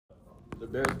The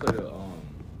Bears play the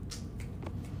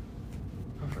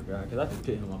I forgot because I just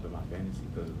picked him up in my fantasy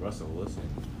because Russell Wilson,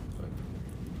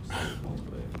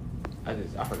 I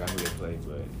forgot who they play,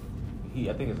 but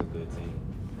I think it's a good team.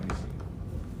 Let me see.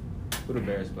 Who the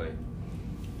Bears play?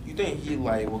 You think he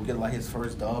will get his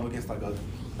first dub against a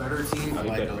better team? He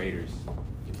play the Raiders.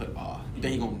 You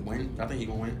think he gonna win? I think he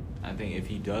gonna win. I think if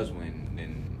he does win,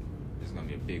 then it's gonna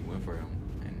be a big win for him.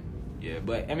 And yeah,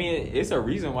 but I mean, it's a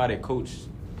reason why the coach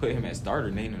put him at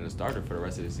starter, named him the starter for the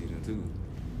rest of the season too.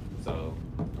 So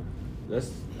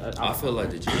I feel like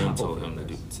the GM told him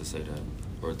to say that,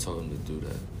 or told him to do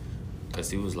that, because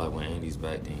he was like, when Andy's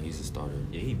back, then he's a starter.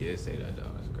 Yeah, he did say that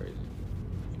though. That's crazy.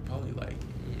 He probably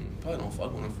don't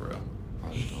fuck with him for real.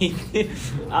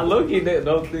 I look at that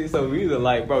don't think so either.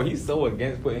 Like, bro, he's so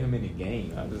against putting him in the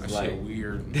game. I'm just that shit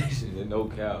weird. That shit is no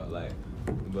cap. Like,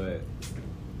 but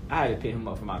I had to pick him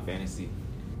up for my fantasy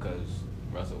because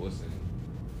Russell Wilson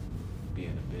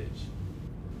being a bitch.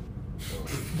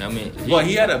 So, I mean,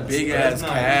 he had a big ass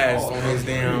cast on his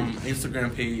damn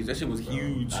Instagram page. That shit was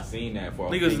huge. I seen that for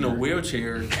niggas in a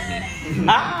wheelchair.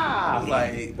 I was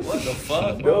like, what the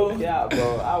fuck, bro? Yeah,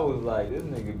 bro. I was like, this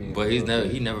nigga being. But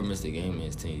he never missed a game in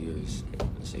his 10 years. That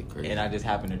shit crazy. And I just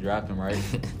happened to draft him right.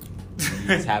 He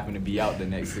just happened to be out the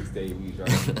next 6 to 8 weeks,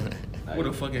 right? Like, with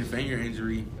a fucking finger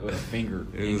injury. With a finger.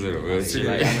 It was in a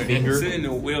wheelchair. Sitting in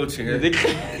a wheelchair.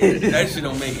 That shit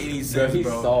don't make any sense, he's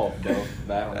bro. Soft, bro.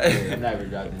 But I don't care. I'm never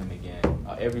drafting him again.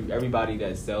 Everybody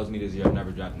that sells me this year, I'm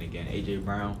never drafting again. AJ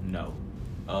Brown, no.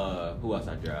 Who else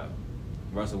I draft?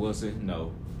 Russell Wilson,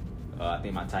 no. I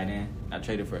think my tight end, I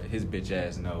traded for his bitch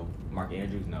ass, no. Mark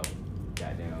Andrews, no.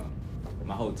 Goddamn.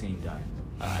 My whole team died.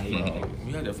 I hate him.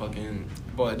 We had to fucking.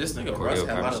 But this nigga Russ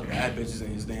had a lot of bad bitches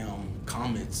in his damn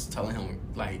comments telling him,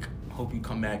 hope you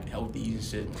come back healthy and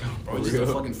shit. Bro, it's just a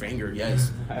fucking finger,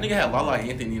 yes. Nigga had Lala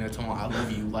Anthony in there telling him, I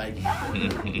love you.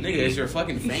 Nigga, it's your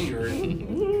fucking finger.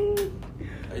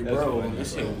 Hey, bro,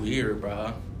 this shit weird,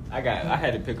 bro. I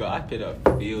had to pick up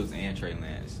Fields and Trey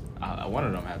Lance. One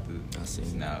of them have to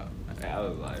snap. I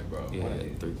was like, bro. Yeah,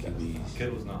 3 QBs.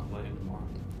 Kittle's not playing tomorrow.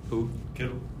 Who?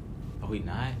 Kittle. Oh, he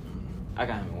not? I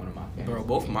got him in one of my fantasy. Bro,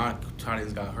 both of my tight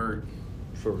ends got hurt.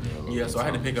 For real. Yeah, so I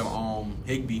had to pick up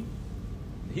Higbee.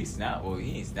 He snapped. Well,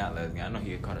 he ain't snapped last game. I know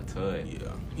he had caught a tud.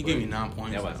 Yeah. He gave me 9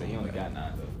 points. Yeah, I say he only got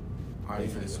 9 though. Alright,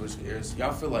 finna switch gears.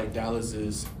 Y'all feel like Dallas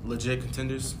is legit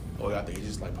contenders? Or y'all think it's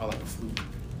just probably a fluke?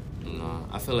 Nah,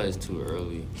 I feel like it's too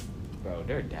early. Bro,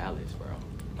 they're Dallas, bro.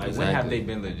 Like, Exactly. when have they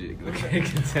been legit?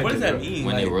 Contenders, What does that mean?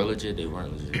 When they were legit, they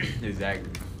weren't legit.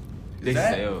 Exactly. They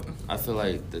sell. I feel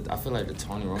like the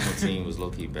Tony Romo team was low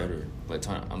key better.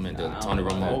 Tony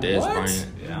Romo, what? Dez Bryant.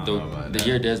 Yeah, the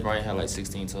year Dez Bryant had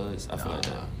 16 tugs. I feel like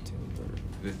that team was better.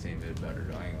 This team is better,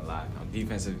 though. I ain't gonna lie.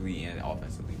 Defensively and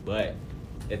offensively. But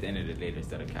at the end of the day, they're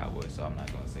still the Cowboys, so I'm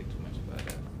not gonna say too much about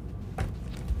that.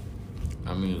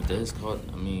 I mean, Dez caught.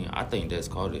 I think Dez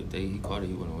caught it. He caught it.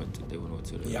 They would have went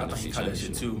to the Yeah, I think he NFC caught that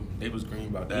shit Championship. too. They was green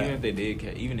about that.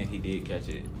 Even if he did catch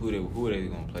it, who are they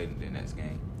gonna play in the next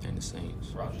game? And the Saints.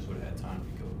 Rogers would have had time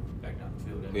to go back down the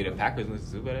field. Wait, the Packers went to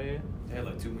Super Bowl that year? They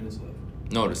had 2 minutes left.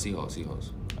 No, the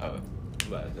Seahawks. Oh, I'm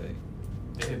about to say.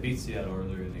 They had beat Seattle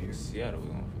earlier in the year. Seattle was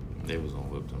gonna. They was gonna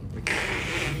whip them.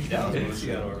 Dallas beat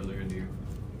Seattle earlier in the year.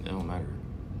 It don't matter.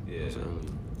 Yeah. It's early.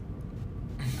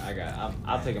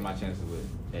 I'm taking my chances with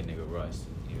that nigga Russ,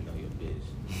 even though he a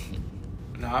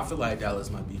bitch. No, I feel like Dallas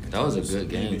might be contenders. That was a good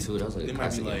game too. That was They a might be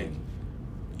classic game.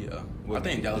 yeah. What, I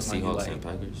think The Dallas might be Seahawks and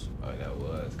Packers. Oh, that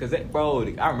was. Because, bro,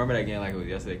 I remember that game like it was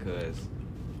yesterday because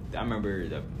I remember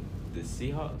the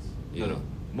Seahawks. Yeah.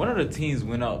 One of the teams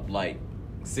went up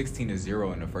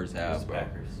 16-0 in the first half, bro.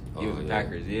 Packers. It was the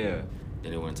Packers, yeah.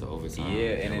 Then it went to overtime. Yeah,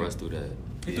 and then Russ threw that.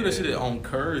 He threw that shit on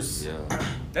Curse. Yeah.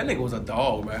 That nigga was a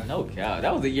dog, man. No cow.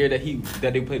 That was the year that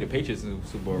they played the Patriots in the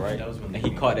Super Bowl, right? That was when and he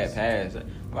the caught that was pass.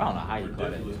 Bro, I don't know how he caught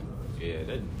that. ridiculous. Yeah,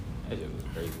 that shit was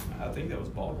crazy. I think that was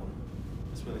Baldwin.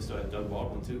 That's when they still had Doug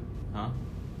Baldwin too. Huh?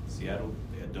 Seattle,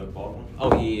 they had Doug Baldwin.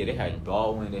 Oh yeah, they had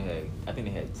Baldwin. I think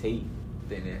they had Tate.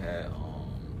 Then they had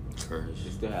Curse.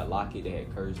 They still had Lockett. They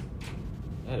had Curse.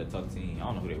 They had a tough team. I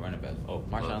don't know who they running back. Oh,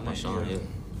 Marshawn Lynch. Marshawn, yeah.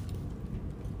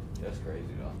 That's crazy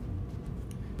though.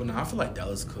 But no, I feel like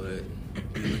Dallas could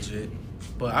be legit.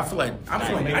 But I feel like I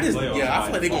feel like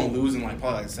they're gonna lose in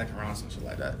probably the second round, some shit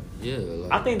like that. Yeah.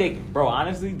 I think they, bro.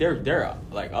 Honestly, they're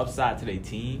upside to their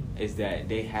team is that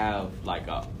they have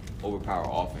a overpowered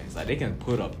offense. They can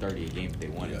put up 30 a game if they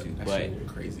wanted to. That But shit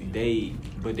crazy.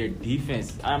 but their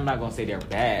defense. I'm not gonna say they're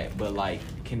bad, but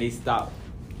can they stop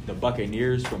the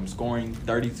Buccaneers from scoring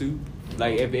 32?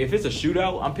 If it's a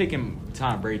shootout, I'm picking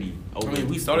Tom Brady over.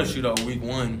 We started shootout week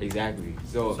 1. Exactly.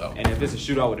 So, and if it's a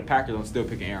shootout with the Packers, I'm still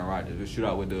picking Aaron Rodgers. If it's a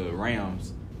shootout with the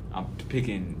Rams, I'm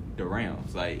picking the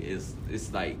Rams. Like it's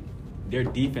like their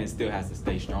defense still has to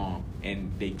stay strong,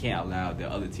 and they can't allow the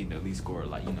other team to at least score 30.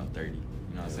 You know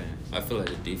what I'm saying? I feel like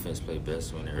the defense play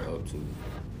best when they're up too.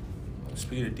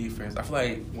 Speaking of defense, I feel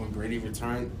like when Brady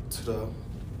returned to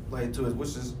his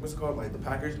what's it called, like the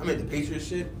Packers? I mean the Patriots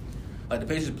shit. Like the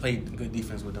Patriots played good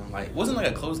defense with them. Like wasn't like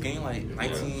a close game, like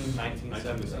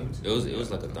 19-17. It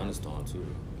was like a thunderstorm too.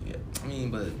 Yeah, I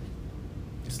mean, but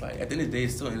it's like at the end of the day,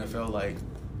 it's still NFL. Like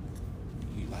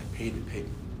you like paid to pay,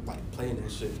 like playing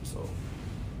that shit. So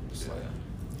it's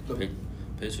like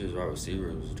Patriots wide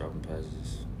receiver was dropping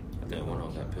passes. I think one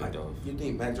of them got picked off. You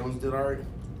think Mac Jones did alright?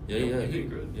 Yeah, he did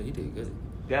good.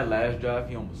 That last drive,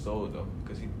 he almost sold though,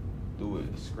 because he threw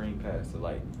a screen pass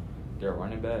to their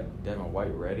running back. Devin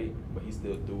White read it, but he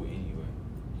still threw it anyway.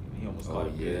 He almost caught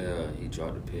it. Yeah, he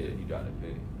dropped the pick. He dropped the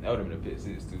pick. That would have been a pick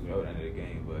six too. That would have ended the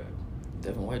game, but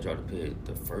Devin White dropped the pick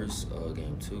the first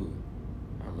game too.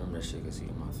 I remember that shit because he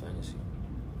in my fantasy.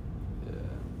 yeah,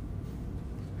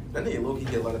 That nigga low-key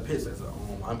get a lot of picks as a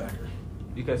linebacker.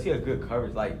 because he had good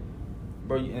coverage. Like,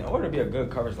 bro, in order to be a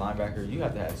good coverage linebacker, you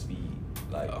have to have speed.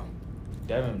 Like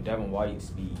Devin White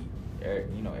speed. Eric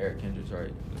Kendricks,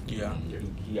 right? Yeah.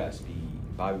 He got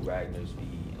speed. Bobby Wagner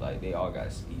speed. Like they all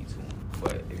got speed to him.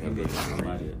 But if you get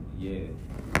somebody,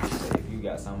 if you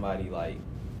got somebody like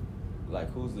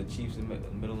who's the Chiefs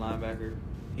middle linebacker?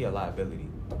 He a liability.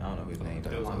 I don't know his name.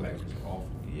 Those linebackers are awful.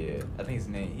 Yeah, I think his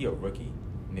name. He a rookie,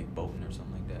 Nick Bolton or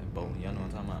something like that. Bolton, y'all know what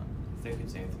I'm talking about? I think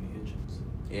it's Anthony Hitchens.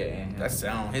 Yeah, and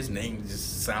him. His name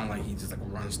just sound like he's just like a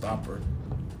run stopper.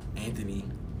 Anthony.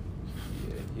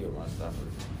 Yeah, he a run stopper.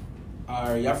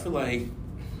 Alright, y'all feel like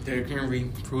Derrick Henry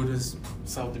proved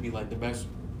himself to be like the best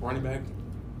running back?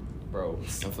 Bro, I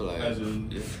feel like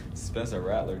Spencer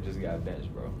Rattler just got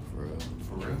benched, bro.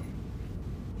 For real.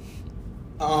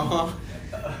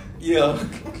 Yeah.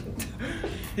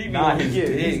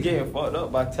 He's getting fucked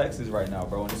up by Texas right now,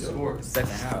 bro. In the second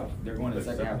half, they're going to the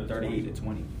second half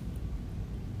 38-20,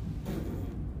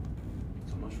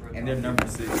 and they're number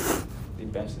 6. They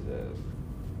benched his ass.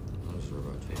 I'm not sure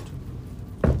about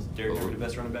that. Derrick Henry, the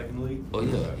best running back in the league. Oh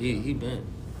yeah, he been.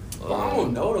 But I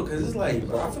don't know though, cause it's like,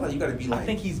 bro, I feel like you gotta be like. I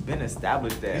think he's been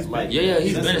established that.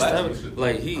 He's been established.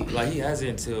 Like he has it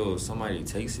until somebody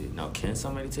takes it. Now, can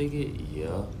somebody take it?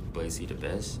 Yeah, but is he the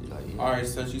best? Like, yeah. All right,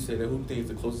 since you said that, who do you think is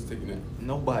the closest taking it?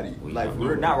 Nobody.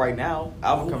 We're not right now.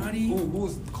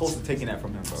 Who's close to taking that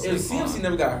from him, bro? If CMC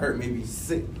never got hurt, maybe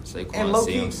Saquon, and low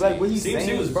key, like what he's CMC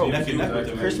saying, was bro. neck and neck with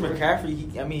him. Christian McCaffrey,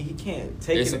 he can't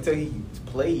take it until he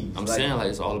plays. I'm saying like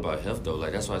it's all about health though.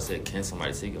 Like that's why I said, can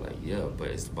somebody take it? Like yeah, but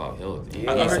it's about health.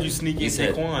 Yeah. I heard you sneaky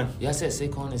Saquon. Yeah, I said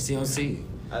Saquon and CMC.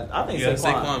 I think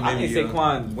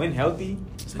Saquon when healthy,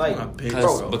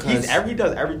 because he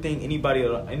does everything any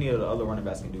of the other running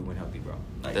backs can do when healthy, bro.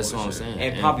 Like, that's what I'm saying,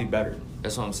 and probably better.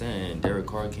 That's what I'm saying. Derek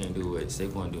Carr can't do what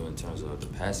Saquon do in terms of the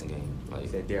passing game. Like you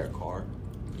said, Derek Carr.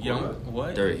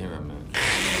 What? Derrick Henry, man.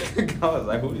 I was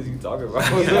like, who is he talking about?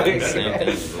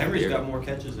 Henry's got more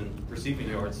catches and receiving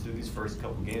yards through these first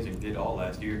couple games than he did all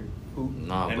last year.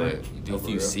 Nah, Henry? but if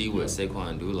you see what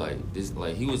Saquon do, like this,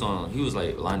 like he was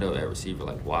like lined up at receiver,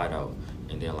 like wide out,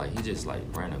 and then like he just like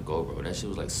ran a go, bro. That shit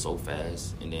was like so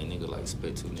fast, and then nigga like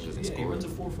split 2 niggas and Yeah, he scored. runs a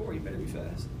 4.4. He better be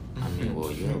fast. I mean,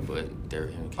 well, yeah, but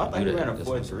Derrick Henry I can't thought do he that. ran a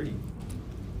 4.3.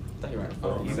 I thought he ran a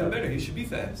 4.3. Even better. He should be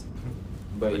fast.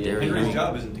 But yeah, Derrick Henry's Henry-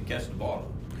 job isn't to catch the ball.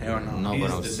 Hell no. No,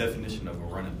 He's but the definition of a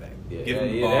running back. Yeah, give him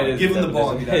the yeah, ball. that is Give him the the ball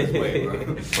and get out of his way,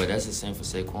 definition. bro. But that's the same for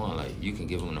Saquon. Like you can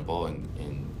give him the ball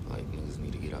and like niggas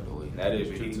need to get out the way. that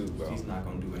is true too, bro. He's not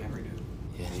gonna do what Henry did.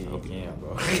 Yeah, He okay. can,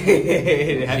 bro.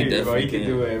 definitely He can can.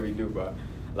 do whatever he do, bro.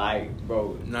 Like,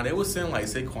 bro. Nah, they was saying like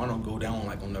Saquon will go down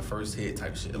like on the first hit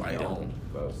type shit. Like, No,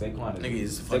 bro. Saquon Nigga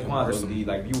is fucking Saquon's awesome. OD.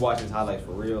 Like, if you watch his highlights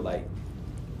for real, like,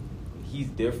 he's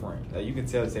different. Like, you can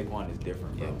tell Saquon is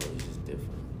different, bro. Yeah, but he's just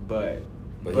different. But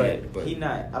he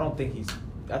not. I don't think he's.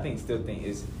 I still think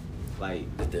it's like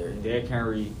Derrick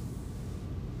Henry,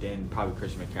 then probably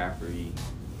Christian McCaffrey,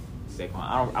 Saquon.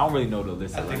 I don't really know the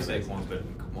list. I think Saquon's better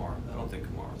than Kamara. I don't think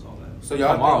Kamara's all that. so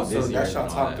y'all Tomorrow, think, so this year, that's your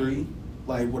and all top that. 3?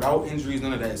 Like without injuries,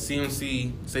 none of that.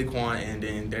 CMC, Saquon, and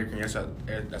then Derrick Henry. That's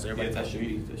everybody. Yeah,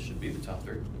 that should be the top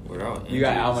 3. Without You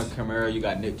got injuries. Alvin Kamara, you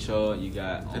got Nick Chubb, you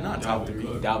got They're not top 3.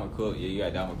 Dalvin Cook. Yeah, you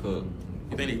got Dalvin Cook.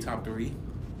 You think they top 3?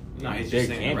 No, he's They just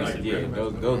saying can't right. be. Yeah,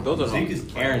 those are Zeke is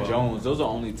playing Aaron well. Jones. Those are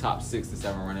only top 6 to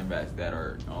 7 running backs that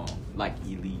are like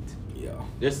elite. Yeah.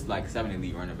 There's like 7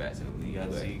 elite running backs in the league. You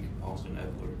got but Zeke, Austin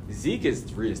Eckler. Zeke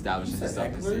is reestablishing You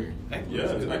said himself this year. Eckler.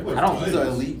 Yeah, I don't- He's an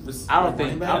elite. I don't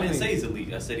think- I didn't say he's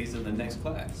elite. I said he's in the next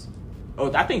class.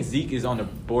 Oh, I think Zeke is on the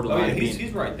borderline. Oh, yeah, of being,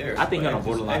 he's right there. I think he's on the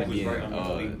Eckler's borderline of right being under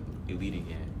the league. elite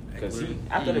again. Because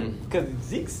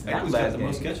Zeke's not Eckler's got last the game.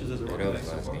 most catches as a Yeah, running that back was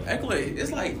so last far. game. Eckler,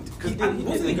 it's like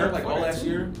Wasn't he hurt like all last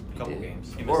year? A couple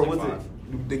games. He missed Or like was 5. it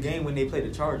the game when they played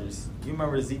the Chargers? You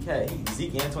remember Zeke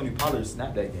and Tony Pollard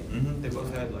snapped that game. Mm-hmm. They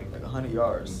both had like 100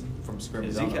 yards from and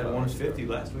scrimmage. Zeke had 150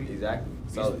 last week. Exactly.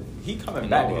 So he coming And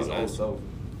back that to was his old last- self.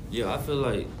 Yeah, I feel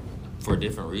like for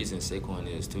different reasons, Saquon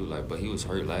is too. Like, but he was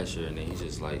hurt last year, and then he's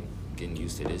just like getting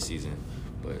used to this season.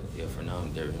 But yeah, for now,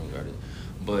 Derrick Henry got it.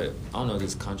 But I don't know if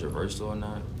it's controversial or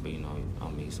not. But you know,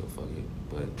 I'm me, so fuck it.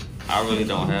 But I really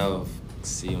don't have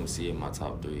CMC in my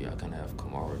top 3. I kind of have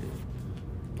Kamara there.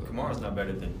 But Kamara's not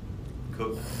better than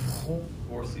Cook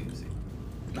or CMC.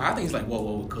 No, I think he's like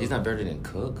whoa. he's not better than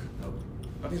Cook. No.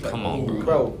 I think he's like, Come on, whoa.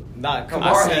 Bro, not Kamara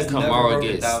I has seen never Kamara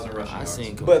broken get. 1,000 rushing I yards.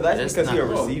 seen. But that's because not- he a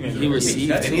receiving. He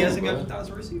received And he too, hasn't got bro.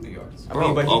 1,000 receiving yards. I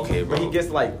mean, but Okay, but he bro. gets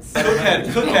like Cook had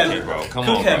Okay, bro. Come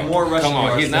Cook on, had bro. more rushing Come on,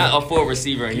 yards. he's than- not a full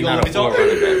receiver, and he's You gonna not let a me full talk?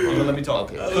 running back, You bro. gonna let me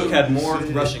talk? Okay. Cook had more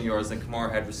rushing yards than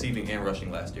Kamara had receiving and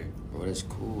rushing last year. Bro, that's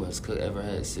cool. Has Cook ever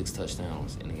had 6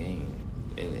 touchdowns in a game?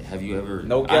 And have you ever?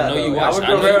 No I cap, know you though. watch. Alvin I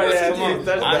know you Kamara watch had Kamara. 6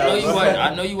 touchdowns.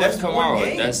 I know you watch That's one Kamara.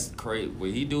 game. That's crazy. What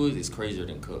he do is crazier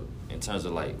than Cook in terms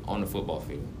of like on the football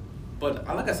field. But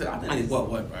like I said, I think it's what,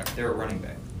 bro? They're a running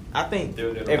back. I think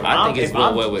They're- I think it's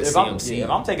what with if CMC. if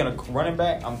I'm taking a running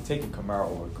back, I'm taking Kamara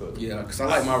over Cook. Yeah, because I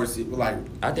like my receiver, like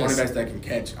I think running backs that can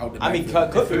catch out the I mean,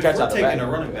 backfield. Cook If could we're catch out the taking back.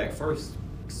 a running back first,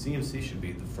 CMC should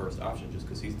be the first option just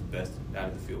because he's the best out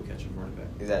of the field catching running back.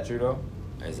 Is that true though?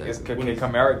 Exactly. Can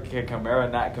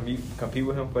Kamara not compete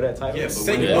with him for that title? Yeah, but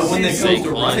Saquon- when it comes to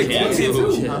Saquon running, can too.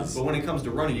 too. Yes. but when it comes to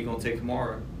running, you're gonna take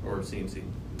Kamara or CMC.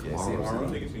 Yeah, Kamara.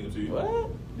 CMC. taking CMC. What?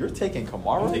 You're taking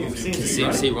Kamara? I'm taking Can CMC.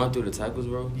 CMC run through the tackles,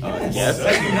 bro? Yes.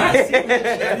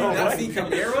 Have you not seen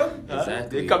Kamara?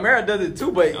 Exactly. Kamara does it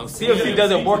too, but I'm CMC saying,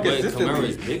 does it more but consistently. Kamara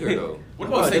is bigger though. What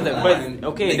about But- Saquon? but-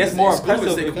 okay, Niggas that's more excluded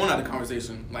impressive. Saquon out of the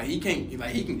conversation. Like he can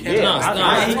catch. Yeah, up.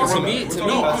 I- He can to run me- back. to We're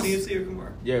me- talking about I'm- CMC or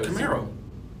Kamara. Yeah, Kamara.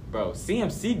 Bro,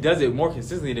 CMC does it more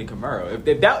consistently than Kamara.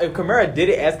 If Kamara did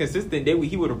it as consistent,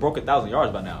 he would have broke 1,000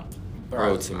 yards by now.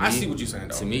 Bro, to me, I see what you're saying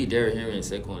though. To me, Derrick Henry and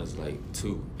Saquon is like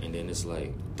 2, and then it's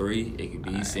like 3. It could be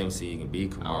Alright. CMC, it can be I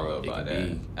don't know Kamara, it about could that.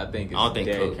 be. I think it's I don't think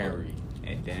Derrick Cook. Henry,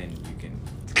 and then you can.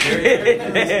 Derrick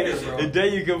Henry, bro. And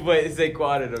then you can put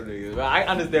Saquon in them niggas. But I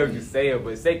understand what you're saying,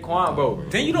 but Saquon, bro.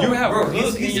 Then you don't have bro, Cook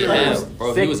he's- in he's your the house. best.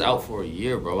 Bro, he was out for a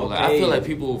year, bro. Like, I Okay. feel like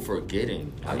people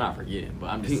forgetting. I'm Like, not forgetting, but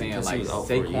I'm just He- saying, because he like was out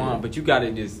for a year. Saquon. But you gotta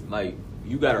just like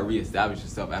you gotta reestablish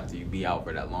yourself after you be out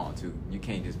for that long too. You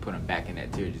can't just put him back in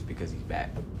that tier just because he's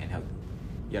back and healthy.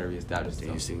 You gotta reestablish Did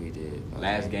you yourself. see what he did?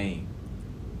 Last game.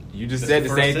 You just This said is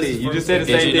the first- same this thing. is You just first- said the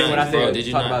Did same you thing not, when I bro, said did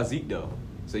you talk not? about Zeke though.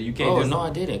 So you can't Oh, just no, I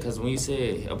didn't. Because when you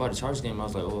said about the Chargers game, I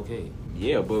was like, oh, okay.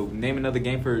 yeah, but name another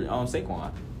game for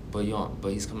Saquon. But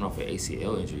he's coming off an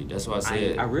ACL injury. That's why I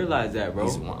said I realize that, bro.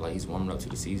 he's warming up to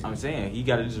the season. I'm saying he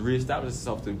got to just reestablish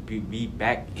himself to be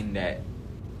back in that,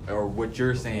 or what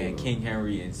you're saying, King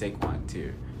Henry and Saquon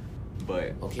tier.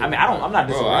 But Okay, I mean, I'm not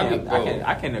bro, disagreeing. bro.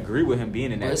 I can agree with him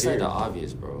being in But that it's tier. like the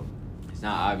obvious, bro. It's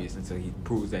not obvious until he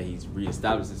proves that he's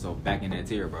reestablished himself back in that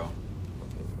tier, bro.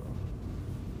 Okay,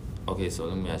 bro. Okay, so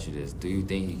let me ask you this: do you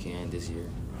think he can this year?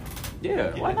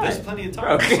 Yeah, why not? There's plenty of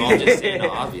Bro. time. So I'm just saying the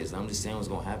obvious. I'm just saying what's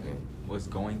gonna happen. What's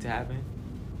going to happen?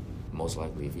 Most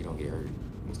likely, if he don't get hurt.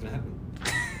 What's gonna happen?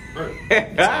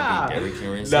 It's gonna be Derrick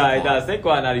Henry and Saquon. Nah,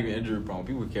 Saquon not even injury prone.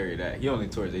 People carry that. He only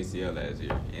tore his ACL last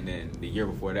year, and then the year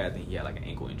before that, I think he had like an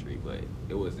ankle injury, but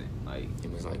it wasn't like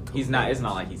It was like he's not. It's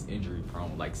not like he's injury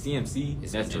prone. Like CMC,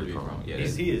 It's that's injury injury prone. prone. Yeah,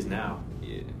 He is now.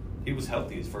 yeah. He was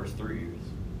healthy his first 3 years.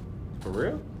 For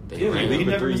real? They Yeah, ran he him for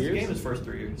never 3 missed a years? game his first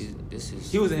 3 years. This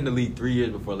is He was in the league 3 years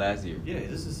before last year. Yeah,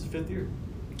 this is his 5th year.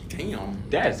 Damn.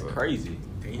 That's Bro. crazy.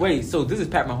 Damn. Wait, so this is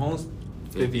Pat Mahomes'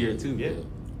 fifth year too? Yeah.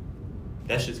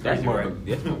 That shit's That's crazy, more right?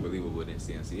 that's more believable than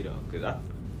CMC though, because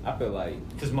I feel like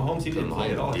Because Mahomes, he didn't Mahomes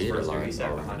play at all his did a first year. lot He sat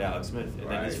already. behind Alex Smith. And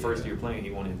then his Right, first yeah. year playing, he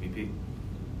won MVP.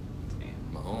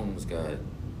 damn. Mahomes got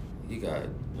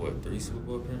what 3 Super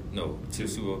Bowl appearances? No, 2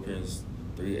 Super Bowl appearances,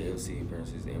 3 AFC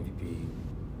appearances, MVP.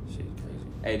 Shit, crazy.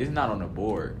 Hey, this is not on the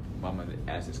board. But I'm gonna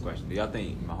ask this question. Do y'all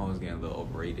think Mahomes getting a little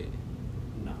overrated?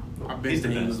 No. I've been He's the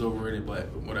saying he best. was overrated, but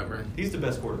whatever. He's the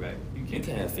best quarterback. You can't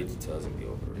have 50 tells and be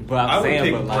over. But I I'm would saying,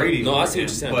 pick but like, Brady. No, I see what him, you're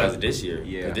saying but because of this year.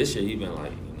 Yeah. 'Cause this year he's been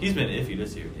like He's been iffy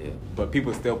this year. yeah. but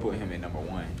people still put him in number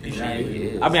one. He Yeah, he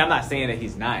is. I mean, I'm not saying that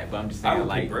he's not, but I'm just I saying would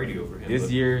like pick Brady over him. this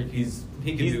but year he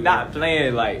can he's do not everything.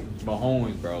 playing like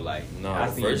Mahomes, bro. Like No, I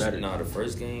see it better. the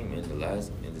first game and the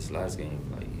last game,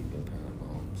 like he's been playing like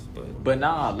Mahomes. games, but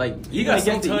nah, like he got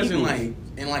some touch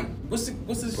and like what's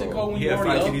this shit called when you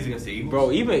already up? Against the Eagles.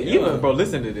 Bro, even bro,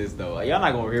 listen to this though. Like, y'all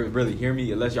not gonna really hear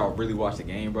me unless y'all really watch the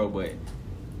game, bro. But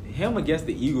him against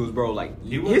the Eagles, bro, like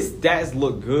his stats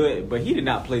look good, but he did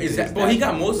not play. Bro, he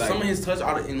got some of his touch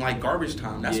out in like garbage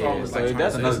time. That's why I was like,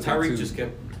 that's another Tyreek just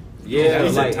kept. Yeah,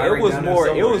 like it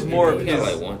was more of he his.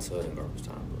 got like one tud in garbage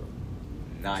time, bro.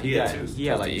 Nah, he had like two.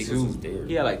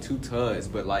 He had like 2 tuds,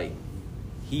 but like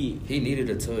he needed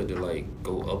a tud to like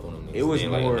go up on him. It was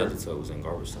and, more. Like, another tud was in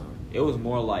garbage time. It was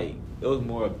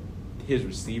more of his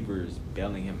receivers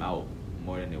bailing him out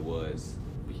more than it was.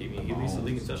 He leads the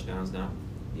league in touchdowns now.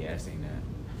 Yeah, I've seen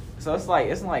that. So it's like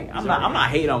I'm not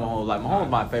hating on Mahomes. Like Mahomes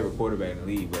is my favorite quarterback in the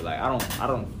league, but like I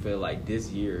don't feel like this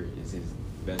year is his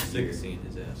best year. Seeing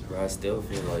his ass. Bro, I still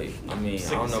feel like I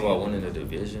don't know about winning the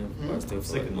division, but I still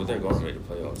feel like they're going to make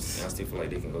the playoffs, and I still feel like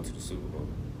they can go to the Super Bowl.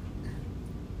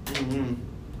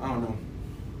 I don't know.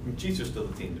 The Chiefs are still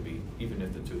the team to beat, even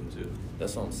if they're 2-2.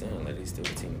 That's what I'm saying. Like they still a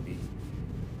team to beat.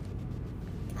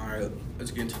 All right,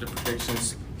 let's get into the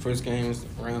predictions. First games,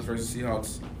 Rams versus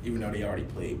Seahawks. Even though they already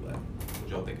played, but What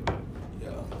y'all think about it?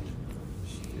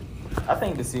 yeah. I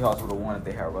think the Seahawks would have won if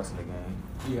they had Russ in the game.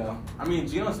 Yeah. I mean,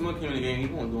 Geno Smith came in the game.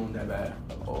 He wasn't doing that bad.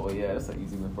 Oh yeah, that's an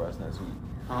easy win for us next week.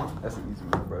 Huh? That's an easy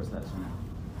win for us next week.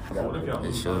 What if y'all It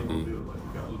lose? should How you gonna be. feel? Like,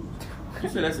 you gotta lose. You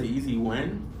said that's an easy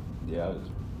win? Yeah, I was.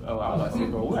 Oh, I was about to say,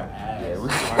 bro, we're ass.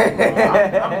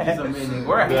 Yeah, I'm just admitting,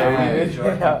 we're Yeah, ass.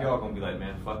 I think y'all gonna be like,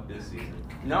 man, fuck this season.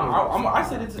 No, I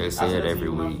said it to They I say said it to every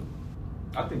you, week.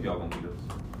 I think y'all gonna beat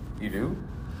us. You do? You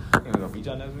think we're gonna beat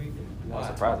y'all next week? I'm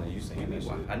surprised that you saying that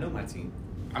shit. I know my team.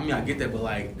 I mean, I get that, but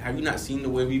like, have you not seen the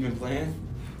way we've been playing?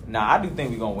 Nah, I do think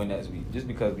we're gonna win next week, just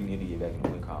because we need to get back in the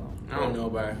win column. I don't know,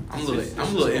 bro. I'm a little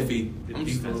iffy. I'm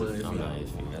just a little iffy. I'm not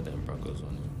iffy. I think Broncos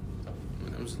on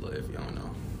it. I'm just a little iffy. I don't know.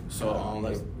 So,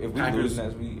 let's. If we lose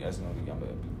next week, that's gonna be. I'm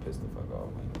gonna be pissed the fuck off.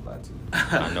 I ain't gonna lie to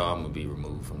you. I know I'm gonna be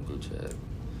removed from group chat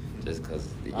just because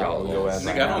Oh, y'all. yo ass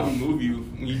Nigga, I don't remove you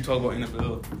when you talk about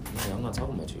NFL. Man, I'm not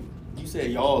talking about you. You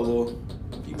said y'all, though.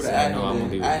 You better said add I know I'm him.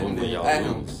 gonna be Add him. removed when y'all Add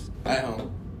him. lose. Add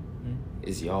him.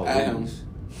 It's y'all Add him. lose.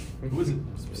 Who is it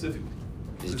specifically?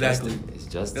 It's Exactly. Justin. It's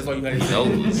Justin. That's why you gotta He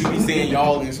knows. You be saying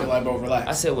y'all and shit like, bro, relax.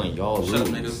 I said when y'all Shut up,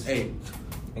 lose. niggas. Hey,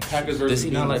 Packers versus Does he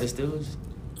not like the Steelers? Steelers?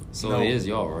 So No. it is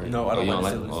y'all, right? No, I don't you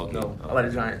like the them? Steelers. Oh, okay. No, I like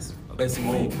the Giants. Best in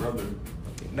the league. Brother.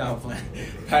 No, I'm playing.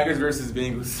 Packers versus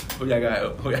Bengals. Who y'all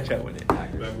got winning?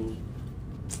 Bengals.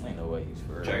 Ain't no way he's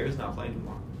for. Jair's not playing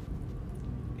tomorrow.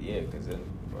 Yeah, because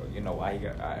bro, you know why he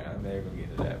got. Alright, I'm never gonna get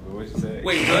into that. But what you say?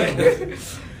 Wait,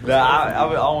 what? Nah, I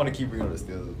want to keep bringing up the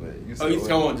Steelers, but you. Oh, you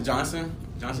talking about the Johnson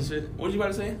shit? What was you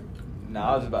about to say?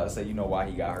 Nah, I was just about to say, you know why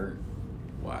he got hurt?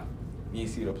 Why? You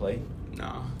didn't see the play?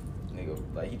 Nah. Nigga,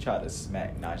 like he tried to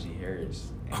smack Najee Harris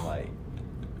and like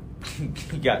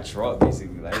he got trucked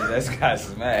basically. Like that's got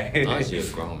smacked. Najee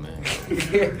a grown man.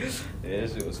 Yeah,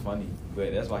 that shit was funny,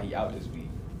 but that's why he out this week.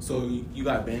 So you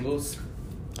got Bengals?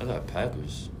 I got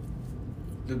Packers.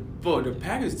 The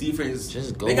Packers defense.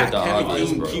 Just go they got with the Kevin obvious,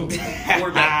 King, bro.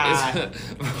 quarterback.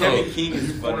 Bro, Kevin King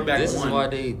is quarterback This one.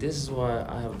 is why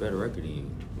I have a better record than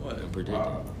you. What? In predicting.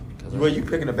 'Cause Well, you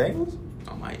picking the Bengals?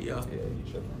 I might, yeah. Yeah, you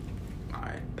tripping. All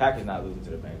right. Packers not losing to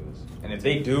the Bengals, and if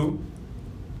they do,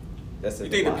 that's You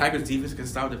think the Packers defense can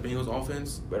stop the Bengals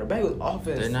offense? But the Bengals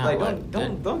offense, They're not like like-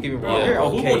 don't get me Yeah. wrong, they're Bro,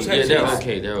 who okay. will check Yeah, they're Chase?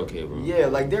 okay. They're okay, bro. Yeah,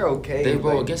 like they're okay. They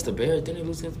bro like, against the Bears. Didn't they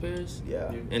lose against the Bears?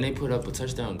 Yeah. And they put up a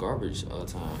touchdown garbage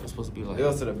time. It's supposed to be like. They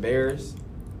lost to the Bears.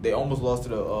 They almost lost to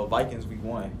the Vikings week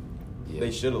 1. Yeah. They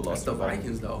should have That's lost the to the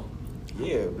Vikings, though.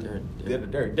 Yeah,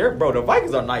 They're- they're bro. The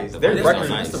Vikings are nice. The Their Vikings record, are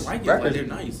nice. That's the Vikings, record- like, they're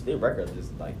nice. Their record is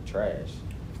just like trash.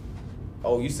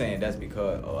 Oh, you saying that's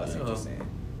because? Oh, I see what you're Yeah. saying.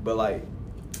 But like,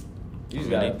 you just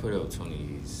they gotta. put up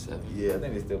 27. Yeah, I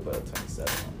think they still put up 27.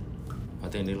 I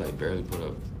think they like barely put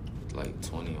up like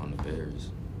 20 on the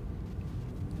Bears.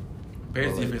 Bears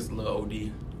Well, like- defense a little OD.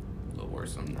 A little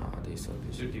worse. Nah, they suck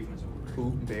this Their shit. defense over.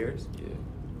 Who? Bears. Yeah.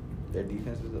 Their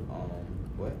defense is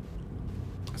what?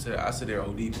 I said they're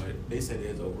OD, but they said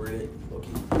it's overrated.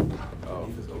 Okay. Oh,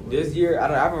 this year I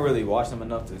haven't really watched them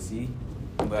enough to see,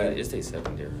 But but it's their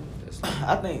secondary. That's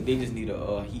I think they just need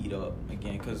to heat up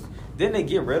again because then they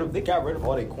got rid of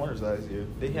all their corners last year.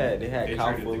 They had They Kyle traded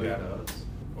the guy Fuller. to us.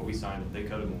 Or we signed him. They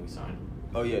cut him when we signed him.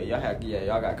 Oh yeah,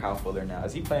 y'all got Kyle Fuller now.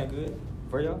 Is he playing good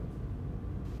for y'all?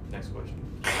 Next question.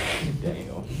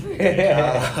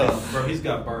 Damn. Bro, he's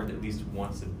got burned at least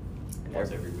once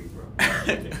every week, bro.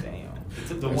 Damn.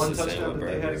 The It's one the same touchdown with that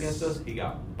they had Burgers. against us, he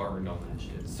got burned on that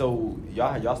shit. So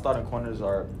y'all starting corners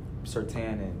are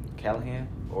Surtain and Callahan,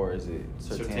 or is it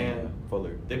Surtain Surtain. and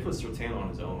Fuller? They put Surtain on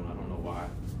his own. I don't know why.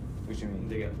 What you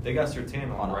mean? They got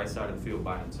Surtain on the right side of the field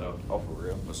by himself. Oh, for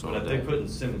real? But they're putting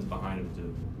Simmons behind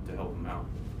him to help him out.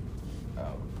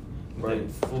 Then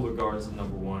Fuller guards the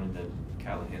number one, and then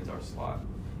Callahan's our slot.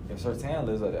 If Surtain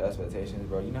lives up to expectations,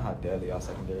 bro, you know how deadly our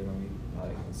secondary gonna be.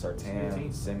 Like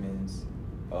Surtain, Simmons,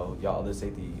 y'all other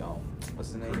safety, what's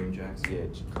his name? Kareem Jackson. Yeah,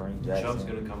 Kareem Jackson. Chubb's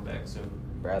gonna come back soon.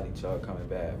 Bradley Chubb coming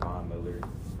back. Von Miller.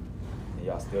 And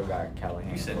y'all still got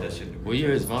Callahan. You said that shit. What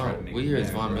year is Von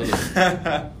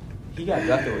Miller? He got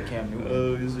drafted with Cam Newton.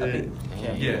 Oh, is it?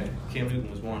 Cam Newton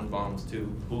was one, Von was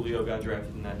two. Julio got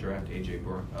drafted in that draft. AJ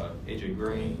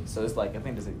Green. So it's like I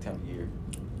think this is the 10th year.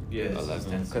 Yeah,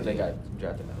 11. Because they got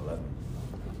drafted in 11.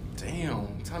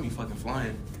 Damn, time you fucking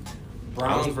flying.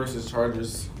 Browns versus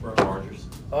Chargers. Chargers.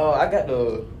 I got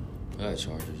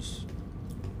Chargers.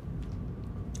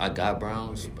 I got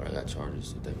Browns, but I got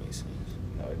Chargers, if that makes sense.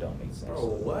 No, it don't make sense. Bro,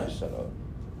 what? Shut up.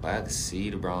 But I could see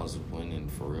the Browns winning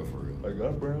for real. I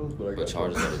got Browns, but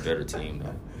Chargers are the better team,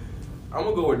 though. I'm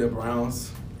gonna go with the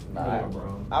Browns. Nah,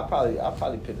 I'll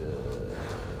probably pick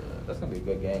that's gonna be a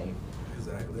good game.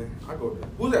 Exactly. I go with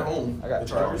who's at home? I got the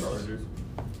Chargers.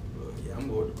 Yeah, I'm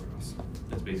going with the Browns.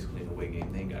 That's basically an away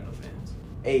game. They ain't got no fans.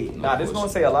 Hey, this is gonna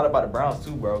say a lot about the Browns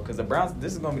too, bro. Because the Browns,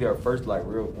 this is gonna be their first not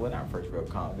first real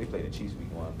comp. They played the Chiefs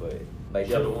week 1, but like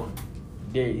should have won.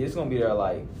 It's gonna be their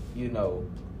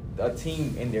a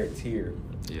team in their tier.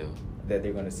 Yeah. That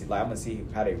they're gonna see. Like I'm gonna see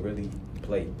how they really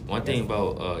play. One thing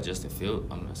about Justin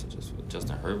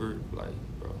Herbert, like,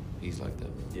 bro, he's like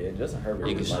that, bro. Yeah, Justin Herbert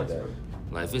He is can like that.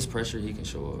 Like, if it's pressure, he can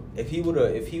show up. If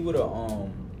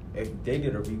they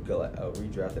did a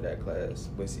redraft of that class,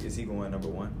 is he going number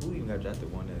 1? Who even got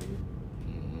drafted 1 that year?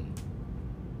 Mm-hmm.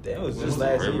 Damn, it was just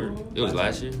last year. It was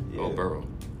last year? Yeah. Oh, Burrow.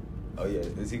 Oh yeah,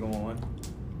 is he going 1?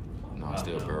 No,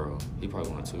 still Burrow. He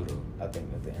probably won 2 though. I think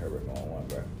Herbert going 1,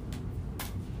 bro.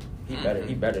 He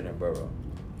Mm-hmm. better than Burrow.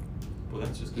 Well,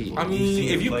 that's just. I mean,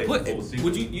 if you put,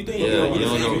 would you think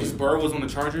if Burrow was on the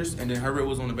Chargers and then Herbert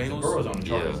was on the Bengals? Burrow's on the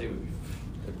Chargers. Yeah.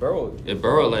 If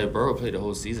Burrow played the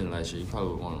whole season last year, he probably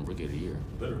would have won Rookie of the Year.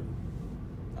 Better.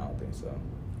 I don't think so.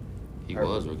 He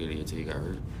was Rookie of the Year until he got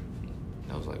hurt.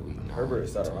 That was like week 9. Herbert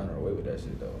started running away with that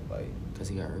shit though, like because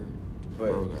he got hurt.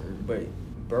 Burrow got hurt. But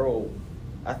Burrow,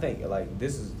 I think like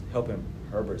this is helping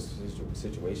Herbert's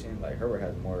situation. Like Herbert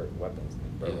has more weapons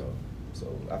than Burrow, so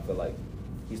I feel like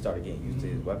he started getting used to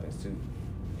his weapons too,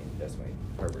 and that's when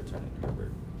Herbert turned into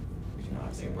Herbert. You know what I'm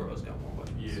I saying? think Burrow's got more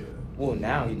weapons. Yeah. Well,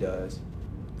 now he does.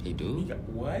 He do?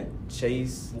 What?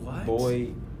 Chase, What?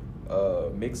 Boyd,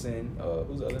 Mixon,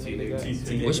 who's the other nigga they got?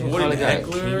 T. Which Higgins. one they got?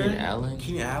 Eckler?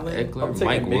 Keenan Allen? Eckler,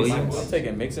 Mike Williams. I'm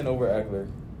taking Mixon over Eckler.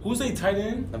 Who's they tight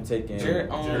end? I'm taking Jared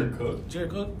Cook. Jared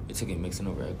Cook? You're taking Mixon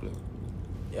over Eckler.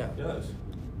 Yeah. Yes.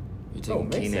 You're taking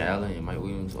Mixon. Keenan Allen and Mike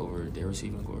Williams over their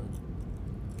receiving core.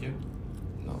 Yeah.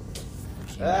 No.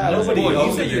 Nobody You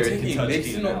else said you're can taking touch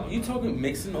Mixon. Keenan Allen. You talking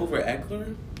Mixon over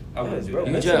Eckler? I wouldn't do bro.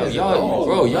 that. Mixon is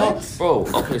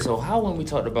Okay, so how when we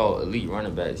talked about elite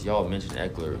running backs, y'all mentioned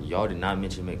Eckler, y'all did not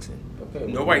mention Mixon.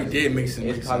 Okay, Nobody did Mixon.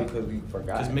 It's probably because we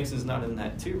forgot. Because Mixon's not in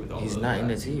that tier with all He's those not in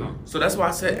the guys. tier. So that's why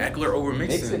I said Eckler over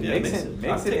Mixon. Mixon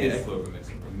I'm taking is Eckler over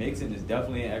Mixon. Mixon is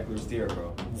definitely in Eckler's tier,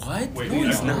 bro. What? Wait, no, you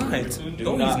he's know. not. Do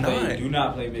No, not he's play, not. Do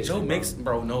not play Mixon. Joe Mixon,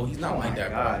 bro. No, he's not like that,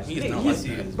 bro. gosh. He's not He's-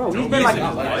 like that. bro, he's Joe been like Mixon's a-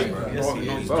 not bro. that. Yes, Bro, he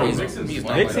no, is. he's Bro, crazy. Mixon's He's not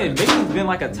not like like that. Mixon's been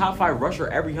like a top 5 rusher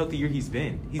every healthy year he's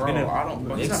been. He's Bro, been I don't.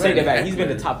 Bro, he's not say better that back. than He's been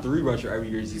Eckler. the top 3 rusher every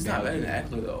year he's He's been. not better healthy.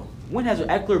 than Eckler though. When has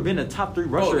Eckler been a top 3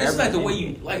 rusher? Bro, it's ever like the in way the you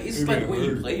NBA? like. It's like the way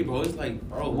you play, bro. It's like,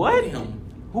 bro, What? look at him.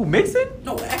 Who, Mixon?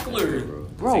 No, Eckler.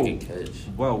 Bro. He can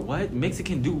catch. Bro, what? Mixon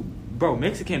can do. Bro,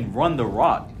 Mixon can run the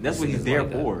rock. That's what Mixon he's is there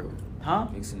like that, for. bro. Huh?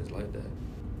 Mixon is like that.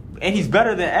 And he's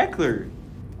better than Eckler.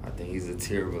 I think he's a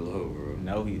tier below, bro.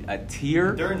 No, he's a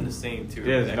tier. They're in the same tier.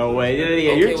 There's with no Eckler. way. Yeah,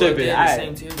 Okay, you're well, tripping. they're in the I-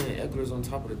 same tier, then Eckler's on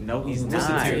top of the. No, he's What's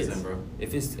not. the tier Who's then, in, bro?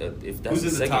 If it's if that's Who's the in the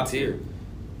second top tier, tier?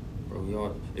 bro,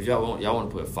 y'all want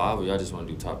to put 5 or y'all just want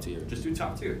to do top tier? Just do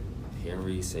top tier.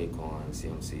 Henry, Saquon,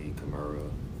 CMC, Kamara,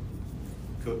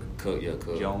 Cook. Cook.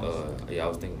 Jones. Yeah, I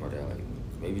was thinking about that. Like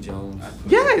maybe Jones.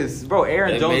 Yes, bro.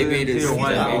 Aaron That Jones may is be in the tier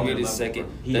 1. that may be the second.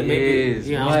 He that may is.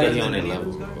 Be, yeah, What? I don't think he's on Better that than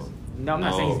level, those guys? bro. No, I'm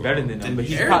not saying he's better than them, but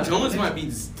he's Aaron probably, Jones might be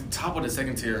the top of the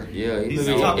second tier. Yeah, He's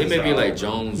it top may be side. like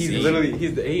Jones. he's Zeke. literally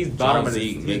he's bottom of the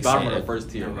Zeke, he's Mixon, bottom of the and-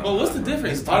 first tier. Well, what's the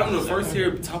difference? He's top Bottom of the of the first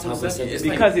tier, top of the second. It's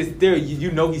Because like, it's still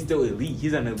you know he's still elite.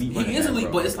 He's an elite. he running is back, elite,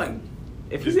 bro. but it's like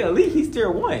if he's elite, he's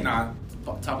tier 1. nah,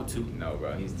 top of 2. No,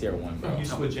 bro, he's tier 1, bro. You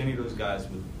switch any of those guys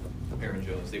with Aaron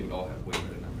Jones, they would all have way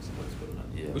better numbers than what's putting up.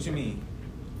 Yeah. What you mean?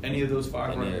 Any of those 5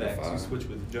 Any running of the backs, you 5. switch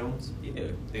with Jones, Yeah.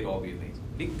 they'd all be amazing.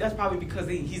 That's probably because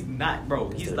he's not,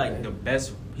 bro. He's They're like bad. the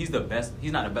best. He's the best.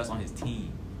 He's not the best on his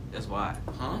team. That's why.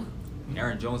 Huh?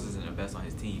 Aaron Jones isn't the best on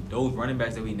his team. Those running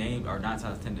backs that we named are 9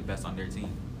 times 10 the best on their team.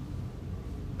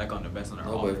 Like on the best on their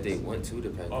No, offense. but if they went to the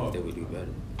Packers, they would do better.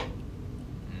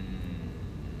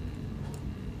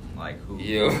 Like who?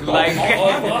 Yeah. Like,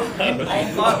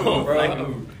 bro. like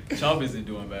who? Chubb isn't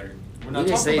doing better. We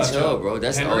didn't say Chubb, bro.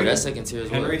 That's that's second tier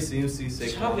as well. Henry, CMC,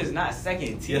 Saquon. Chubb is not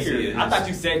second tier. Yes, he is. I thought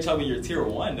you said Chubb in your tier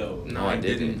 1 though. No, I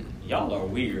didn't. Y'all are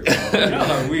weird. Bro.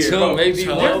 Y'all are weird. Chubb bro. maybe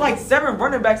There's like 7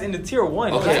 running backs in the tier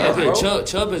 1. Okay. Bro.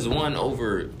 Chubb is 1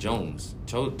 over Jones.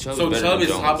 Chubb is So better Chubb than is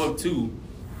Jones. top of 2.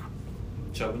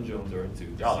 Chubb and Jones are in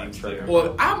 2. Y'all are Zeke's tripping. there.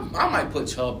 Well, I might put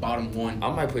Chubb bottom 1.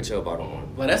 I might put Chubb bottom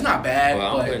 1. Well, that's not bad. But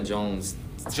I'm But putting Jones.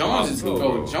 Jones is top 2.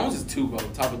 bro. Jones is 2, bro.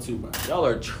 Top of 2, bro. Y'all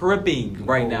are tripping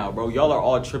right now, bro. Y'all are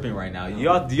all tripping right now.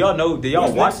 Do y'all know? Do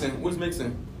y'all watch? What's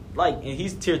Mixon? Like, and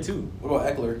he's tier 2. What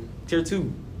about Eckler? Tier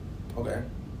 2. Okay.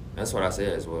 That's what I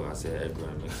said as well. I said Edgar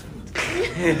and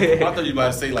Mixon. I thought you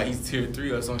about to say like he's tier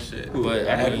 3 or some shit. But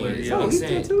I mean, Eckler, is yeah. he's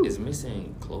tier 2.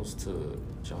 Mixon close to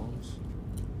Jones?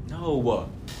 No,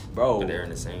 bro. But they're in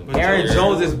the same. But Aaron Jones-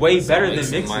 Jones is way So better than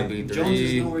Mixon Mixon. might be Jones is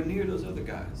 3. nowhere near those other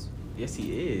guys. Yes,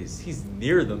 he is. He's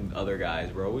near them other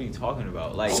guys, bro. What are you talking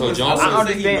about? Like, So Jones I is-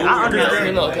 understand. I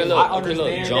understand. Okay, look. I Okay, look.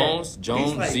 understand Jones,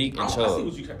 He's like- Zeke, and I see Chubb.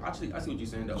 what you I see what you're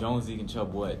saying though. that. Jones, Zeke, and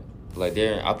Chubb. What? Like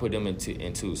I put them in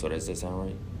 2. So does that sound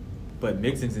right? But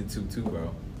Mixon's in 2 too, bro.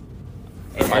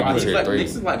 It might be He's tier like 3.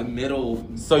 Mixon's like middle.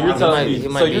 So you're He telling might- me? he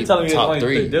might So be you're telling me top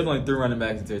 3. there's only 3 running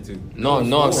backs in tier 2. No,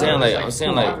 I'm saying like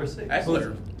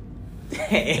Eckler.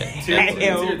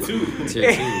 Tier 2. tier 2.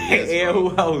 Yes, And bro.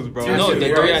 who else, bro? Tier No, two.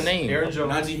 the 3 I named. Aaron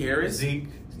Jones, Najee Harris. Zeke,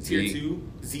 Tier Zeke. 2.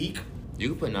 Zeke. You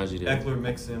can put Najee there. Eckler,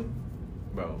 Mixon,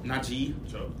 Bro. Najee.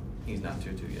 Chubb. He's not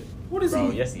tier 2 yet. What is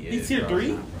Bro, he? yes, he is, He's tier bro.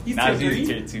 3. He's Nah, tier he's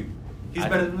 3. tier 2. He's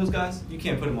better than those guys. You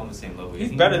can't put him on the same level.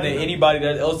 He's better than anybody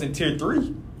that else in tier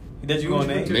 3 that you gonna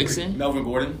name. Mixon? Melvin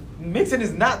Gordon. Mixon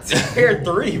is not tier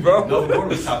 3, bro. Melvin Gordon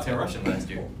was top 10 rushing last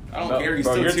year. I don't care. He's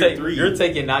Bro, still you're tier 3. You're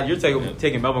taking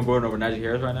Melvin Gordon over Najee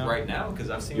Harris right now. Right now, because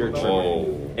I've seen You're him tripping.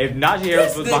 Oh. If Najee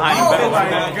Harris was behind a better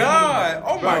running back,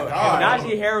 Oh my Bro, god. If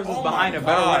Najee Harris was Oh behind my a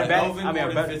better God. running back, Melvin I mean a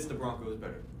Gordon better. fits the Broncos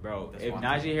better. Bro, That's if why.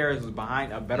 Najee Harris was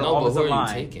behind a better No, but offensive who are you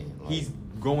line, taking? Like- he's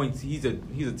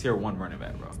a tier 1 running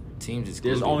back, bro. Team just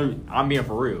There's glued only I'm being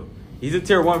for real. He's a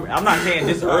tier 1. I'm not saying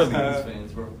this early,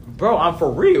 Fans, bro. bro. I'm for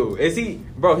real. Is he,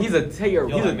 bro? He's a tier.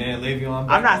 Yo, He's like, a, man, Le'Veon.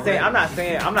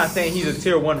 I'm not saying he's a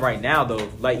tier 1 right now though.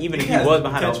 Like even if He he has was the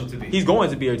behind, potential to be. he's going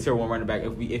to be a tier 1 running back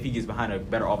if he gets behind a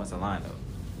better offensive line though.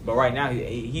 But right now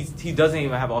he doesn't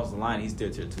even have an offensive line. He's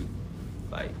still tier 2.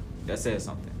 Like that says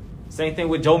something. Same thing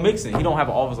with Joe Mixon. He don't have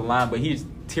an offensive line, but he's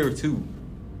tier 2.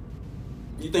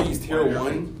 You think he's tier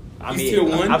 1? I He's mean,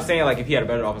 tier 1? I'm saying like if he had a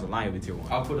better offensive line, he'd be tier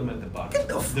 1. I'll put him at the bottom. Get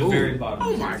the the fool. very bottom.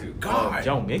 Oh of my tier 2. God.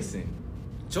 Joe Mixon.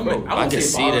 Joe Bro, Mixon. I can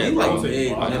see that, He bro. like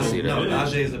big. I can see that. No,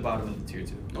 Najee is the bottom of the tier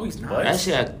 2. No, he's not. What?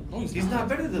 Actually, No, He's not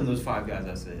better than those 5 guys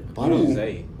I said. Bottom Who?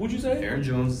 say. What'd you say? Aaron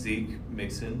Jones, Zeke,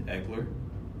 Mixon, Eckler.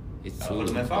 it's I'll 2. put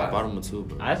him at 5. Bottom of 2,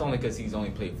 bro. That's only because he's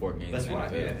only played 4 games. That's in the why.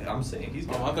 NFL. Yeah, I'm saying he's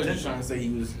Oh, got I thought you were potential. trying to say he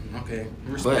was okay.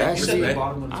 Respect. But actually, the I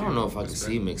bottom of don't tier. know if I could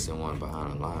Respect. see mixing one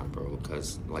behind the line, bro.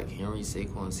 Because like Henry,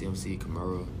 Saquon, CMC,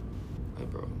 Kamara,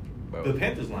 like bro. Bro. The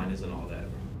Panthers line isn't all that, bro.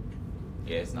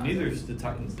 Yeah, it's not. Neither is the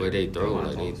Titans. But they throw Their line's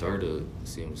like they always throw hard. the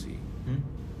CMC. Hmm?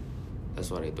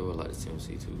 That's why they throw a lot of CMC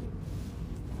too.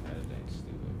 That thing's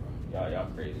stupid, bro. Y'all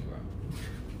crazy,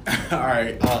 bro. All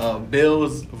right.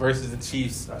 Bills versus the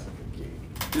Chiefs.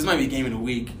 This might be game of the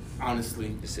week, honestly.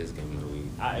 This is game of the week.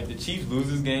 If the Chiefs lose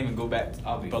this game and go back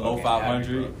I'll be below fucking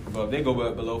 500, happy, but if they go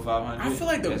back below 500, I feel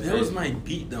like the that's Bills crazy. might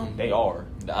beat them. They are.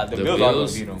 The The Bills are going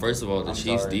Bills, to beat them. first of all, the I'm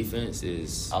Chiefs' sorry. defense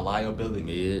is A liability.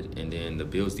 mid, and then the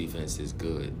Bills' defense is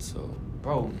good. So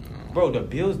Bro, the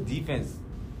Bills defense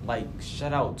like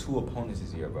shut out 2 opponents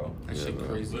this year, bro. That Yeah, shit bro.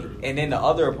 crazy. And then the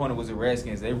other opponent was the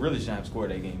Redskins. They really shouldn't have scored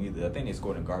that game either. I think they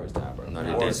scored in garbage time, bro. No,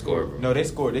 they Or- didn't score, bro. No, they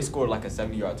scored. They scored like a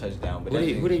 70-yard touchdown. But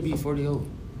who they beat 40-0?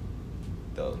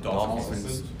 The Dolphins.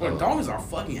 Dolphins. Bro, Dolphins are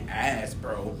fucking ass,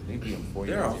 bro. They beat them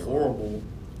 40. They're horrible.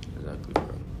 Exactly, bro.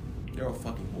 They're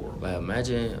fucking horrible. Like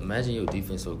imagine your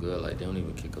defense so good, like they don't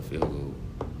even kick a field goal.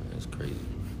 That's crazy.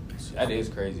 That is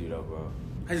crazy though, bro.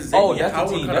 Has Oh, Xavier that's the Howard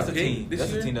team. cut That's a the pick team. this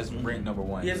That's the year? team that's ranked number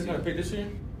 1. He hasn't got a pick this year?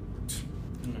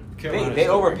 They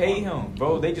overpaid him,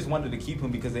 bro. They just wanted to keep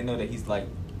him because they know that he's like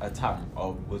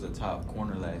was a top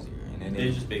corner last year, and then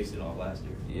They just based it off last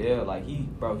year. yeah, like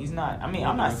he's not. I mean,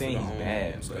 I'm not saying he's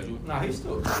bad, but Schedule. Nah, he's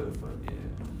still good, but yeah.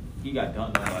 he got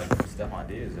dunked on like Stephon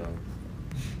Diggs though.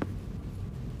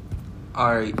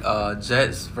 All right,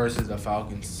 Jets versus the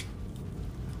Falcons.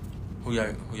 Who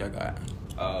y'all got?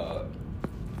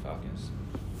 Falcons.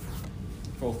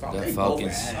 Bro, That they Falcons.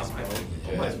 both ass,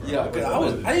 bro. Yeah, Yeah,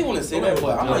 because I didn't want to say that,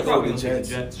 but I'm like, probably the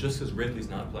Jets. just because Ridley's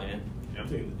not playing. Yeah, I'm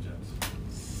taking the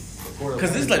Jets.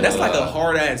 Because it's like that's like a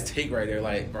hard ass take right there.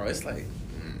 Like, bro, it's like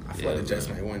I feel like the Jets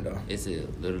bro. might win though. It's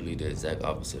literally the exact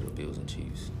opposite of Bills and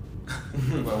Chiefs.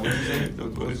 What you say?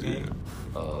 What's your game?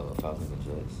 Falcons and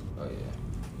Jets. Oh yeah,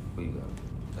 Who you got?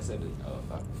 I said the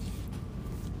Falcons.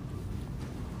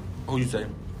 Who you say?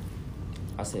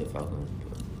 I said Falcons.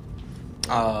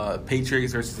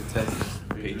 Patriots versus the Texans.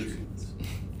 Patriots.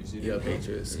 You see Yeah, the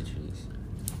Patriots. Patriots.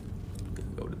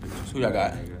 Go with the Patriots. Who y'all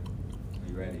got? Are you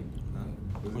ready?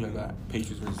 Who y'all got?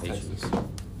 Patriots versus Patriots. Texans.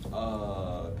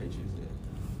 Patriots. Yeah.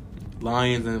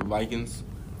 Lions and Vikings.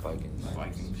 Vikings.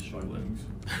 Vikings.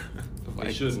 Vikings.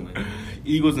 They should win.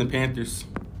 Eagles and Panthers.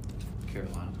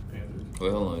 Carolina. Panthers.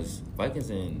 Wait, hold on. Is Vikings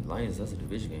and Lions, that's a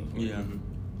division game. Yeah.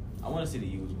 I want to see the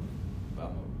Eagles win, but I'm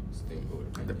gonna stay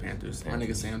with The Panthers. My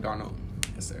nigga Sam Darnold.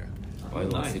 Yes, sir. Why you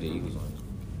want to see the Eagles win?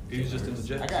 He's just in the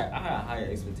Jets. I got higher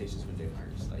expectations for Jalen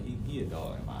Hurts. Like he a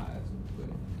dog in my eyes. But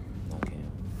Not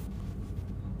Cam.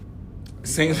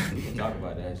 Saints. we can talk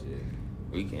about that shit.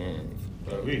 We can.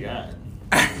 But we got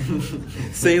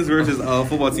Saints versus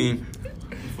football team.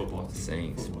 Football team.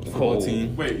 Saints. Football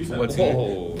team. Wait, you said Football team.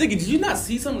 Whoa. Nigga, did you not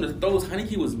see some of the throws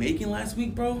Heineke was making last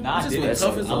week, bro? Nah, It just I went did.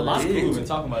 tough as A lot of people bitch. been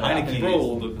talking about Heineke that. Bro.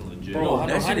 is looking legit. Bro, I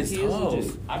know that shit is Heineke is tough.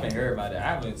 legit. I've been hearing about it. I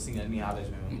haven't seen any highlights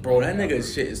from him. Bro, that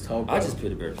nigga shit is tough, bro. I just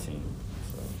picked a better team.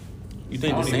 You I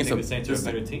think don't the even Saints think the Saints are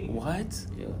a better team. What?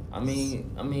 Yeah, I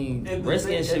mean, And the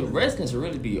Redskins thing- should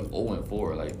really be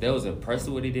 0-4. Like that was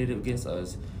impressive what they did against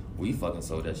us. We fucking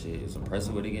sold that shit. It's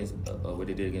impressive what they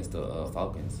did against the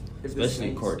Falcons, If the especially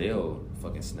Saints- Cordell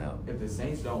fucking snap. If the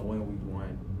Saints don't win week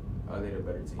 1, are they the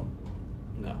better team?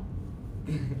 No.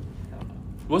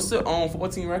 What's the football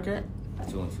team record?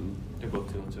 2-2. They're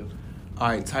both 2-2. All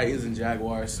right, Titans and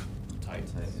Jaguars.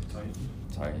 Titans.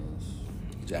 Titans.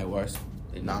 Jaguars.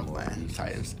 They Nah, I'm need more playing. defense.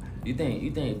 Titans. You think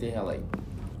if they had like,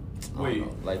 I don't Wait,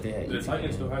 know, like they had the ETN,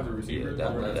 Titans still have the receiver? Yeah,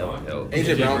 that would help.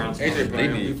 AJ Brown. Brown's AJ fine. They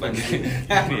Brown. need fucking.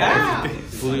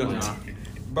 Julio. Nah.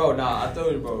 Bro, nah, I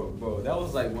told you, bro, that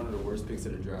was like one of the worst picks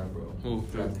of the draft, bro. Who?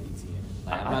 Draft ETN.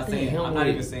 Like, I I'm not think saying, him I'm not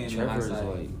with even saying in Trevor's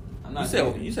hindsight. like- I'm not You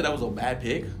saying said that was a bad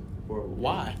pick.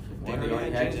 Why? They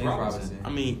already had James Robinson. I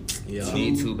mean, You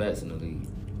need 2 backs in the league.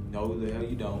 No, the hell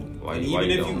you don't. Why And you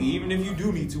even don't? if you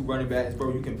do need 2 running backs,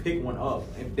 bro, you can pick one up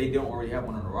if they don't already have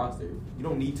one on the roster. You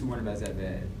don't need 2 running backs that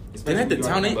bad. Then at the when you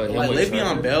town, already- But him like with Le'Veon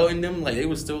Trevor- Bell and them, like they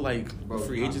was still like Bro,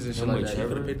 free agents and shit him like with that. You could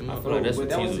Trevor, have picked them I up. feel like that's but what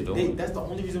that teams was are doing. that's the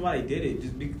only reason why they did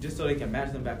it, just so they can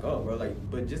match them back up, bro. Like,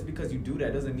 but just because you do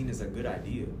that doesn't mean it's a good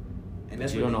idea. And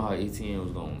But you don't know how ETN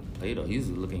was gonna play though. He was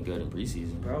looking good in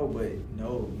preseason. Bro, but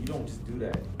no, you don't just do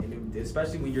that. And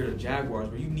especially when you're the Jaguars,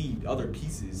 where you need other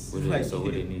pieces. What did, so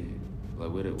what they need? Like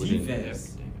what they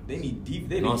defense. They need deep.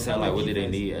 They You know what I'm need saying? Like what did they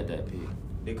defense. need at that pick?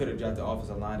 They could have dropped the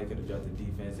offensive line. They could have dropped the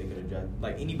defense. They could have dropped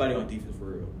like anybody on defense for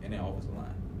real, and then offensive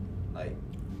line. Like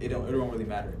it don't really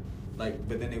matter. Like,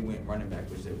 but then they went running back,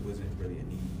 which there wasn't really a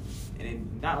need. And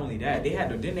then not only that,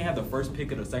 didn't they have the first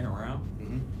pick of the second round?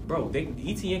 Mm-hmm. Bro,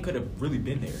 ETN could have really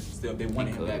been there. Still, they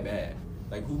wanted him could. that bad.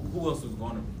 Like who else was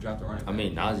going to draft the running back? I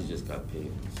mean, Najee just got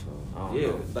picked, so I don't Yeah,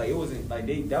 know. like it wasn't like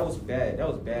that was bad. That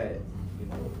was bad. You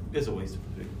know, It's a waste of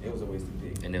pick. it was a wasted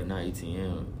pick. And if not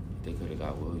ETN, they could have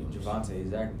got Williams. Javante,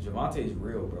 exactly. Javante is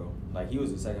real, bro. Like he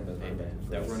was the second best running back.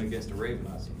 That run against the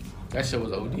Ravens. That shit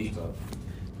was That OD. was tough.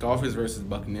 Dolphins versus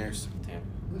Buccaneers. Tampa.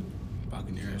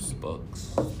 Buccaneers.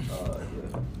 Bucks.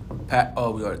 Yeah.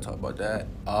 We already talked about that.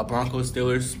 Broncos,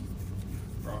 Steelers.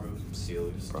 Broncos.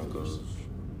 Steelers. Broncos.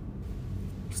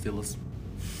 Steelers.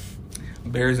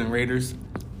 Bears and Raiders.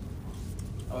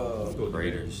 Go with the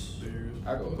Raiders. Bears.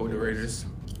 I go Go with the Raiders.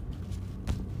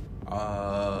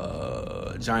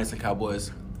 Giants and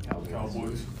Cowboys. Cowboys.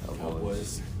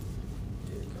 Cowboys.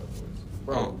 Yeah, Cowboys.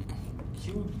 Bro,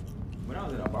 Q. When I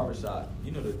was in a barbershop,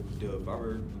 you know the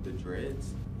barber with the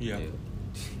dreads. Yeah.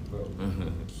 Bro,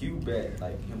 Q bet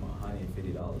like him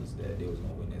 $150 that they was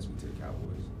gonna win this week to the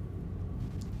Cowboys.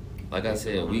 Like I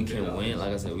said, we can win.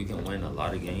 Like I said, we can win a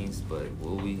lot of games, but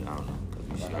will we? I don't know. Cause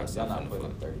we should Y'all ourselves not in the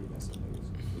putting fuck. 30 against some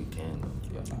niggas. We can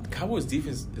though. Y'all not. Cowboys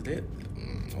defense is that?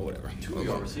 Or whatever. Two of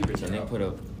our receivers. Can they put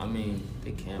up? I mean,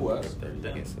 they can Who put up else? 30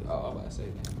 against us. Oh, I'm about to say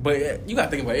that. But you gotta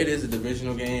think about it. It is a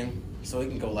divisional game, so it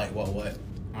can go like what?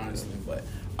 Honestly, but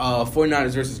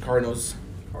 49ers versus Cardinals.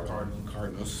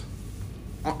 Cardinals.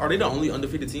 Are they the only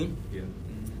undefeated team? Yeah.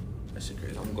 That shit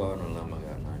crazy. I'm going on a limb. I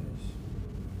got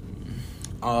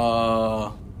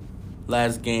Niners.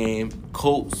 Last game,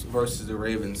 Colts versus the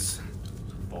Ravens.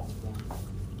 Baltimore.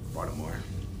 Baltimore.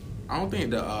 I don't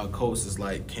think the Colts is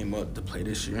like came up to play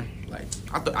this year. Like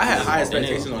I had high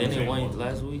expectations on Didn't them. they win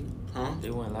last week? Huh? They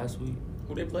won last week.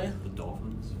 Who they play? The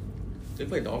Dolphins. They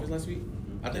played Dolphins last week.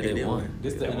 I think They they won. won.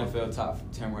 This is the They won. NFL top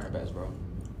 10 running backs, bro.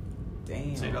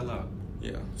 Damn. Say that loud.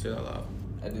 Yeah, say that loud.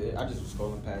 I did. I just was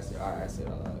scrolling past it. All right, I said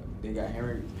it out loud. They got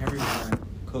Henry 1,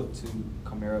 Cook 2,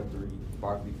 Kamara 3,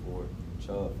 Barkley 4,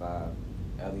 Chubb 5,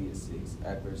 Elliott 6,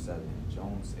 Eckler 7,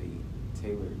 Jones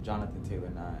 8, Jonathan Taylor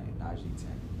 9, Najee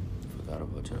 10. Forgot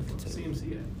about Jonathan Taylor.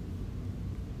 CMC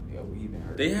at. Yeah, we even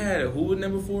heard. They had who was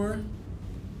number 4?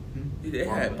 They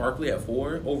had Barkley. Barkley at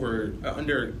 4 over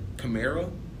under Kamara.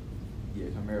 Yeah,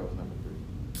 Kamara was number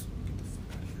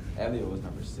 3. Elliott was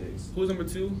number 6. Who was number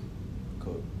 2?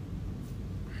 Cook.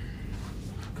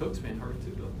 Cook's been hurt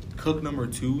too, though. Cook number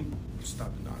 2.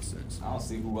 Stop the nonsense. I don't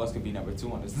see who else could be number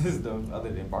 2 on this list though,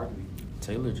 other than Barkley.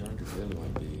 Jonathan Taylor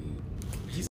might be.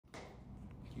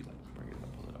 You like bring it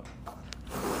up, pull it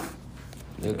up.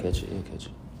 He'll catch it.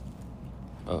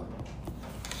 Oh.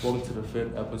 Welcome to the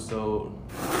 5th episode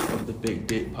of the Big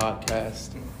Dick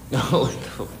Podcast. No.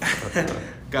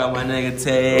 Got my nigga Bro,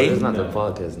 Tay. that's not the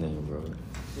podcast name, bro.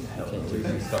 You can't do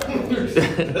that.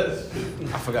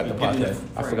 I forgot the podcast.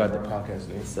 I forgot the podcast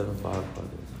name. 7-5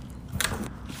 podcast.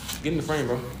 Get in the frame,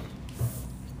 bro.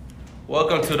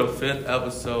 Welcome to the 5th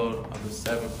episode of the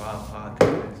 7-5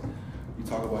 Podcast. We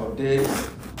talk about dicks,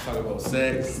 we talk about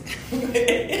sex.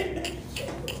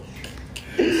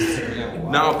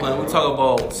 Now I'm playing. We talk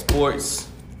about sports.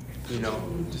 You know,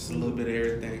 just a little bit of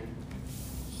everything.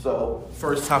 So,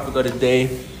 first topic of the day,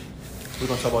 we're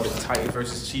gonna talk about the Titans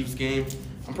versus Chiefs game.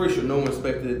 I'm pretty sure no one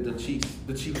expected the Chiefs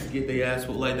to get their ass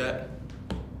whooped like that.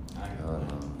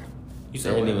 You They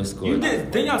didn't what? even score. You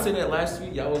did. Didn't y'all say that last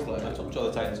week? Y'all was like, I told y'all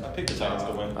the Titans. I picked the Titans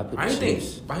to win. I picked I the didn't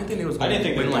Chiefs. think they was I going didn't to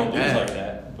think they win would like lose that. like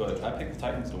that, but I picked the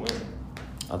Titans to win.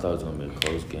 I thought it was gonna be a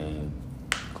close game,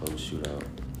 close shootout.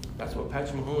 That's what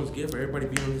Patrick Mahomes give for everybody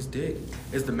being on his dick.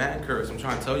 It's the mad curse. I'm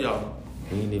trying to tell y'all.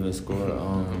 He didn't even score.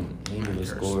 He didn't even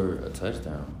score a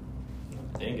touchdown.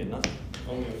 They didn't get nothing.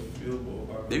 Only a field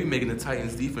goal. They be making the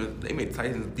Titans defense. They make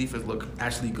Titans defense look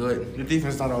actually good. The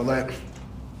defense not all that. If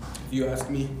you ask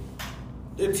me,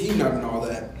 their team not even all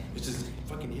that. It's just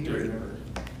fucking injury.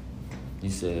 You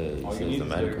said All you it's need the is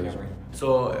matter Derrick coach. Henry.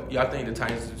 So y'all think the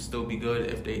Titans would still be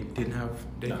good if they didn't have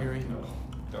Derrick Henry? No.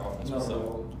 Their offense was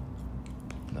so.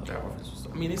 No. Their offense was.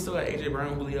 I mean, they still got AJ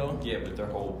Brown, Julio. Yeah, but their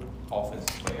whole offense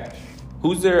is play action.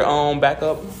 Who's their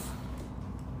backup?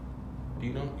 Do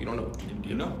you know? You don't know? Do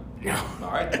you know? No.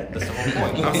 All right, that's the whole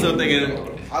point. I'm still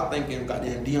thinking. I'm thinking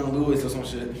goddamn Deion Lewis or some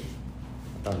shit.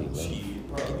 I thought he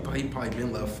left. He probably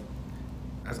been left.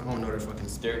 I don't know their fucking.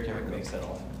 Derrick Henry makes that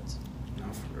offense.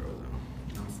 Not for real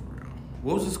though. Not for real.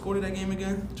 What was the score to that game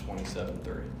again?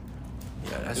 27-30.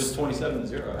 Yeah, It was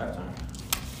 27-0 at halftime.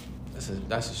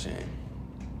 that's a shame.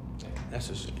 That's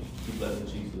a shame. He let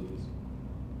the Chiefs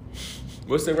lose.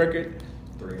 What's their record?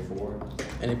 3-4.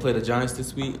 And they play the Giants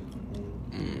this week.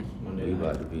 Monday We night.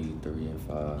 about to be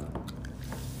 3-5.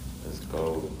 Let's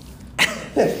go.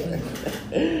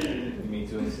 You mean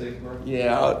 2-6, bro?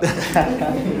 Yeah. All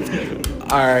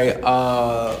right.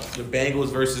 The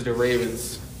Bengals versus the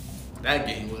Ravens. That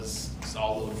game was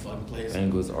all over the fucking place.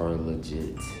 Bengals are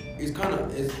legit.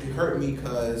 It hurt me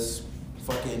because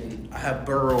fucking I have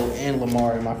Burrow and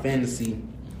Lamar in my fantasy.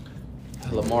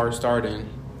 Lamar starting,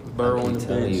 Burrow I on keep the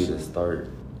telling you bench. to start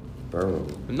Burrow.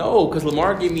 No, because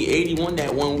Lamar gave me 81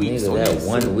 that 1 week. Nigga, So that he's-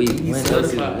 1 week. he's When else is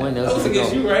certified. That was he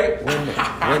against gonna? you, right?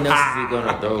 When else is he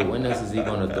gonna throw? When else is he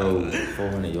gonna throw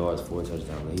 400 yards, 4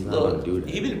 touchdowns? He's not Look, gonna do that.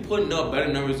 he been putting up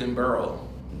better numbers than Burrow.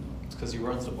 It's because he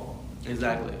runs the ball.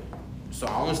 Exactly. So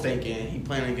I was thinking he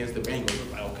playing against the Bengals.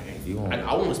 I was like, okay. You want-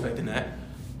 I wasn't expecting that.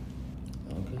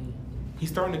 Okay. He's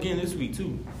starting again this week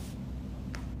too.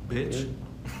 Bitch.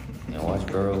 And watch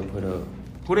Burrow put up.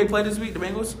 Who they play this week? The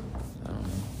Bengals? I don't know.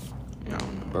 Yeah, I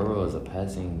don't know. Burrow is a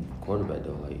passing quarterback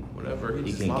though. Like Whatever. He he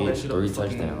just can lob get that shit up 3 to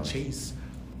fucking touchdowns. Chase.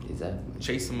 Exactly.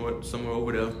 Chase somewhere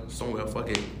over there. Somewhere. Fuck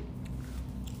it.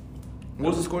 What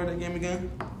was the score of that game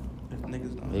again? If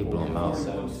niggas don't. They blew him out.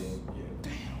 17.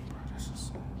 Damn, bro. That's so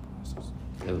sad. That's so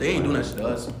sad. It was They ain't doing that fine. shit to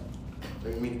us.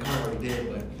 I mean, the kind already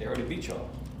did, but They already beat y'all.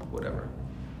 whatever.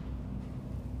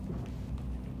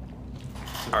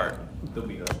 All right. They'll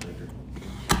beat us later.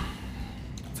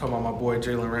 Talking about my boy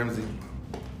Jalen Ramsey.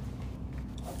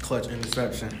 Clutch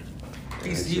interception.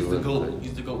 He's That shit the was GOAT. good.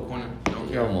 He's the GOAT corner. Don't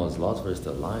He care. almost lost versus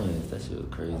the Lions. That shit was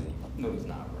crazy. No, he's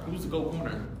not, bro. Who's the GOAT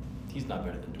corner? He's not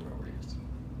better than Darrell Reeves.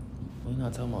 What are you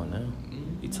not talking about now?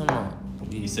 You talking about?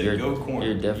 He said you're, go corner.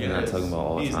 You're definitely not Yes. talking about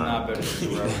all He's time. not better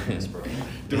than Darrell Reeves, bro.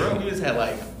 Darrell Hughes had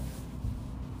like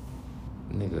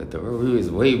Nigga, Darrell Reeves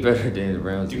is way better than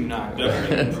Ramsey. Do not go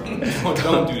there, bro.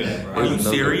 Don't do that, bro. Are you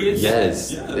serious?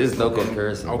 Yes. Yes. There's no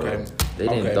comparison, bro. Okay. They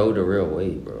didn't Okay. throw Darrell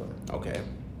way, bro. Okay.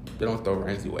 They don't throw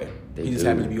Ramsey away. They He just do.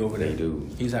 happened to be over there. They do.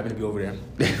 He just happened to be over there.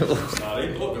 Nah,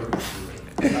 they both are.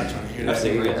 I'm not trying to hear I that.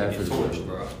 see Yeah, Ramsey get for torched, sure.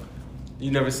 bro.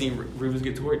 You never seen Rivers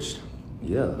get torched?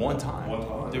 Yeah. One time.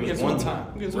 There was Against one who? time.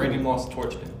 Against who? Randy Moss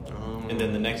torched him. Um, And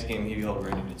then the next game, he held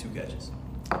Randy to 2 catches.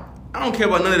 I don't care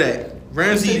about none of that.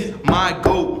 Ramsey's my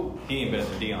GOAT. He ain't better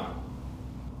than Deion.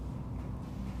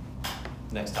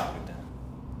 Next topic then.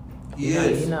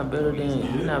 He's not better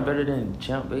than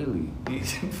Champ Bailey.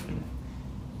 He's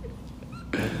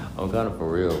I'm kind of for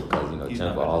real because He's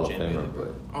Champ not a Hall of better than Champ Famer,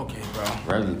 Bailey, but Okay,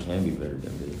 bro. Ramsey can be better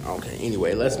than Bailey. Okay,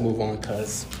 anyway, let's move on,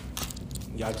 cuz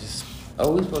y'all just...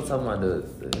 Oh, we supposed to talk about the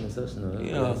interception.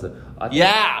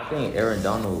 Yeah. I think Aaron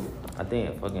Donald. I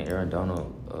think fucking Aaron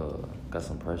Donald got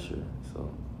some pressure, so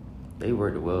they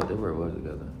worked well. They worked well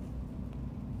together.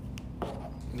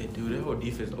 They do. Their whole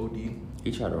defense OD.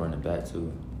 He tried to run it back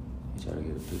too. He tried to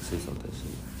get a pick 6 off that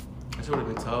shit. That would have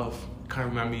been tough. Kind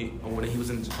of remind me of when he was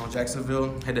in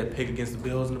Jacksonville, had that pick against the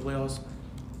Bills in the playoffs.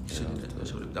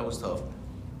 That was tough.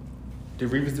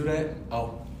 Did Reeves do that?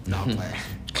 Oh, no, I'm playing.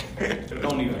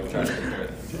 Don't even try to compare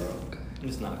them, bro.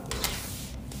 It's not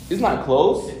close. It's not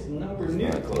close. It's nowhere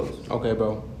near close. Okay,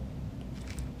 bro.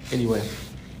 Anyway,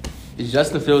 is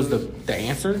Justin Fields the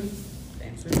answer? The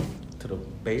answer to the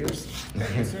Bears? The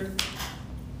answer?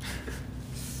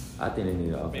 I think they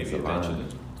need an Maybe offensive eventually.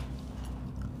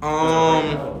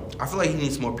 line. I feel like he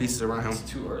needs more pieces around him. It's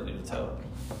too early to tell.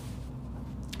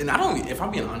 And I don't, if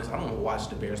I'm being honest, I don't watch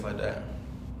the Bears like that.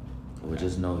 Well,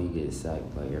 just know he gets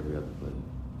sacked like every other play.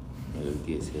 Like,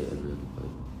 he gets hit every other play.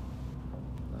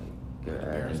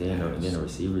 Like, and then the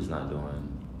receiver's not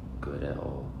doing good at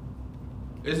all.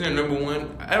 Isn't there number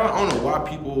one? I don't know why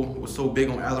people were so big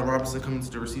on Allen Robinson coming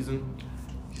into the season.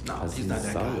 He's not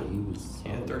that solid. guy. He was He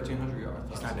had solid. 1,300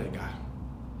 yards. He's not that guy.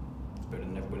 Better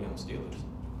than everybody on Steelers.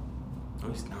 No,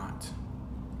 he's not.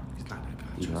 He's not that guy.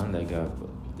 He's Trust not me. that guy, but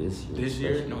this year. This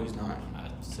year? especially. No, he's not. I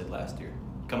said last year.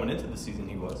 Coming into the season,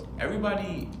 he was.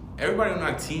 Everybody on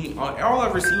our team, all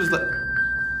our receivers like.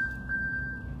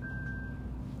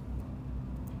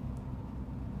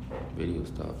 Video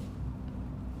stop.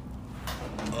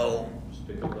 Oh. Just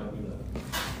pick up like we left.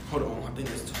 Hold on, I think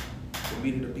it's the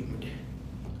beat of the beat.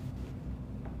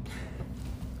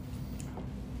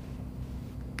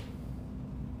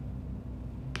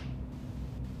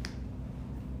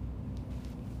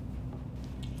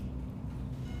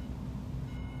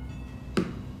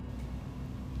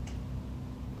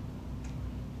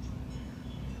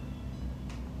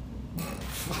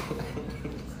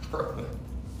 Bro.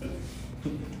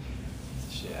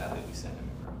 Shit, I think we sent him,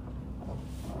 bro.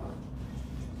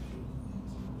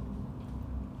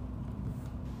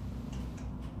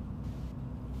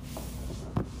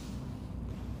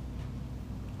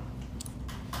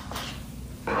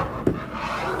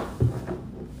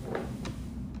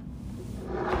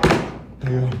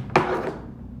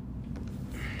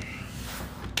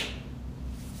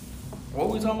 What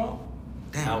were we talking about?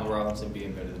 Allen Robinson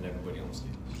being better than everybody on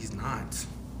Steelers. He's not.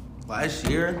 Last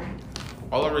year,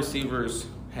 all our receivers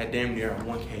had damn near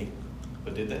 1K.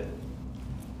 But did they?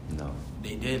 No.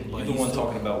 They did. You're the one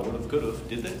talking about would have, could have.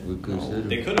 Did they? We could should've.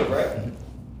 They could have, right?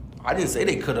 I didn't say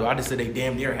they could have. I just said they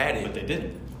damn near had But it. they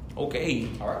didn't. Okay.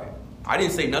 All right. I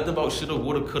didn't say nothing about shoulda,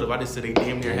 woulda, coulda. I just said they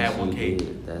damn near had Yes, you 1K.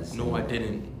 did. That's No, it. I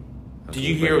didn't. Okay, Did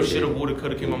you but hear they shoulda, didn't. woulda,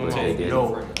 coulda came out my But mouth? they didn't.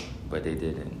 No. But they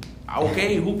didn't.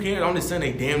 Okay, who cares? I'm just saying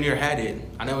they damn near had it.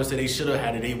 I never said they shoulda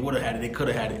had it, they woulda had it, they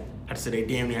coulda had it. I just said they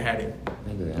damn near had it.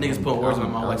 Nigga, Niggas put words in my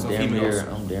mouth like some damn females.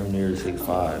 I'm damn near 6'5".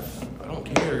 I don't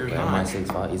care. You're But am I not.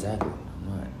 6'5"? Exactly.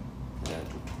 I'm not.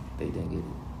 Exactly. They didn't get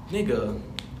it. Nigga,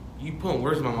 you putting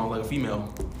words in my mouth like a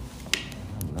female.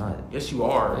 I'm not. Yes, you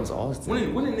are. That's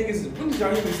Austin. When did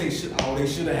y'all even say shit? Oh, they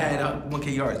should have had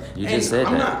 1K yards. You And just said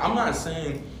I'm that. I'm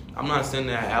not saying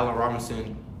that Allen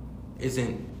Robinson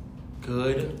isn't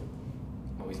good.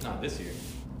 Well, he's not this year.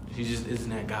 He just isn't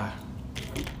that guy.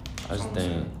 I just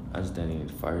think they need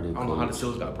to fire their I don't know how the coach.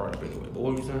 Steelers got brought up anyway. But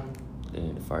what were you saying? They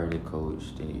need to fire their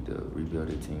coach. They need to rebuild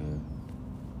their team.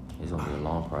 It's gonna be a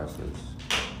long process.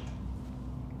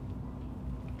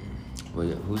 But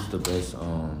yeah, who's the best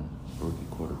rookie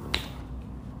quarterback?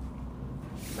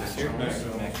 This year? Mac Jones.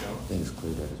 I think it's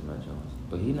clear that it's Mac Jones.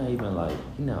 But he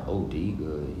not OD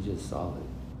good. He's just solid.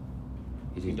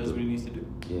 He just does what he needs to do.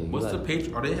 Yeah, he What's like, the pitch?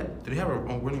 Do they have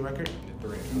a winning record?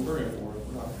 3-4. We're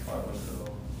not 500 at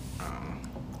all.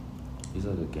 He's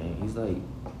like a game. He's like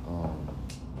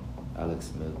Alex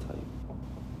Smith type.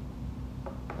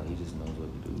 Like he just knows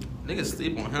what to do. Niggas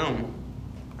sleep on him.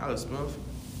 Alex Smith.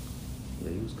 Yeah,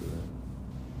 he was good.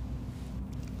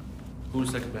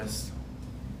 Who's second best?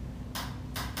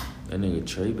 That nigga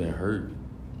Trey been hurt.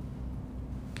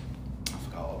 I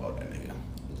forgot all about that nigga.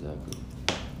 Exactly.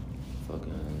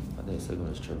 Fucking, I think second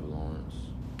is Trevor Lawrence.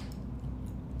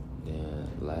 Then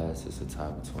last is a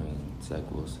tie between Zach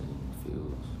Wilson and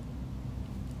Fields.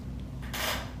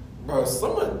 Bro,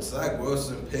 some of Zach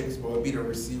Wilson picks, bro, be the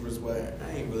receivers, but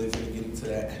I ain't really finna get into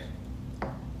that.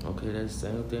 Okay, that's the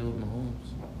same thing with Mahomes.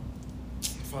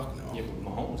 Fuck no. Yeah, but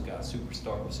Mahomes got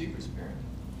superstar receivers apparently.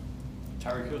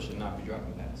 Tyreek Hill should not be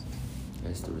dropping passes.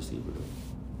 That's the receiver though.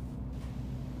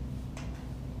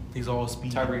 He's all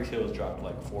speed. Tyreek Hill's dropped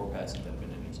like 4 passes that have been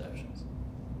interceptions.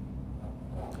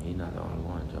 He's not the only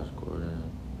one. Josh Gordon,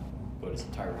 But it's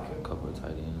Tyreek a Hill. couple of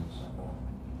tight ends.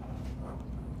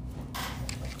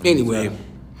 Anyway.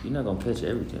 You're not gonna catch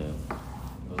everything.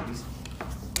 Well, at least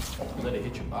let it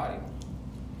hit your body.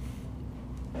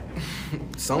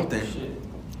 Something. Shit.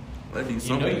 Let do You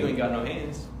something. know you ain't got no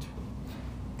hands.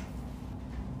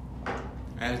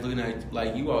 I was looking at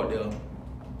like you out there.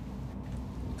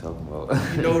 Talking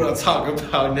about. You know what I'm talking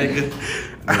about, nigga.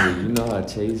 Nigga, you know how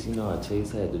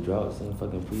Chase had the drought same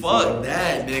fucking preseason. Fuck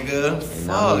that, nigga. And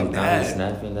now Fuck he's that.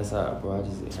 snapping. That's how, bro. I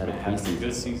just had a Man, having a preseason.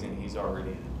 good season, he's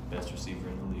already the best receiver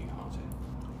in the league, honestly.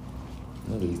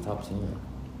 Nigga, he's top 10.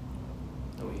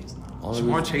 No, he's not. Only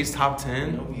Jamar reason- Chase top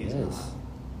 10. No, he is Yes.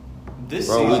 not. This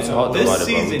Bro, we season, talked this about it, bro.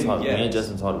 season, Me and yes.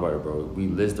 Justin talked about it, bro. We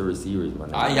list the receivers, my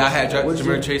nigga. Y'all had What'd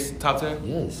Jamar you- Chase top 10?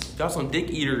 Yes. Y'all some dick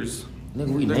eaters. Nigga,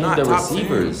 we They're named not the top 10.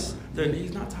 receivers.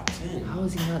 He's not top 10. How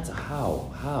is he not? How?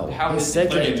 How He's is he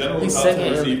second. like in general, He's top second. 10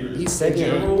 In, receivers? he's second. In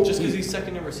general? In, Just because he's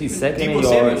second in receiving. he's second in Debo yards.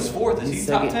 Samuel's fourth. Is He's he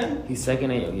second, top 10? He's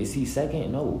second in. Is he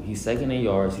second? No, he's second in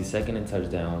yards. He's second in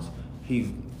touchdowns.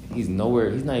 He's nowhere.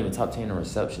 He's not even top 10 in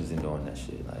receptions and doing that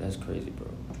shit. Like that's crazy, bro.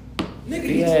 Nigga,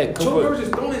 he had Joe Cooper- Burrow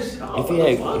just throwing his shit out.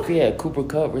 If he had Cooper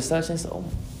Kupp receptions, oh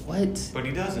what? But he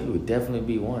He doesn't. would definitely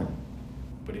be one.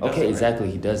 But he doesn't. Okay, right?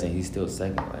 exactly. He doesn't. He's still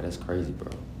second. Like that's crazy, bro.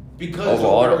 Because Over Joe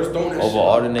all Burrow's the throwing that over shit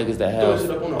all out. the niggas that Throwing have shit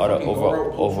up on a all the, fucking over guard,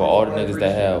 over all the fucking niggas guard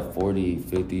that have 40,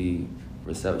 50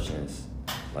 receptions.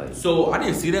 Like So I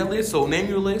didn't see that list. So name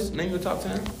your list. Name your top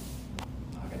 10.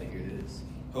 I gotta hear this.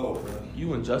 Oh, bro.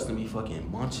 You and Justin be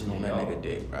fucking munching on that nigga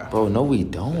dick, bro. bro, no we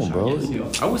don't, bro. I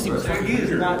wish he was fucking He is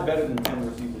here. not better than 10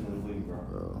 receivers in the league, bro.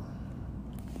 Bro.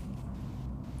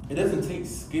 It doesn't take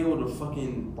skill to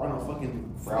fucking run a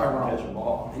fucking fly Right, route catch a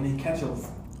ball. and then catch a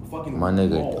fucking My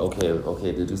nigga, ball.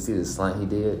 okay. Did you see the slant he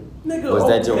did? Nigga, Was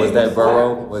that okay, that it's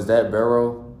Burrow? fine. Was that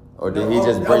Burrow? Or did he No,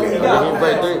 just break? okay, Or did yeah, he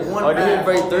break pass, three? one Or did he pass,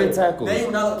 break okay. three tackles? They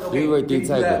ain't not, okay, Did he break did 3 he do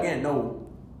that tackles? again? No.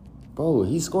 Bro,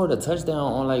 he scored a touchdown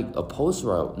on like a post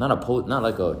route. Not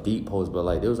like a deep post, but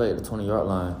like it was like the 20-yard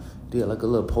line. Did like a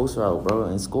little post route, bro,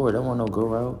 and scored. That wasn't no go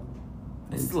route.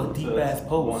 It's still a deep ass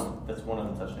post. That's one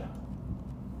of the touchdowns.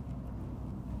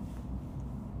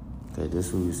 Okay, this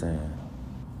is what he's saying.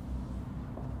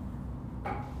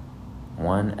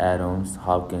 1 Adams,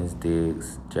 Hopkins,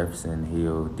 Diggs, Jefferson,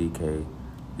 Hill, DK.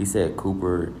 He said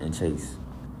Cooper and Chase.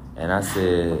 And I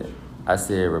said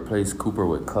replace Cooper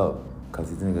with Cup because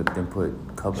he didn't put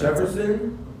Cup in.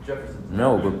 Jefferson? Jefferson's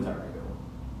No, better but- than Tyreek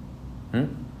Hill.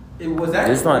 Hmm? It was that.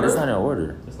 This not in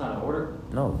order. It's not in order?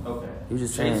 No. Okay. He was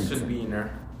just Chase saying, shouldn't be in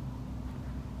there.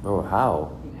 bro,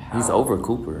 how? He's How? over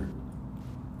Cooper.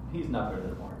 He's not better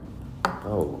than Mark.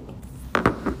 Bro.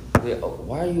 Yeah,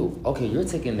 why are you okay? You're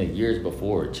taking the years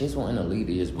before. Chase went in the league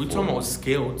the years before. We talking about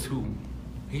skill too.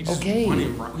 He just Okay.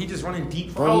 He just running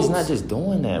deep Bro, routes. he's not just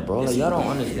doing that, bro. Yes, Like y'all he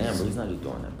don't is. understand, bro. He's not just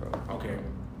doing that, bro. Okay.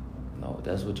 No,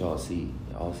 that's what y'all see.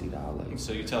 Y'all see the highlights.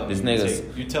 So you're telling me This you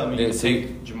nigga's- you telling me you Yeah, would see-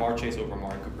 take Jamar Chase over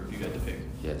Amari Cooper if you had to pick?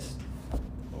 Yes.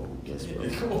 Yes, bro.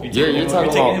 You're You're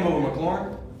talking taking about. him over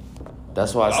McLaurin?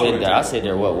 That's why I said that. I said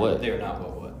they're what? They're not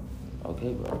what?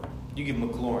 Okay, bro. You give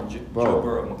McLaurin, Bro, Joe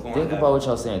Burrow, McLaurin. think that. about what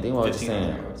y'all saying. Think about what you're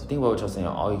 1,500 saying. yards. Think about what y'all saying.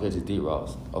 All he catches deep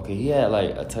routes. Okay, he had like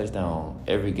a touchdown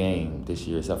every game this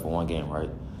year except for one game, right?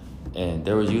 And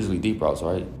there was usually deep routes,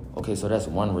 right? Okay, so that's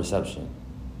 1 reception.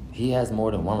 He has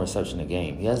more than 1 reception a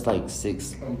game. He has like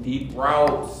 6. Deep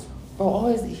routes.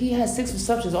 Bro, he has 6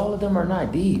 receptions. All of them are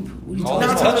not deep. What are you All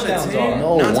talking his about? touchdowns are.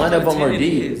 No, Nine one times of them 10 are it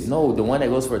deep. is. No, the one that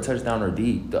goes for a touchdown are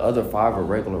deep. The other 5 are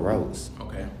regular routes.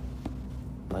 Okay.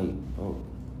 Like, bro.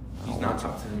 I He's don't not want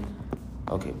top 10.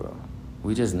 you- Okay, bro.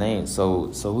 We just named. So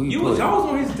who you put? Y'all was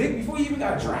on his dick before he even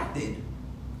got drafted.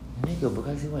 Nigga,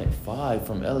 because he went 5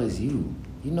 from LSU.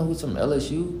 You know who's from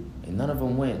LSU? And none of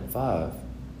them went 5.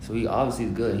 So he obviously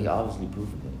is good. He obviously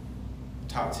proved it.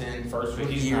 Top 10 first But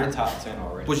rookie he's year. not top 10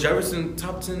 already. Was Jefferson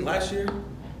top 10 last year?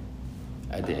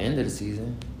 At the end of the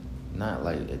season. Not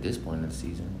like at this point of the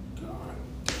season. God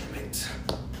damn it.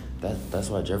 That's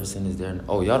why Jefferson is there.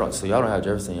 Oh, y'all don't have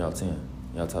Jefferson in y'all 10.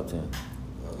 Y'all top 10.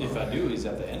 If I do, he's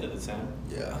at the end of the 10.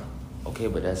 Yeah. Okay,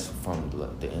 but that's from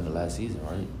the end of last season,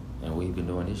 right? And what he been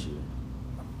doing this year.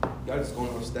 Y'all just going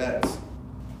off stats.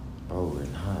 Bro, we're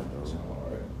not, bro.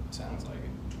 Sounds like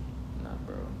it. Nah,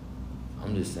 bro.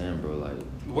 I'm just saying, bro, like...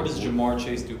 What does Jamar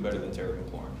Chase do better than Terry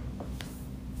McLaurin?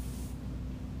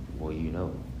 Well, you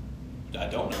know. I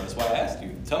don't know. That's why I asked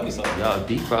you. Tell me something. Y'all,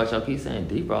 deep routes, y'all keep saying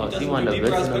deep routes. He doesn't do deep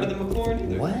routes better than McLaurin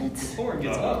either. What? McLaurin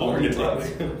gets up. McLaurin gets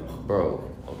up.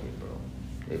 Bro, okay, bro.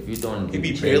 If you're throwing He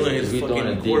be deep bailing chase, his if you're throwing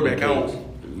fucking a deeper quarterback out. chase,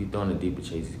 if you're throwing a deeper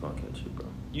chase, he's gonna catch you, bro.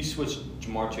 You switch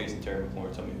Jamar Chase and Terry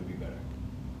McLaurin. Tell me who'd be better.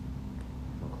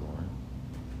 McLaurin.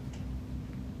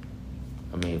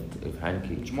 I mean, if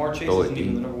Heineke Jamar Chase throw it isn't even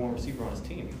deep- the number one receiver on his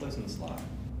team. He plays in the slot.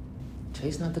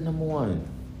 Chase not the number one.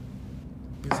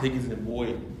 It's Higgins and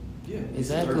Boyd. Yeah, he's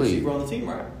Exactly. the third receiver on the team,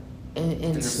 right?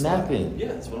 And the snapping.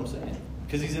 Yeah, that's what I'm saying.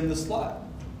 Because he's in the slot.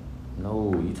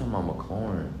 No, you talking about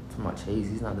McLaurin. Talking about Chase,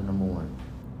 he's not the number one.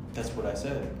 That's what I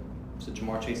said. So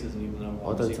Jamar Chase isn't even the number I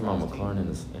one thought you receiver talking on about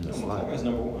his McLaurin team. in the No, slot. McLaurin's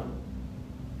number one.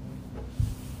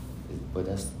 But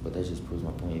that just proves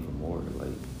my point even more. Like,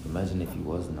 imagine if he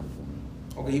was the number one.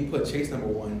 Okay, you put Chase number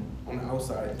 1 on the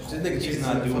outside. This nigga Chase He's is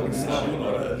not in the doing fucking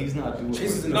that. slot. He's not doing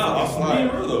Chase is in the Nah, fucking I'm being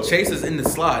real, though. slot. Chase is in the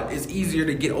slot. It's easier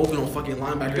to get open on fucking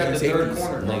linebackers You got and the third safeties.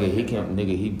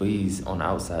 corner. He's on the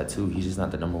outside too. He's just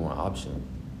not the number one option.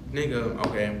 Nigga,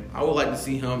 okay. I would like to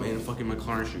see him in fucking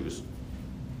McLaurin shoes.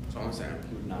 That's all I'm saying.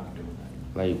 He would not be doing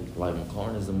that. Like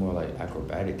McLaurin is a more like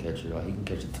acrobatic catcher. Like he can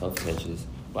catch the tough catches.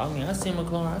 But I mean, I seen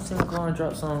McLaurin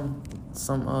drop some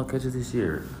catches this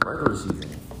year, regular season.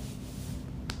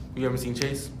 You haven't seen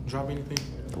Chase drop anything?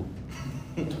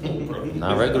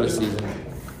 Not regular season.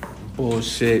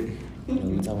 Bullshit. We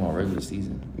talking about regular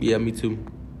season. Yeah, me too.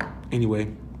 Anyway.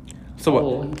 So what?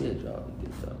 Oh, he did drop.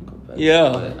 Go fast.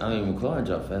 Yeah. But, I mean, McLaurin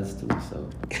dropped fast too. So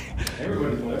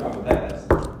Everybody's going to drop a pass.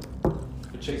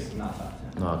 But Chase is not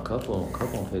top 10. no, a couple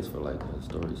on pace for like a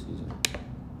story season.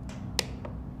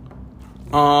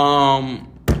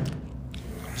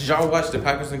 Did y'all watch the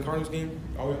Packers and Cardinals game?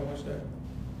 Oh, y'all watched that?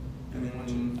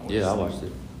 Yeah, I watched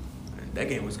it. That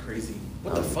game was crazy.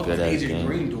 What That the was a fuck was good-ass AJ game.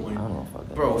 Green doing? I don't know. Fuck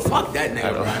that. Bro, fuck that nigga,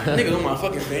 I bro. don't- Nigga on my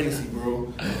fucking fantasy,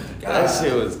 bro. That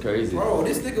shit was crazy. Bro,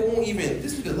 this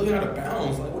nigga looking out of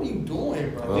bounds. Like, what are you doing,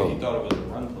 bro? I think he thought it was a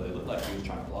run play. It looked like he was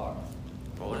trying to block.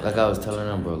 Bro, Like I was telling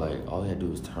them, bro, like all he had to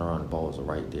do was turn around, the balls are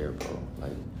right there, bro.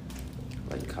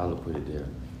 Like Kyler put it there.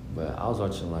 But I was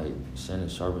watching like Shannon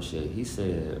Sharp and shit. He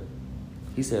said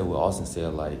what Austin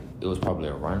said, like it was probably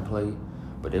a run play,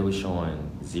 but they were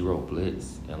showing zero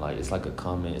blitz, and like it's like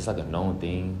a known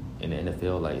thing in the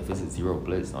NFL. Like if it's a zero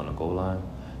blitz on the goal line,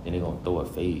 then they gonna throw a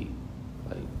fade.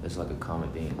 Like it's like a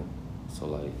common thing.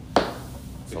 So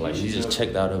he just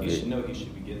checked out of You it. should know he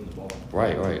should be getting the ball.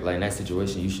 Right. Like in that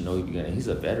situation, you should know he beginning. He's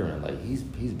a veteran. Like he's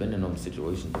been in them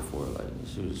situations before. Like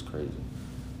this shit was just crazy.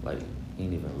 Like he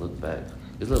didn't even look back.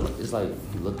 It's like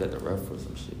he looked at the ref or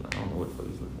some shit. Like, I don't know what the fuck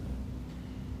he's looking at.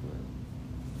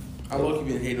 I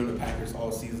low-key been hating on the Packers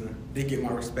all season. They get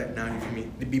my respect now, you feel me?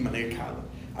 They beat my nigga Kyler.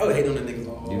 I would hate on the niggas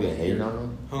all You been year. hating on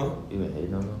them? Huh? You been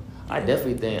hating on them? I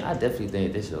definitely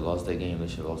think they should have lost that game. They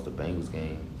should have lost the Bengals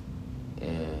game,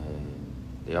 and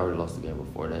they already lost the game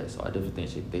before that. So I definitely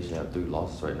think they should have 3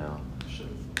 losses right now.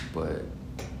 But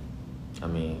I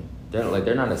mean, they're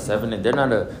not a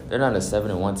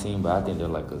 7-1 team, but I think they're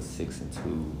like a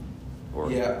 6-2.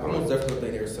 Yeah, I most definitely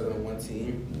think they're a 7-1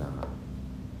 team. Nah.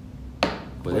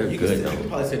 But they're you good You though. can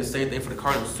probably say the same thing for the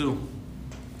Cardinals too.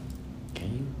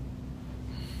 Can you?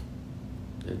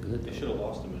 They're good. They Though. should have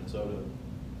lost to Minnesota.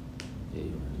 Yeah,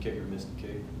 you're The right. kicker missed the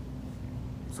kick.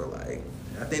 So like,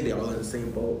 I think they all in the same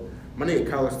boat. My nigga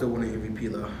Kyler still winning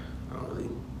MVP though. I don't really.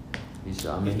 He's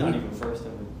not He's not even first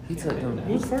in the He took campaign them. now.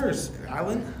 Who's first?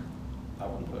 Allen I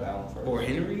wouldn't put Allen first. or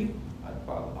Henry? I'd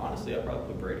probably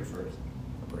put Brady first.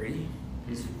 Brady.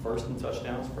 He's first in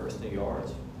touchdowns, first in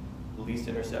yards, least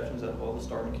interceptions out of all the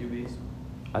starting QBs.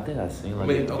 I think I've seen like.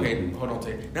 Wait, okay, hold on,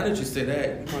 Tay. Now that you say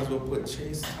that, you might as well put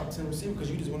Chase top 10 receiver because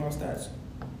you just went off stats.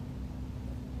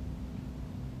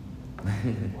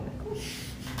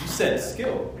 You said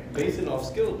skill. Basing off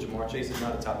skill, Jamar Chase is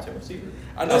not a top 10 receiver.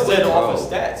 I know, I said but- off of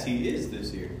stats, he is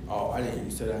this year. Oh, I didn't hear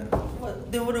you say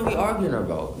that. Then what are we arguing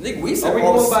about? Nigga, we Are said we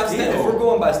all going by skill. stats? If we're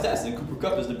going by stats, then Cooper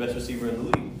Kupp is the best receiver in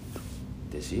the league.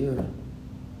 This year.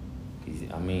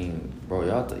 I mean, bro,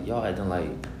 y'all acting like.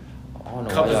 I don't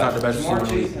know Kupp why is y'all. not the best Jamar receiver in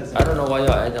the Chase league. has. I don't know why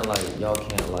y'all acting like y'all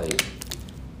can't like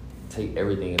take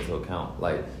everything into account.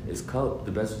 Like, is Kupp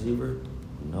the best receiver?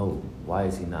 No. Why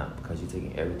is he not? Because you're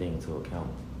taking everything into account.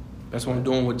 That's what I'm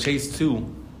doing with Chase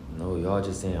too. No, y'all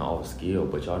just saying all skill,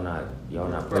 but y'all not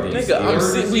putting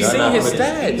Nigga, we see his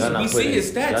stats. Y'all We see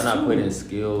his stats Y'all not too. putting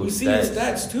skill. We see his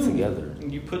stats too together.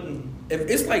 You putting. If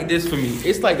it's like this for me,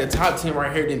 it's like the top 10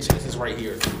 right here, then Chase is right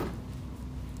here.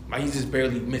 Like he's just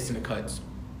barely missing the cuts.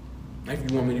 If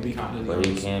you want me to be completely But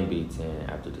he honest. can be 10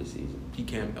 after this season. He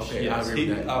can. Okay, Yes, I agree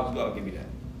with that. I'll give you that.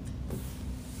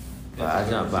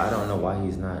 But I don't know why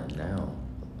he's not now.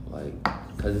 Like,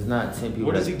 cause it's not 10 people.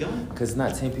 What has he done? Cause it's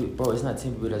not 10 people, bro. It's not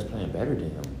 10 people that's playing better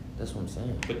than him. That's what I'm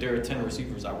saying. But there are 10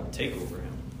 receivers I would take over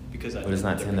him because I. But it's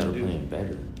not 10 that are playing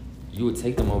better. You would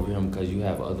take them over him because you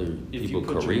have other If people you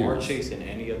put careers. Jamar Chase in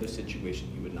any other situation,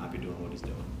 he would not be doing what he's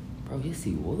doing. Bro, yes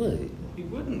he would. He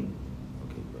wouldn't.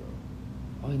 Okay, bro.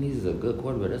 All he needs is a good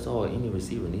quarterback. That's all any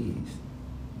receiver needs.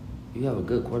 You have a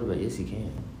good quarterback, yes he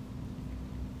can.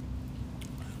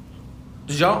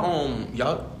 Did y'all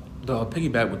the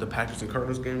piggyback with the Packers and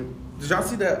Cardinals game? Did y'all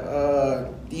see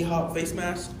that D-Hop face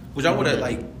mask? Would y'all would have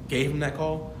like gave him that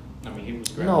call? I mean, he was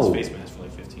grabbing No. his face mask for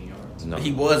like 15 yards. No.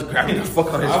 He was grabbing the fuck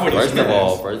out I of his would've face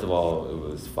mask. First of all, it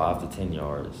was 5 to 10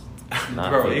 yards.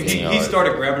 Not Bro, 15 he yards.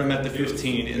 started grabbing him at the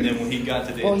 15, and then when he got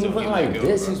to the Bro, end he zone, went he like let go,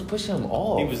 this. bro. He was pushing him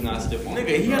off. He was not stiff arm.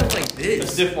 Nigga, he had it like The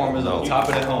this. stiff arm is on top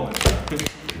of the helmet. Bro.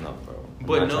 No, bro. I'm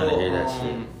But not trying to hear that no,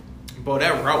 shit. bro,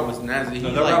 that route was nasty. No,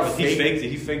 He that like route was- he faked it.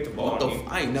 He faked the ball. What the? and he-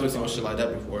 I ain't never seen shit like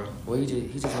that before. Well, he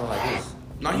just went like this.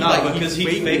 No, because he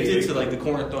faked it to like the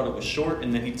corner thought it was short,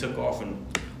 and then he took off and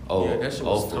Oh, Yeah, that shit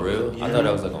was for tough. real? Yeah. I thought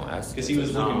that was like on accident. because he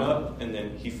was No. looking up, and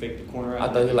then he faked the corner out. I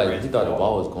and thought then he like ran he to thought the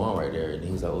ball was going right there, and he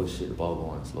was like, "Oh shit, the ball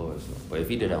going slower." So, but if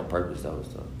he did it on purpose, that was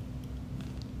tough.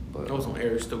 But That was on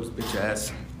Eric Stokes' bitch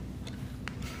ass.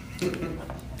 And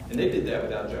they did that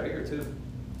without Jair too.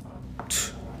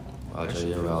 I'll tell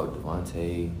you about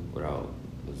Devontae, without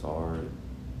Lazard.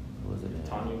 Who was it?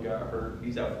 Tanya got hurt.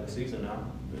 He's out for the season now.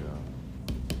 Yeah.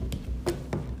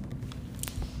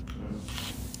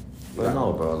 But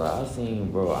no, bro. Like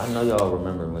I know y'all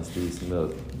remember when Steve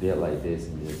Smith did like this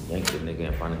and just yanked the nigga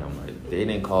in front of him. Like they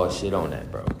didn't call shit on that,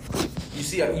 bro. You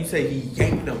see, you say he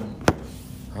yanked him.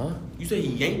 Huh? You say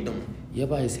he yanked him. Yeah,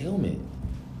 by his helmet.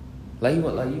 Like he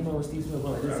went, like you know when Steve Smith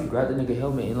went like this, he grabbed the nigga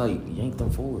helmet and like yanked him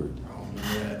forward. I don't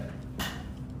remember that.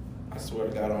 I swear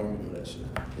to God, I don't remember that shit.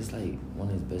 It's like one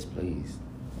of his best plays,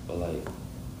 but like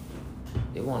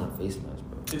it wasn't a face mask,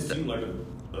 bro. It seemed like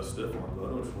a stiff arm, though. I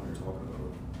know which one you're talking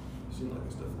about. It seemed like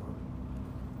a stiff arm.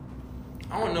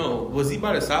 I don't know. Was he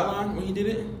by the sideline when he did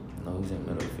it? No, he's in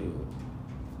the middle of the field.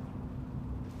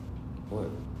 What?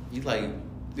 He's like,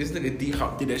 this nigga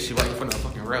D-Hop did that shit right in front of the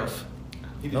fucking ref.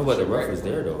 No, but the ref was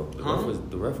there though. Huh?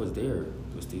 The ref was there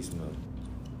with Steve Smith.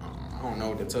 I don't know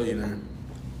what to tell you then.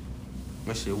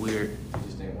 That shit weird. He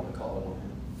just didn't want to call it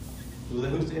on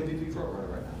him. Who's the MVP front runner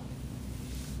right now?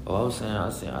 Oh, I was saying, I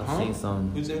seen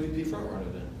some. Who's the MVP front runner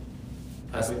then?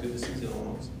 Halfway through the season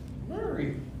almost.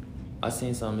 Murray. I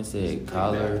seen something. It said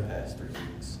Kyler. Past 3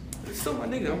 weeks. It's still my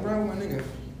nigga. I'm riding with my nigga.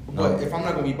 No. But if I'm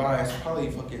not gonna be biased, probably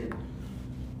fucking.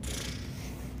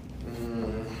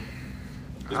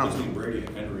 It's I don't between know. Brady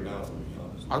and Henry now, to be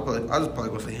honest. I'll just probably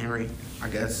go for Henry, I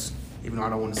guess. Even though I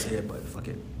don't want to say it, but fuck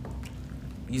it.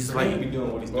 He's He like, be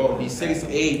doing what he's bro, doing. he's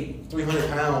 6'8", 300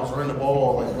 pounds, running the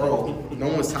ball. Like, bro, no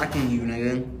one's tackling you,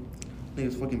 nigga.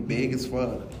 Nigga's fucking big as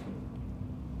fuck.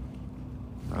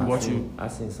 I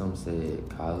seen some said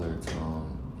Kyler,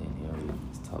 Tom, and Henry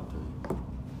is top 3.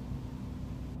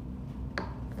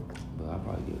 But I'll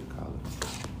probably give it to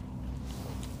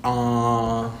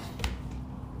Kyler.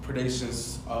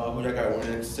 Predictions. Who y'all got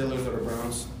winning? Steelers or the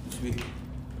Browns this week?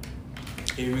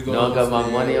 Here we go. No, I got my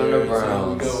money on the Steelers.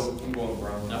 Browns. Here we go. I'm going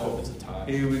Browns. I hope it's a tie.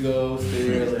 Here we go,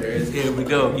 Steelers. Here we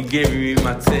go. You giving me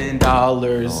my $10. No,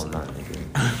 I'm not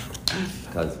nigga.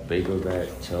 Because Baker back,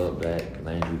 Chubb back,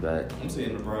 Landry back. I'm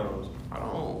saying the Browns. I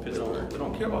don't. We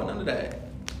don't care about none of that.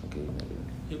 Okay, nigga.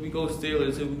 Here we go,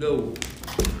 Steelers. Here we go.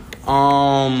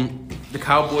 The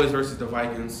Cowboys versus the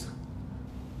Vikings.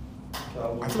 I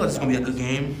feel like it's gonna be a good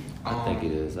game. I think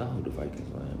it is. I hope the Vikings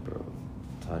win, bro.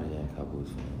 Tired of that Cowboys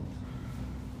fans.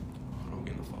 I'm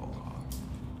getting a phone call.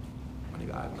 My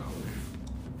nigga, I know.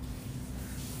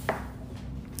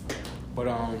 But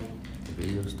The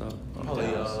video stop. probably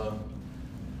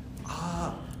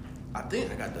I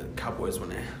think I got the Cowboys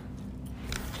winning.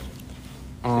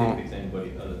 See if it's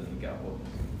anybody other than the Cowboys.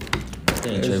 I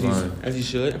think Trayvon. As you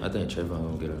should. I think Trayvon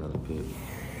gonna get another pick.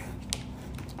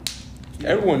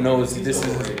 Everyone knows this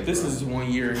is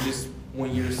 1 year. This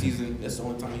 1 year season. That's the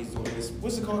only time he's doing this.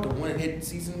 What's it called? The one hit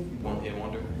season. One hit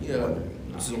wonder. Yeah.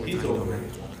 This is the only He's time he's over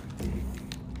doing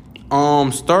it.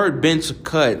 it. Start bench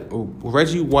cut.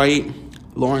 Reggie White,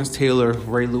 Lawrence Taylor,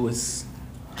 Ray Lewis.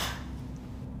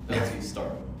 That's his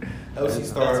start. LC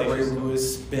started Ray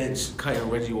Lewis, bench, cutting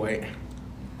Reggie White.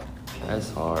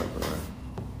 That's hard, bro.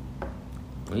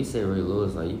 When you say Ray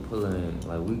Lewis, like you pulling,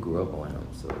 like we grew up on him,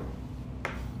 so.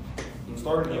 I'm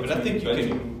starting. Yeah, but I think you benching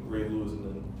can- Ray Lewis and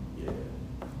then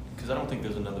Because I don't think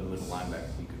there's another middle linebacker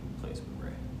we could replace with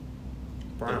Ray.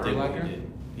 Brian That did what Urlacher?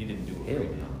 He didn't do what Hell Ray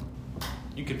did. no.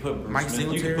 You could put Bruce Mike Smith.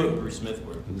 You could Singletary? put Bruce Smith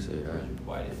where Who said that? Reggie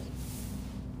White is.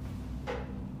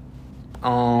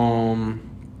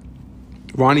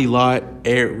 Ronnie Lott,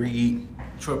 Eric Reed,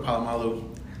 Troy Polamalu,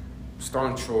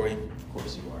 starting Troy. Of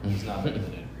course you are. He's not better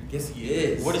than Ed Reed. Yes, he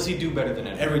is. What does he do better than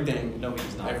Ed Reed? Everything. No,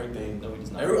 he's not. Everything. No,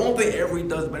 he's not. Only thing Eric Reed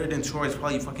does better than Troy is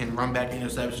probably fucking run back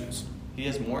interceptions. He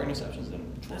has more interceptions than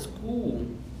Troy. That's cool.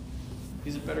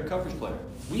 He's a better coverage player.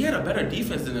 We had a better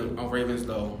defense than the Ravens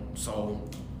though, so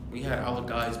we had other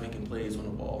guys making plays on the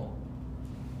ball.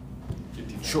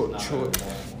 Troy.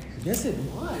 Yes, it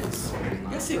was.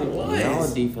 Yes, it was.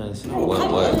 Y'all defense is Bro, what?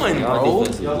 come What? on, Y'all bro.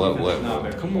 defense is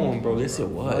what? Come on, bro. Yes, it Y'all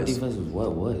was. defense is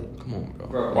what? Come on, bro.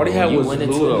 Bro, All they had you was went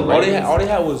into Lewis. the All they Ravens.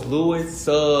 had was Lewis,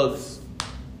 Suggs,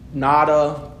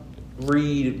 Nada,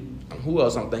 Reed. Who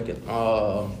else? I'm thinking.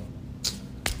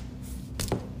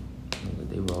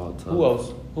 They were all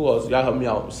tough. Who else? Y'all help me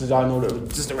out. Since y'all know that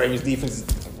just the Ravens defense.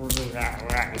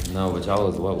 No, but y'all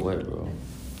was what, bro?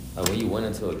 Like when you went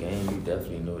into a game, you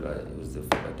definitely knew that it was a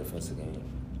defensive game.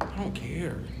 I don't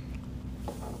care.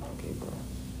 Okay, bro.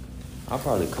 I'll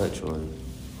probably cut Troy.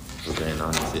 For being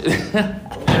honest.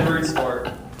 Every start.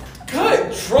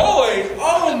 Cut Troy!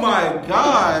 Oh my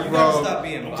God, You bro! gotta stop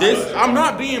being biased. I'm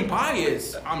not being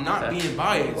biased. I'm not being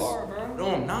biased. You are, bro.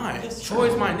 No, I'm not. Yes,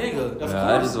 Troy's you my are. nigga. Of Yeah,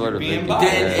 I course, just you're wanted to being be-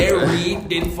 biased. Then Ed Reed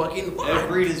didn't fucking.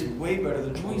 Ed Reed is way better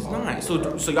than Troy. No, he's not.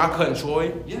 So y'all cutting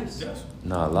Troy? Yes.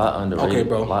 Nah, a lot underrated. Okay,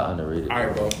 bro. A lot underrated. All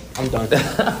right, bro. I'm done.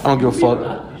 I don't give a fuck.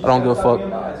 I don't give a fuck.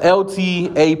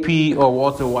 LT, AP, or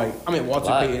Walter White. I mean Walter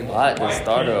Payton. Lot the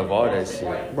starter of all that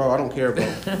shit. Bro, I don't care, bro.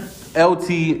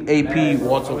 LT, AP,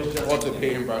 Walter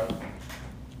Payton, bro.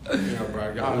 Yeah,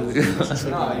 bro. Y'all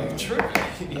Nah, you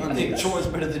tripping. You think Troy's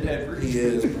better than Ed Reed? He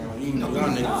is, bro. You know, y'all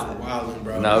niggas wildin',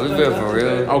 bro. Nah, we been for real.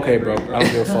 Okay, bro. I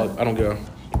don't give a fuck. I don't give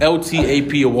a LT,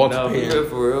 AP, or Walter Nah, we Payton. been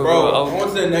for real, Bro, bro. on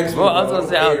to the next Bro, one. I was gonna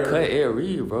say I'll I'll cut Ed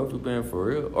Reed, bro, if we been for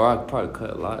real. Or I'd probably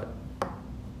cut a lot.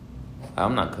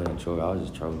 I'm not cutting Troy, I was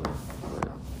just trolling.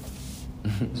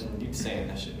 You saying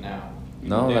that shit now.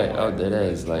 No, You like, damn oh, right. that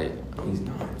is like, He's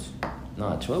not.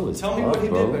 nah, Troy was Tell me tough, what he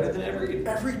bro. did better than Ed Reed.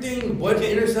 Everything but the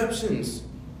interceptions.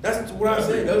 That's what I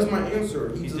said. That was my answer.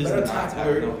 He's He a does better not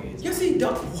tackler. tackle. No, he is. Yes, he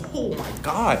does. Oh my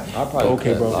God. I'll probably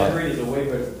Okay, cut bro. a lot. Ed Reed is a way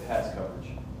better pass coverage.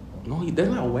 No, they're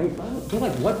not white, bro. They're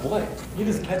like what? He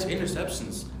just catch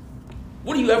interceptions.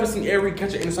 What do you ever seen Eric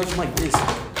catch an interception like this?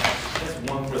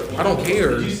 That's one for I don't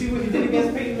care. Did you see what he did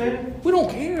against Peyton Manning? We don't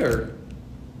care.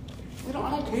 I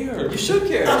don't care. You should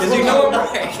care because you know I'm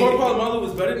right. Troy Polamalu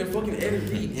was better than fucking Eddie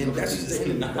Reed, and that's just the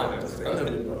end of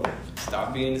it, bro.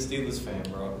 Stop being a Steelers fan,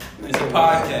 bro. It's a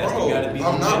podcast. Bro, You gotta be.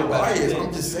 I'm not committed about biased. things.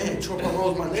 I'm just saying, Troy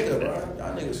Polamalu's my nigga, bro.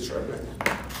 Y'all niggas tripping.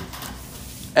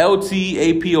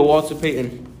 LT, AP, or Walter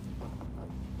Payton?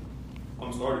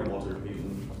 I'm starting Walter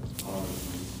Payton.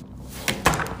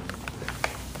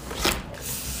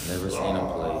 Never seen him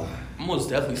play. I'm most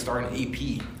definitely starting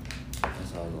AP.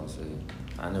 That's all I was gonna say.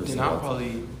 I never Then seen I'll him.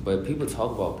 probably. But people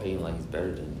talk about Payton like he's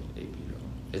better than AP, though.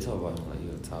 They talk about him like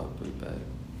he's a top 3 back.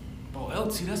 Bro,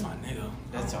 LT, that's my nigga.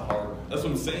 That's a hard one. That's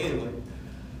what I'm saying. Like,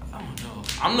 I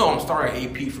don't know. I'm starting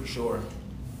AP for sure.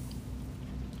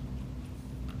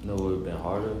 You know what would have been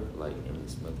harder? Like Emmitt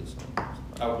Smith or something.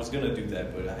 I was gonna do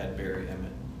that, but I had Barry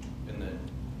Emmett and then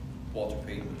Walter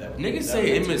Payton. But that Niggas that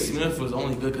say was too Emmitt easy. Smith was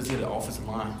only good because he had an offensive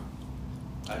line.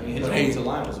 I mean, his But offensive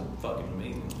line was fucking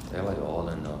amazing. They're like all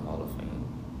in the Hall of Fame.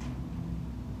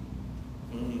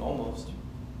 Almost.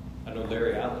 I know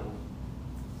Larry Allen.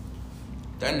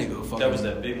 That nigga fucking. That was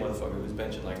that big motherfucker who was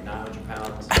benching like 900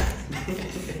 pounds.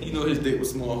 You know his dick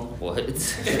was small. What? Yo,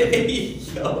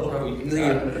 bro, you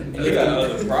Nigga, got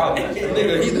other problems, bro.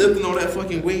 Nigga, he lifting all that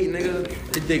fucking weight, nigga.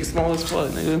 His dick small as fuck,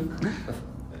 nigga.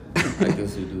 I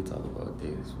guess we do talk about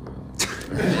Davis, bro.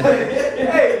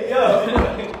 Hey, yo.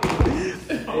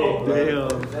 oh,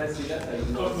 Damn. That's how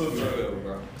you know I'm so it's sorry. good,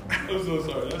 bro. I'm so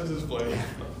sorry. That's just playing.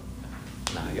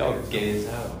 Nah, y'all gay as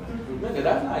hell, man. Nigga,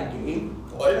 that's not gay.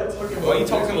 Why y'all talking about? Why you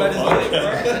talking about his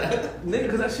dick, Nigga,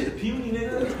 cause that shit puny,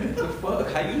 nigga. The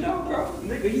fuck? How you know, bro?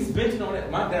 Nigga, he's benching on that.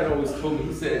 My dad always told me,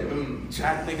 he said,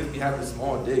 Chad niggas be having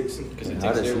small dicks. Because it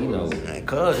How takes does he know? steroids. Man,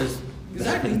 cuz it's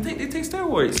exactly, they take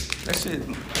steroids. That shit.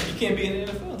 You can't be in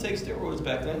the NFL and take steroids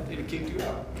back then. They'd have kicked you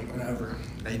out. Whatever.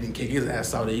 They didn't kick his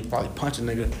ass out. They probably punch a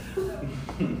nigga.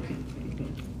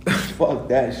 Fuck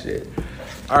that shit.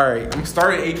 All right, I'm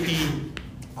starting AP.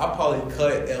 I'll probably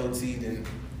cut LT than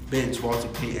bench Walter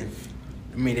Payton.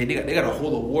 I mean, they got a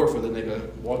whole award for the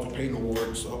nigga Walter Payton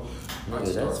Award, so. That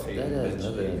has nothing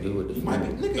to do with the He might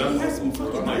be, nigga, he has to be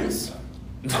fucking nice. I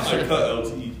might cut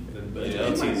LT. Yeah,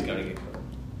 LT's gotta get cut.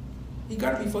 He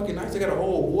gotta be fucking nice. They got a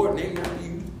whole award named after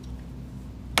you.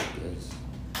 Yes.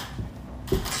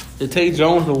 The Tay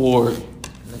Jones Award.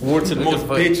 Award to the most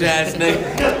bitch ass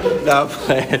nigga. Nah, I'm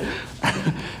playing.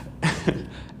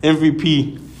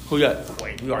 MVP. Who got?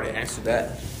 Wait, we already answered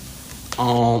that.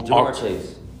 Jamar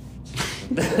Chase.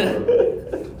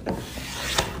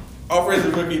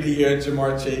 Offensive Rookie of the Year,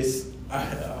 Jamar Chase.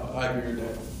 I agree with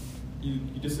that. You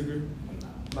disagree?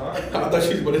 No, I thought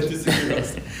she was going to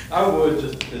disagree. I would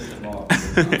just piss him off.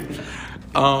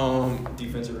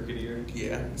 Defensive Rookie of the Year.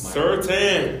 Yeah.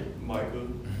 Sertan. Michael.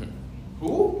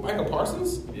 Who? Michael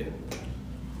Parsons? Yeah.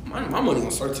 My money on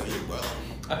Sertan, bro.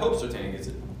 I hope Sertan gets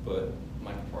it, but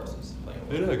Michael Parsons is playing well.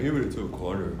 They're not giving it to a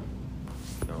corner.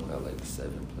 They don't got like 7+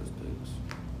 picks.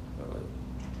 Got like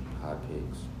high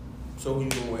picks. So who you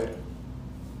going with?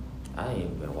 I ain't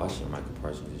even been watching Michael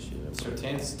Parsons this year.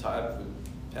 Sertan's tied for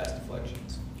pass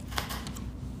deflections.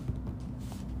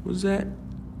 What's that?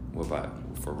 What about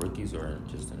for rookies or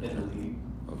just in In the league.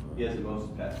 Okay. He has the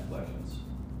most pass deflections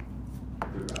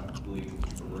throughout the league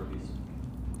for rookies.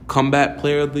 Comeback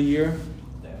Player of the Year?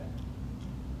 Yeah.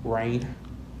 Rain.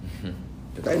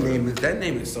 That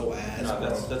name is so ass. No,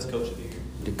 that's Coach of the Year.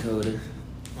 Dakota.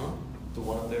 Huh? The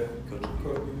one up there, Coach of the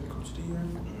Year. Coach of the Year?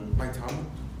 Mhm. Mike Tomlin?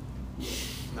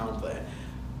 No, I'm playing.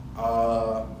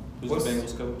 Who's What's- the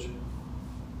Bengals coach?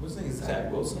 What's his name?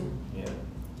 Zach Wilson? Yeah,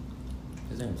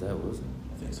 His name's Zach Wilson.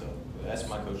 I think so. That's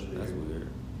my Coach of the That's Year. weird.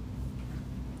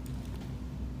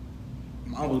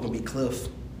 Mine was gonna be Cliff.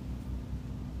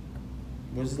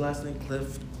 What's his last name?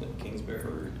 Cliff. Clint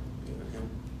Kingsbury. Yeah, him.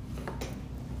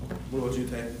 What about you,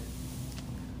 Tay?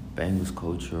 Bengals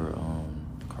coach or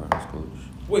Cardinals coach?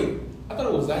 Wait, I thought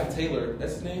it was Zach Taylor.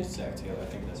 That's his name? Zach Taylor, I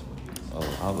think that's what he is. Oh,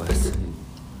 I was about to say.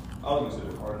 I was gonna say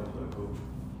the Cardinals head coach.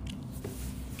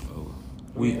 Oh.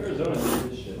 Arizona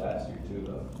did this shit last year too,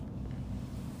 though.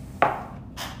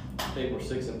 They were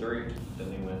 6-3, then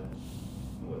they went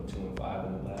 2-5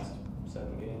 in the last 7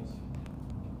 games.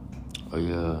 Oh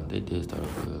yeah, they did start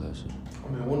off good last year. I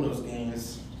mean, one of those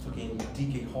games, fucking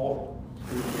DK Hall.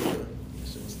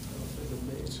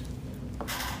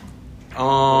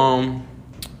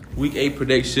 Week 8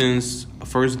 predictions.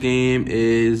 First game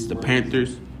is the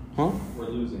Panthers. Huh? We're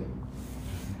losing.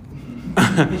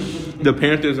 The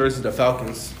Panthers versus the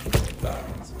Falcons.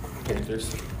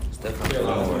 Panthers. Stephon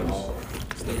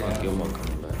Gilmore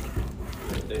coming back.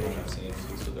 They don't have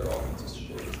CMC, so their offense is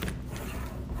shit.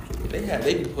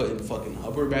 They be putting fucking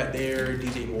Hubbard back there,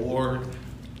 DJ Moore.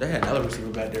 They had another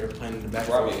receiver back there playing in the back.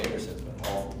 Robbie Anderson's been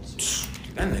awful.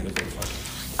 That nigga's been fucking.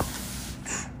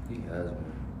 He has been.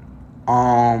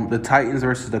 The Titans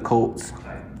versus the Colts.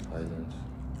 Titans.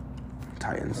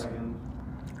 Titans.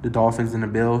 The Dolphins and the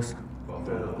Bills.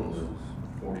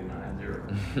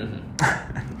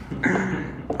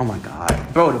 49-0. Oh my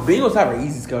god, bro! The Bengals have an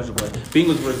easy schedule, but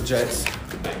Bengals versus Jets,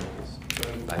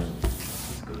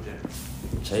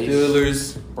 Chase.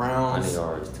 Steelers, 100 Browns.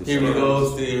 yards. Here we go,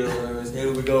 Steelers.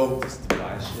 Here we go.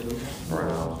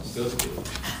 Browns.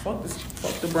 Fuck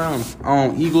the Browns.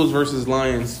 Eagles versus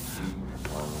Lions.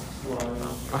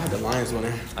 I had the Lions on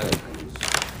there. I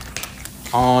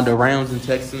got The Rams and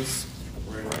Texans.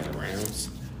 Rams.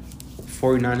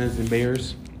 49ers and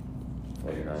Bears.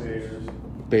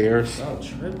 Bears. I'm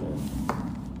tripping.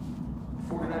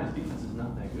 49ers defense is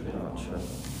not that good at all. Tripping.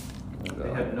 They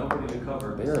have nobody to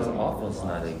cover. Bears offense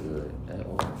not that good at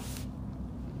all.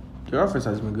 Their offense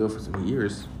has been good for some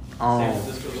years. San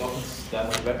Francisco's offense is that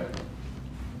much better.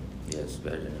 Yes,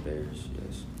 better than the Bears.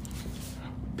 Yes.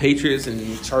 Patriots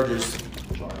and Chargers.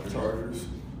 Chargers.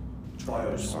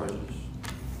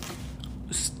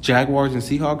 Jaguars and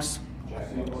Seahawks.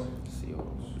 Seahawks.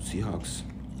 Seahawks.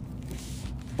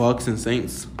 Bucks and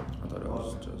Saints. I thought it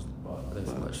was just. I think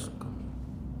selection coming.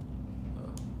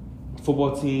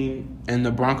 Football team and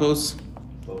the Broncos.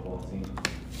 Football team.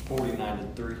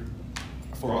 49-3.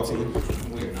 Football team.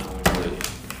 We're not winning.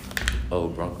 Oh,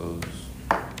 Broncos.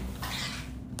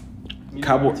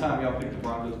 Cowboy- Every time y'all pick the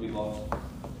Broncos, we lost.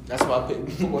 That's why I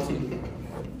picked football team.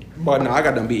 But no, I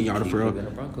got them beating y'all for real. Keep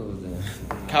picking the Broncos then.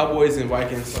 Cowboys and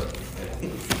Vikings.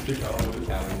 Cowboys.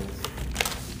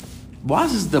 Why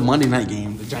is this the Monday night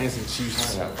game? The Giants and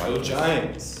Chiefs. Go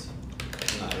Giants.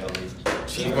 Nah, y'all lose.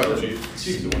 Chiefs about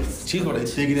to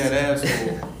dig that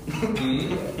asshole.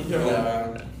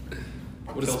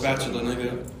 With a spatula,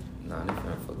 nigga. Nah, they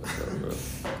can't fuck us up, bro.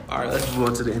 All right, let's move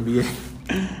on to the NBA.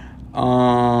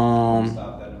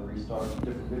 Stop that and restart a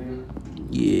different video.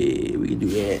 Yeah. do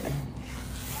that.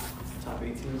 Top 8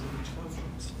 teams in each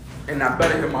conference. And I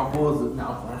better hit my Bulls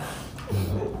now, bro.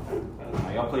 Now,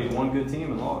 y'all played one good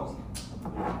team and lost. Oh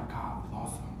my God, I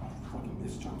lost. I fucking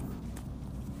missed jumper.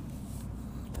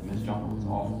 That Miss Jumper was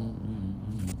awful.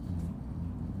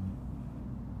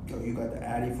 Yo, you got the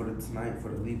Addy for the tonight for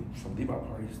the leave from Levi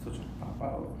party. Still trying to pop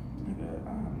out, nigga. I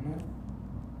don't know.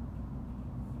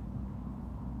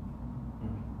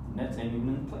 The Nets ain't even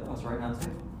in the playoffs right now,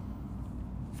 too.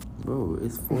 Bro,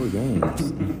 it's 4 games.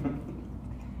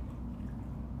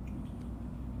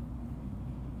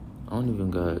 I don't even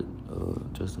got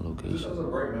just the This location. as of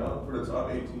right now for the top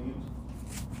 8 teams.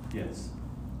 Yes.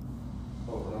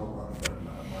 Oh, no, I'm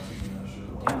not seeing that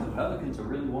shit. Damn, the Pelicans are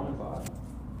really 1-5.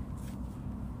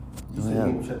 You Oh, said yeah.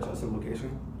 you check Justin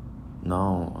location?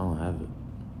 No, I don't have it.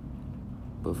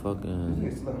 But fucking.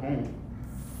 It's still at home.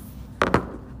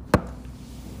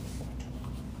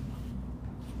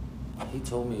 He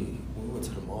told me when we went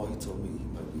to the mall. He told me he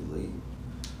might be late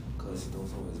because he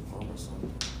was on his mom or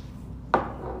something.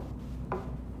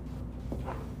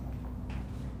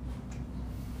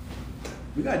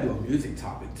 We gotta do a music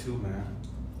topic too, man.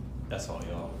 That's all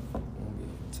y'all. Won't be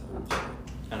able to time.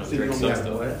 I know So you Drake don't sucks, got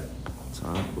though. what?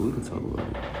 Time, but we can talk about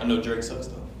it. I know Drake sucks,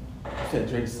 though. You said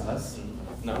Drake sus?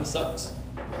 No, he sucks.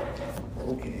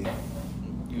 Okay.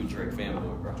 You a Drake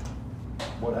fanboy, bro.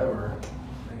 Whatever.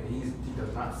 Nigga, he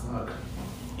does not suck.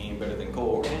 He ain't better than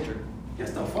Cole or Kendrick.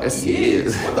 Yes, the fuck Yes, he he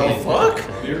is. is. What the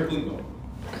fuck? Lyrically, no.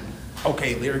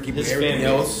 Okay, lyrically, but His everything fan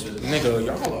else, base is- nigga,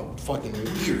 y'all are fucking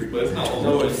weird. But it's not all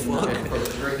No, the it's fuck. not. Bro,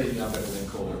 Drake is not better than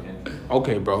Cole or Kendrick.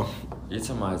 Okay, bro. You're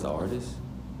talking about as an artist?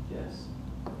 Yes.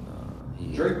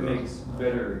 He Drake makes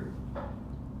better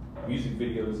music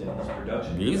videos and his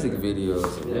production. music videos.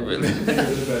 Are really.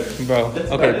 videos. Bro,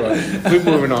 That's okay, better. bro. We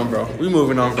moving on, bro. We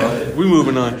moving on, bro. We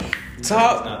moving on. It's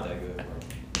Top. not that good, bro.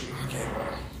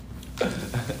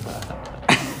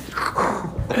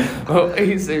 Okay, Oh,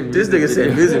 he said This nigga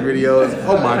said music videos.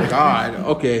 Oh my god.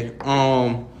 Okay.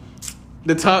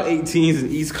 The top 8 teams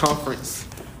in East Conference.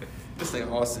 This thing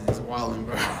Austin is wilding,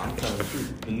 bro. I'm telling the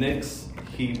truth. The Knicks,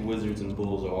 Heat, Wizards, and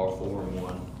Bulls are all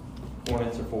 4-1.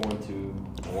 Hornets are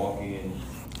 4-2. Milwaukee and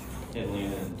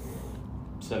Atlanta and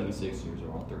 76ers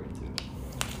are all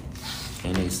 3-2.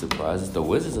 And they surprised. The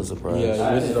Wizards are surprised. Yeah.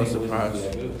 I Wizards didn't are think the surprised.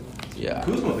 Wizards would be that good. Yeah.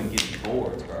 Kuzma been getting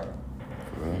boards, bro.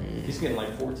 Right. He's getting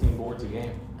like 14 boards a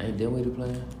game. Ain't Dinwiddie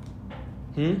playing?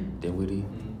 Dinwiddie.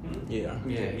 Yeah.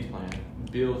 Yeah, he's playing.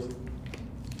 Bills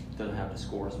doesn't have to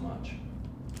score as much.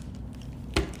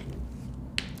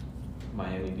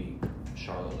 Miami beat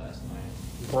Charlotte last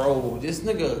night. Bro, this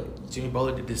nigga Jimmy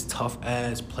Butler did this tough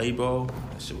ass play, bro.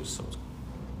 That shit was so.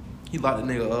 He locked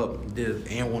the nigga up, did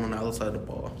and one on the other side of the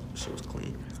ball. That shit was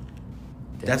clean.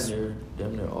 That's-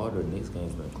 Damn near all the Knicks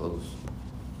games been close.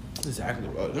 Exactly,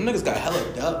 bro. Them niggas got hella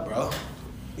dub, bro.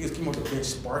 Niggas came off the bench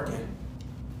sparking.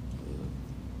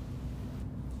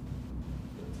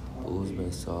 Bulls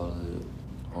been solid.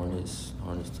 Hornets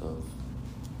tough.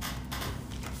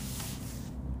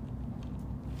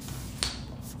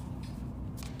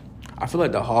 I feel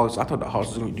like the Hawks. I thought the Hawks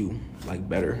was gonna do like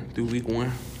better through week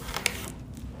 1.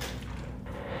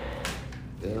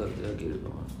 They'll get it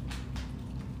going.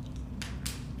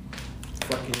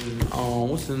 Fucking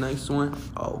what's the next one?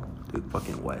 Oh, the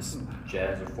fucking West.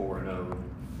 Jazz are 4-0.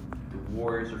 The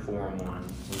Warriors are 4-1.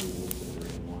 Timberwolves are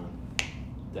 3-1.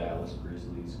 Dallas,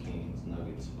 Grizzlies, Kings,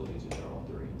 Nuggets, Blazers are all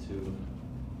 3-2.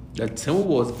 The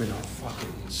Timberwolves been a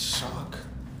fucking shock.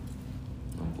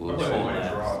 Them I Bulls. thought they might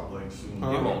last. drop like soon.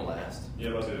 Huh? It won't last.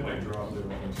 Yeah, I said they might drop their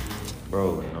own season.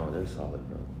 Bro, no, they're solid,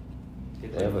 bro. They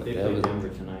They have a- play they have a- Denver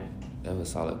tonight. They have a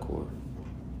solid core.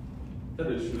 That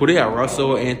is true. Who they got?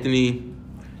 Russell, Anthony.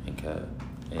 And Cat.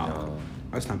 And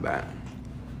That's not bad.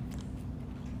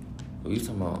 what you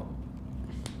talking about?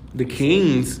 The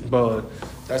Kings, but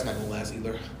that's not gonna last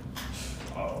either.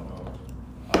 I don't know.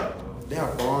 I don't know. They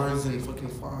have Barnes and fucking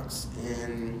Fox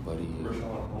and Buddy Hield.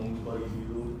 Rashawn Holmes, Buddy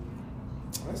Hield.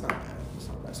 that's not bad. That's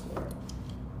not a bad squad.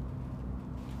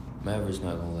 Mavericks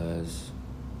not gonna last.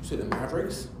 You said the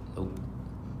Mavericks? Nope.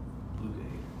 Luka.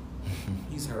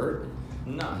 He's hurt.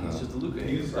 Nah, he's No. just a Luka.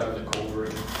 He's got the cold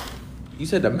ring. You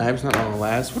said the Mavericks not gonna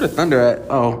last. Where the Thunder at?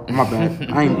 Oh, my bad.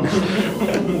 I ain't.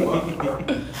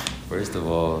 First of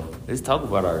all, let's talk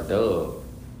about our dub.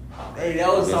 Hey, that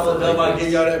was Against solid the dub. I Lakers.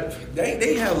 give y'all that.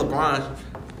 They have LeBron.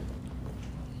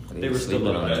 They were still sleeping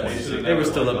up on by that. 26. They were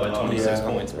still up by 26 Yeah.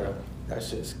 points, bro. That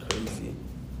shit's crazy.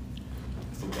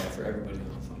 I feel bad for everybody on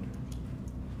the Thunder.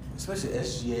 Especially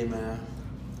SGA, man.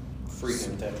 Free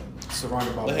him, Tevin.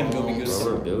 Surrounded by Let him go be good. bombs.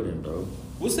 Bro, we're building, bro.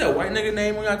 What's that white nigga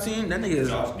name on your team? That nigga is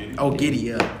Josh Giddey. Oh, Giddy,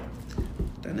 yeah.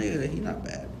 That nigga, he not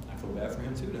bad. I feel bad for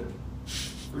him too, though.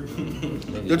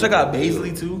 Don't check out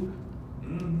Baisley too.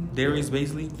 Darius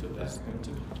Baisley.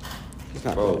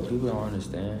 Bro, people don't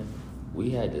understand.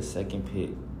 We had the second pick.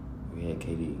 We had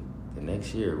KD. The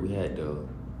next year, we had the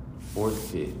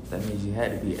fourth pick. That means you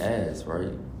had to be ass, right?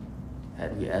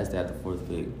 Had to be ass to have the fourth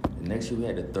pick. The next year, we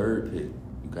had the third pick.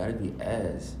 You got to be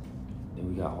ass. Then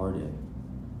we got Harden.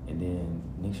 And then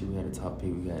next year, we had the top pick.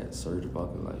 We got Serge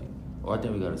Ibaka. Like, or I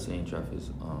think we got the same draft as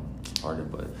Harden.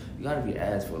 But you got to be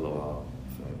ass for a little while.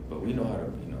 But we know how to,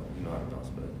 we know how to bounce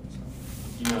back. So.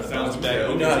 You know how to bounce back.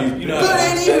 You know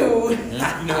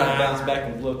how to bounce back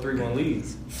and blow 3-1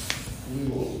 leads.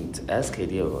 Ask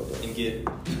KD about that. And get.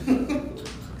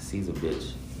 He's a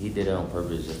bitch. He did it on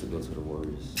purpose just to go to the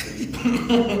Warriors.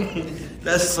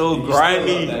 That's so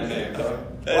grimy. That man, bro.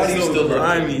 That's Why do you so still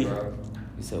grimy. love KD, bro?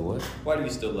 You said what? Why do you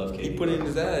still love KD? He put it in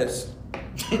his ass.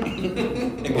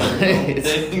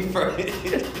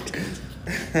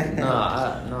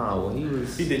 When he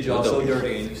was... He did y'all so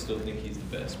dirty and you still think he's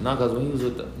the best. Nah, because when he was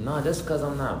with the... Nah, that's because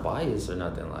I'm not biased or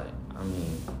nothing. Like, I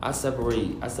mean, I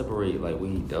separate like what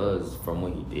he does from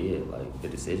what he did, like the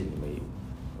decision he made.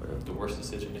 Whatever. The worst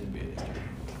decision in NBA history.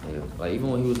 Yeah. Like,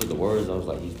 even when he was with the Warriors, I was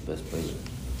like, he's the best player.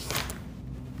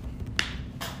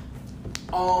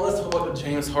 Oh, let's talk about the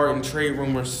James Harden trade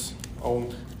rumors. Oh,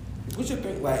 what you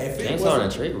think? Like, if it James wasn't-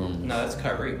 Harden trade room. No, that's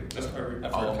Kyrie. That's Kyrie.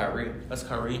 I've heard Kyrie. That's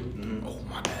Kyrie. Mhm. Oh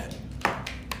my bad.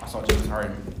 I saw James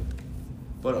Harden.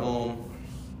 But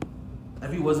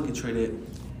if he wasn't get traded,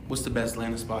 what's the best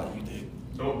landing spot you think?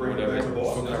 Don't bring Whatever. it back to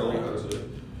Boston. For That's all I Kyrie. gotta say.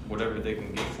 Whatever they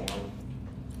can get for him.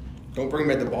 Don't bring him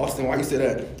back to Boston. Why you say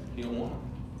that? He don't want him.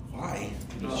 Why?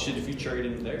 No. Shit, if you trade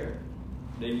him there,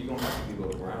 then you're gonna have to go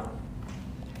around.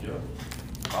 Yeah.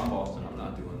 If I'm Boston, I'm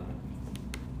not doing that.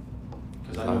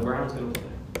 Because I know Brown's gonna play.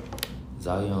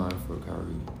 Zion for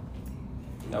Kyrie.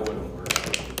 That wouldn't work.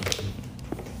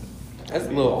 That's a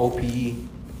little OPE.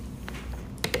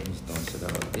 Just don't sit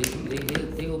out.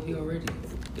 They OP already.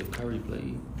 If Kyrie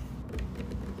play.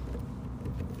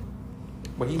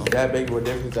 But he's that big of a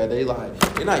difference that they're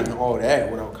not even all that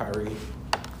without Kyrie.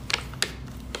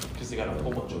 Because they got a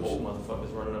whole bunch of old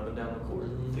motherfuckers running up and down the court.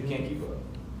 They can't keep up.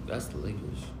 That's the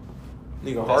Lakers.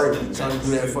 Nigga Harden trying to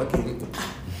do that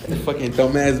fucking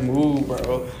dumbass move,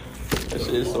 bro. That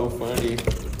shit is so funny.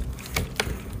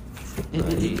 Nah,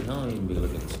 he don't even be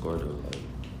looking to score though. Like,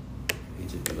 he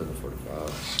just be looking for the foul.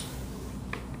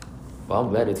 But I'm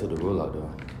glad they took the rule out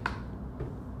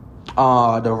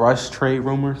though. The Rush trade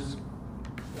rumors.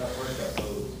 That first got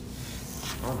closed.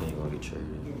 I don't think he's gonna get traded.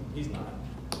 He's not.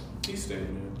 He's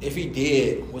staying there. If he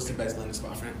did, what's the best landing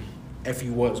spot for him? If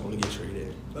he was going to get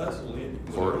traded. That's lit.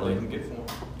 Whatever they can get for him.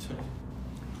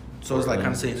 So it's like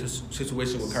kind of same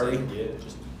situation with Curry. Yeah,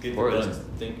 just get the Portland. best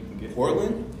thing you can get.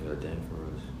 Portland? Yeah, dang for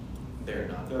us. They're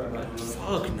not. They're not.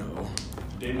 Fuck no.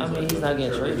 I mean, he's not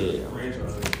getting traded.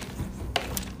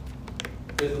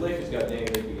 Because the Lakers got Dame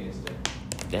Rigby against them.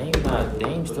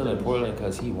 Dame's still in Portland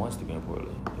because he wants to be in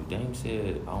Portland. If Dame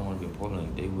said I don't want to be in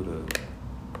Portland, he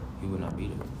would not be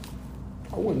there.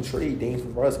 I wouldn't trade Dame for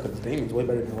Russ because Dame is way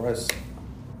better than Russ.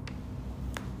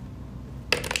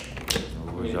 I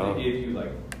mean, Y'all- they gave you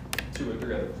like 2 or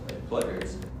 3 other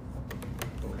players.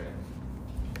 Okay.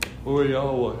 Who are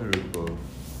y'all watching it for?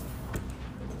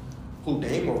 Who,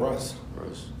 Dame or Russ?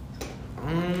 Russ.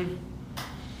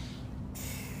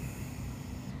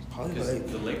 Probably Because like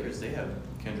the Lakers, they have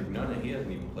Kendrick Nunn and he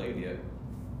hasn't even played yet.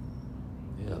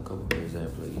 Yeah, a couple players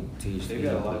that play. They've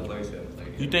got a lot of players that haven't played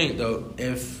yet. You think though,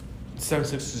 if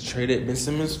 76ers traded Ben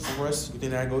Simmons for Russ, you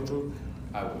think that'd go through?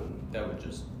 I wouldn't. That would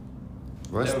just.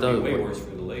 Russ that would does. be way worse for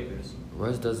the Lakers.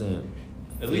 Russ doesn't.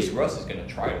 At least Russ is gonna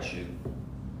try to shoot.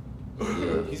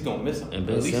 Yeah. He's gonna miss him. And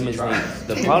but Ben at least he Simmons. tries.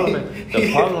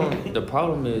 The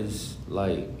problem is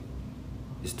like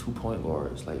it's 2 point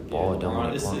guards, like ball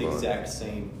dominant This is point the guard. exact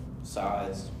same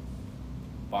size,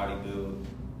 body build.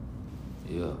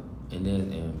 Yeah,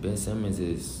 and Ben Simmons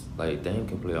is like Dame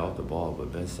can play off the ball,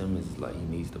 but Ben Simmons is like he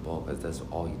needs the ball because that's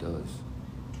all he does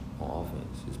on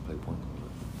offense is play point guard.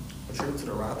 A trade to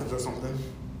the Raptors or something?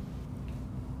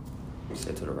 You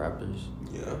said to the Raptors.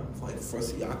 Yeah, like for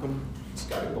Siakam.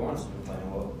 Scotty Barnes has been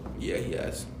playing well. Yeah, he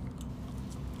has.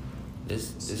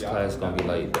 This Siakam class gonna be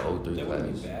like the That 03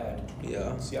 wouldn't class. be bad.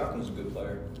 Yeah. Siakam's a good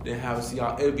player, Then have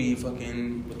Siakam. It'd be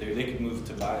fucking. but they could move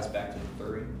Tobias back to the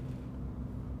 3.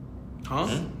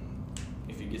 Huh?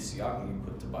 If you get Siakam, you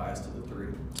put Tobias to the 3.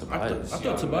 Tobias. I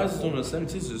thought Tobias was on the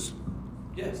 76ers.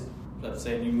 Yes, I'm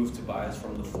saying you move Tobias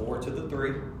from the 4 to the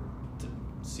 3.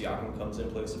 Siakam comes in,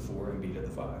 plays the 4, and beat at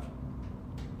the 5.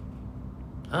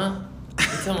 Huh? You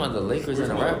talking about the Lakers and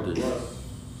the Raptors?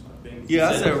 Yeah,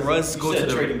 I You said Russ you go said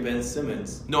to the. trading Ben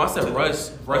Simmons. No, I said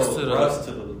Russ. Russ to the. Russ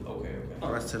to the. Okay.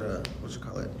 Russ to the what you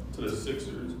call it? To the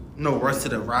Sixers. No, Russ to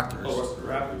the Raptors. Oh, Russ to the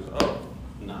Raptors. Oh.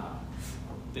 Nah,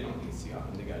 they don't need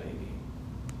Siakam. They got AD.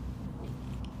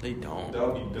 They don't. That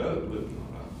would be Doug.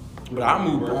 But I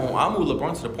move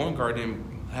LeBron to the point guard and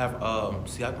have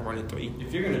Siakam running 3.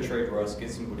 If you're gonna trade Russ,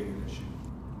 get somebody who can shoot.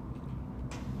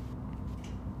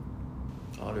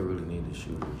 All they really need is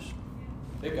shooters.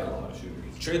 They've got a lot of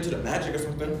shooters. Trade to the Magic or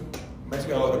something. Magic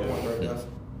got a lot of point guard depth.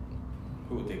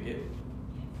 Who would they get?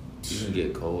 You can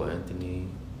get Cole Anthony.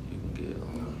 You can get.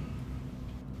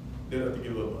 They'd have to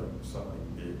give up like something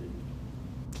big.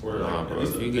 Or Nah, like, bro. at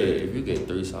least If you get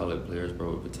 3 solid players,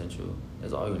 bro, with potential,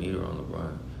 that's all you need around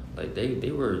LeBron. Like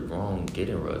they were wrong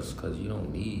getting Russ because you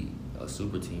don't need a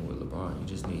super team with LeBron. You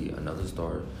just need another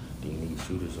star. Then you need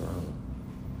shooters around him.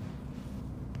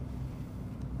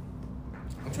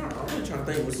 I'm really trying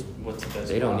to think What's the best?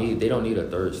 They don't need a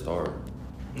third star.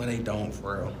 No, they don't,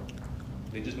 for real.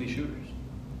 They just need shooters.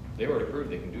 They already proved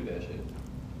they can do that shit.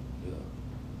 Yeah.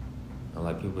 And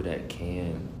like people that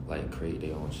can like create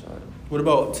their own shot. What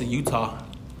about to Utah?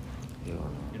 Yeah.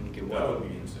 And get that what? would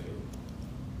be insane.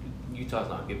 Utah's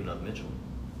not giving up Mitchell.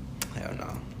 Hell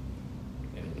no.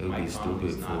 And It would be Mike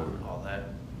Conley's stupid not for- all that.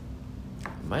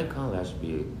 Mike Conley, that should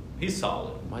be He's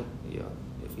solid. Mike. Yeah.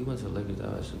 If he went to the Lakers,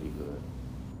 that should be good.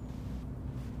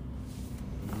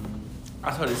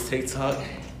 I saw this TikTok,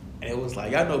 and it was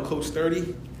like, y'all know Coach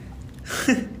 30?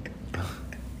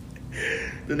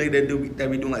 The nigga that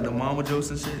be doing like the mama jokes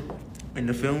and shit in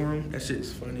the film room. That shit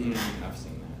is funny. I've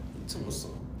seen that. Someone saw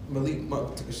Malik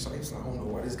Monk took a shot. He's like, I don't know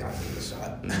why this guy took a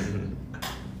shot.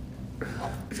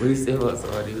 What he said about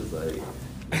somebody, he was like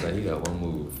he got one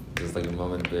move, just like a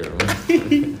mom in the bedroom.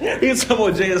 He was talking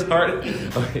about James Harden.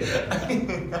 Oh yeah.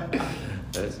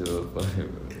 That shit was funny,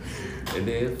 bro. And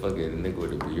then fucking nigga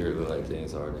with a beard look like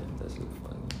James Harden. That shit was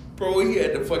funny. Bro, he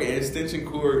had the fucking extension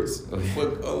cords. Oh,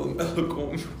 yeah.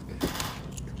 Fuck,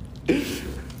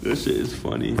 that shit is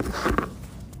funny.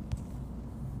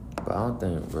 But I don't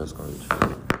think Russ gonna be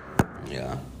traded.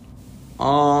 Yeah.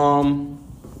 I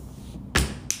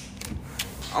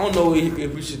don't know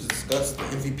if we should discuss the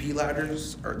MVP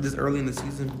ladders or this early in the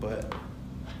season, but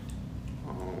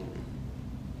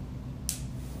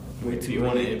way If too you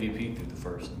want an early. MVP through the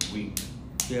first week,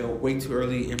 Yeah, way too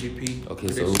early MVP. Okay,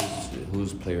 so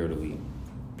who's player of the week?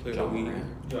 Player of John the week. Moran.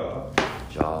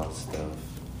 Yeah. Ja, Steph.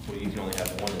 Well, you can only have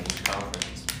one in each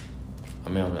conference. I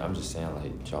mean, I'm just saying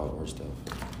like Ja or Steph.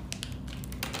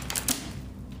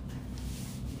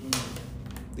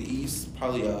 The East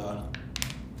probably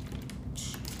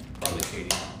Probably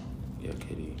Katie. Yeah,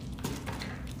 KD.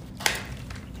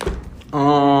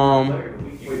 Player of the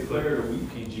week. Wait, player of the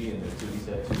week. PG in this too. He's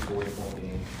had 2 40-point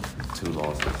games. 2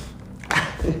 losses.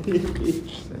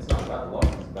 It's not about the loss.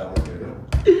 It's about what they're doing.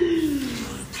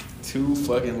 2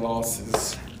 fucking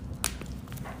losses.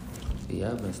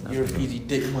 Yeah, I've been snapping. You're a PG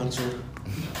dick muncher.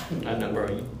 I know, bro.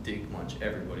 You dick munch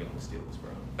everybody on the Steelers,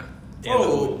 bro. And the Bro,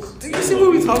 Bulls. do you see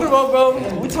what we talking about,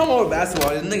 bro? We talking about basketball.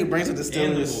 This nigga brings up the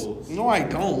And the Steelers. Bulls. No, I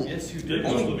don't. Yes, you Dick did.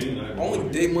 Munch Only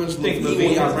Levine, Dick Munch Think Levine when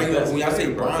Levine y'all is bring the up best when y'all say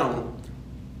player, bro. Brown.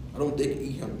 I don't dick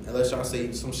eat him unless y'all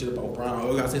say some shit about Brown.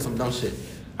 Or y'all say some dumb shit.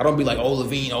 I don't be like, oh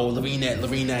Levine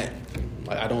that.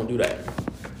 Like I don't do that.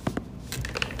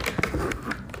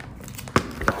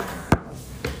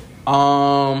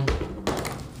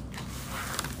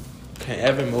 Can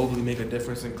Evan Mobley make a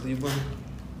difference in Cleveland?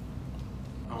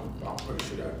 I'm pretty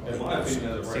sure that. In my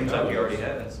opinion, as of right Seems now, like he already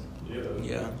has. Yeah.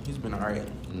 Yeah, he's been alright.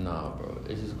 Nah, bro.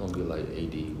 It's just gonna be like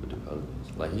AD with the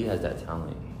Pelicans. Like he has that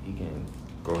talent. He can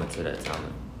grow into that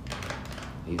talent.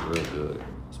 He's real good,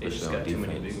 They just especially on got too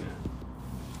many defense. big men.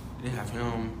 They have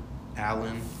him,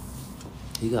 Allen.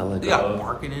 He got like They got a,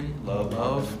 marketing,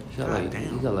 Love. he got God like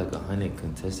damn. he got like 100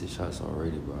 contested shots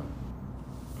already, bro.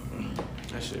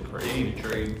 That shit They crazy. need to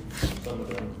trade some of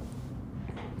them.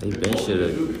 They been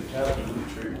should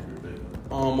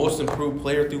Most improved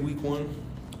player through week 1.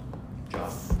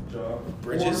 Job.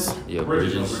 Bridges. Yeah,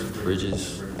 Bridges.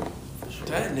 Bridges.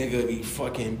 That nigga be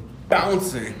fucking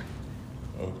bouncing.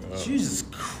 Okay. Jesus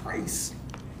Christ.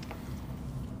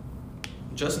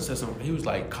 Justin said something. He was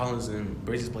like, Collins and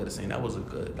Bridges played the same. That was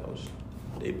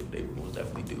they most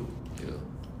definitely do. Yeah.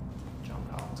 John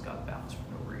Collins got bounced for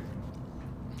no reason.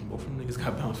 Both of them niggas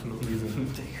got bounced for no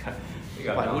reason. They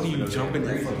got Like, what bounced are for you no jumping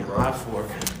that reason, fucking bro. high for?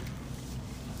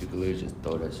 You could literally just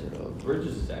throw that shit up.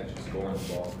 Bridges is actually scoring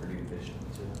the ball pretty efficient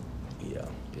too. Yeah.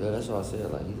 Yeah, that's what I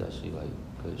said. Like he's actually like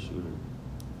a good shooter.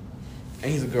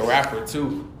 And he's a good rapper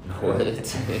too. What? You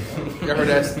heard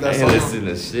that I song? ain't listen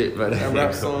to shit, but That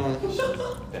rap song.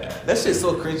 That shit's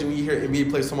so cringy when you hear NBA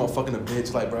play someone fucking a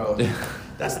bitch. Like, bro,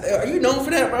 are you known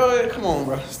for that, bro? Come on,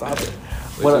 bro, stop it.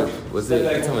 Was it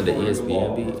you talking about the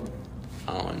ESPN beat?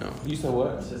 I don't know. You said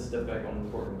what? I said step back on the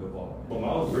court and good ball. Well,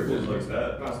 Miles Bridges like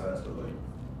not stats, but like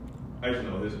actually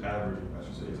no, his average I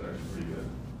should say is actually pretty good.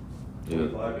 Yeah.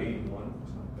 25, 8, and 1.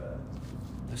 That's not bad.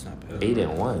 That's not bad. 8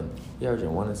 and 1. He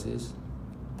averaging 1 assist.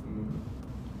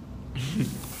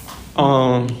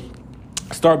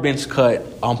 Start bench cut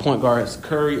on point guards: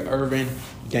 Curry, Irvin,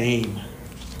 Dame.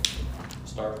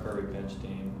 Start Curry, bench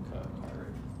Dame, cut Kyrie.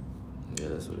 Yeah,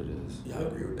 that's what it is. Yeah, I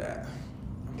agree with that.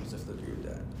 I must have to agree with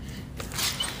that.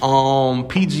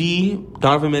 PG,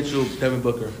 Donovan Mitchell, Devin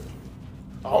Booker.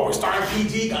 Oh, we're starting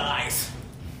PG, guys.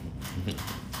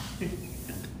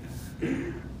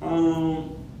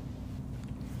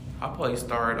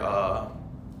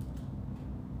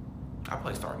 I'll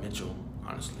probably start Mitchell,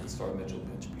 honestly. Start Mitchell,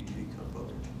 bench PG, cut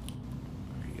Booker.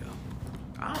 There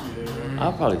you go.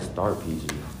 I'll probably start PG.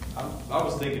 I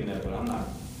was thinking that, but I'm not.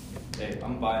 Hey,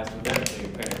 I'm biased with everything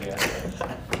apparently.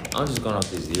 I'm just going off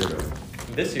this year though.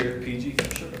 This year, PG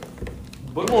for sure.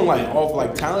 But going like off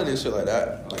like talent and shit like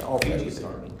that. Like all PG PG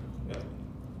starting. Yeah.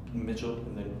 Mitchell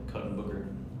and then cutting Booker.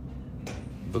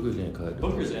 Booker getting cut.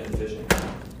 Booker's inefficient.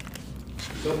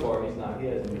 So far, he's not. He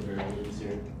hasn't been very good this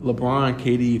year. LeBron,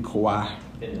 KD, Kawhi.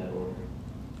 In that order.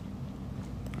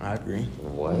 I agree.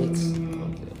 What?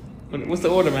 Okay. What's the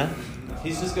order, man?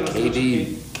 He's just gonna switch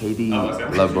KD, Oh, okay.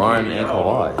 LeBron, and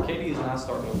Kawhi. KD is not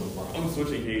starting over LeBron. I'm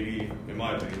switching KD. In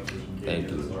my opinion, I'm switching KD Thank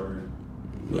to you. the starter.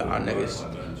 Y'all niggas.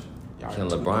 My bench. Can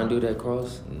LeBron do that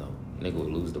cross? No. Nigga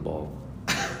would lose the ball.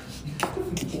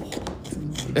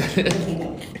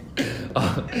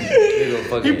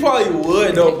 He probably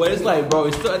would though, but it's like, bro,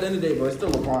 it's still at the end of the day, bro, it's still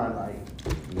LeBron. Like,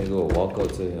 Nigga will walk up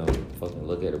to him, fucking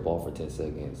look at the ball for 10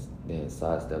 seconds, then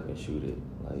sidestep and shoot it.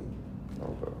 Like, no,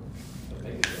 bro.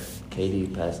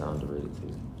 KD passing out underrated too.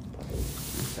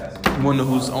 you wanna know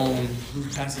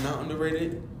who's passing out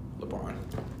underrated? LeBron.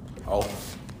 Oh,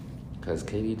 Cause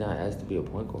KD not asked to be a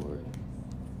point guard.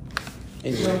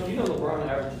 anyway. You know LeBron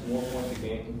averages more points a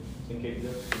game than KD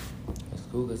does? That's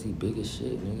cool cause he big as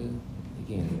shit, nigga. He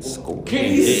getting scored.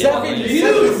 KD's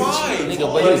 7'5".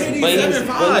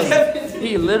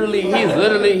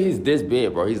 Nigga, he's this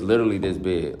big, bro. He's literally this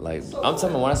big. Like, I'm talking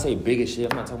about when I say big as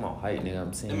shit, I'm not talking about height, nigga.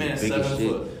 I'm saying That man's big as 7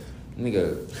 shit. foot.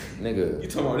 Nigga. You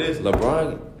talking about this?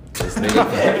 LeBron, this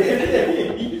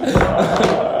nigga.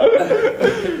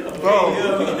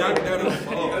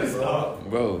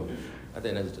 Bro, I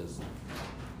think that's just.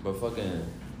 But fucking.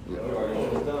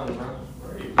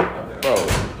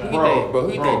 Bro,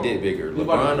 who you think did bigger,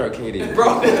 LeBron or KD?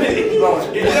 Bro,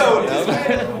 yo, this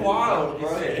man is wild,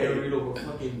 bro. Every over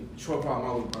fucking Troy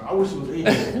Polamalu, bro. I wish it was in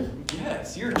here.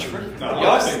 Yes, you're tripping. No, Y'all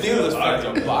I think Steelers so. fans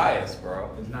are biased, bro.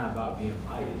 It's not about being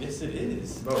biased. Yes, it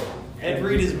is. Bro. Ed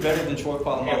Reed is better than Troy And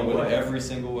Polamalu what? in every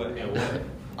single way. And what?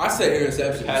 I said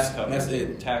interceptions. Pass coverage, That's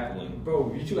it. tackling.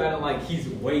 Bro, you two acting like he's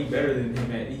way better than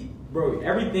him at bro,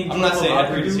 everything. I'm not Troy saying Polamalu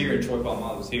Ed Reed is do- here and Troy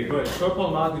Polamalu's here. But Troy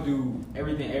Polamalu can do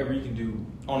everything Ed Reed can do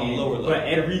On a lower level. But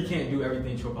Ed Reed can't do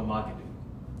everything Troy Polamalu can do.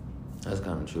 That's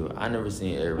kind of true. I never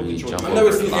seen Ed Reed Troy- jump I've never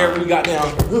over seen the line. every got down.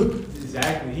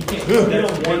 Exactly. He can't.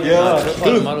 That's one.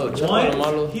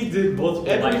 Polamalu. He did multiple.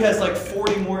 Ed Reed has like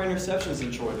 40 more interceptions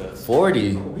than Troy does.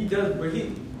 40. He does, but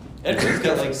he. Ed Reed's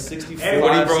got like 64,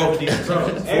 40, bro.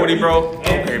 70. 40, bro.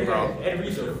 Okay, bro. Ed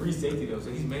Reed's a free safety though,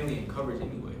 so he's mainly in coverage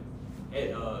anyway.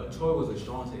 Troy was a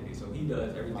strong safety, so he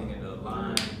does everything in the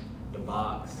line, the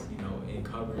box, in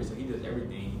coverage. So he does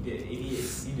everything. He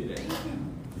exceeded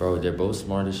that. Bro, they're both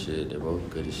smart as shit. They're both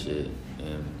good as shit.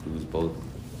 And we was both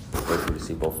grateful to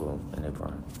see both of them in their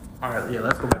prime. All right, yeah,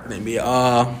 let's go back to the NBA.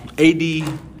 AD,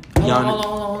 Giannis. Hold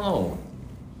on.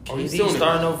 Oh, he's KD still in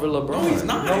starting over LeBron. No, he's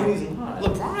not. No, he's not.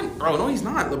 LeBron, bro, no, he's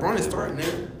not. LeBron is starting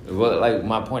there. Well, like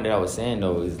my point that I was saying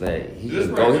though is that he This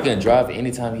can right go, he now. can drive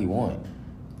anytime he want.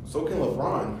 So can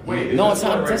LeBron. Wait, No, is this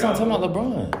for like that's right not talking now? about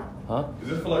LeBron, huh? Is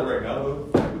this for like right now though?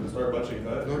 With the start bunching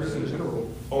cut? No, just in general.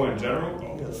 Oh, in general?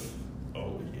 Oh, Yes.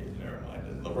 oh yeah, never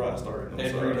mind. LeBron started.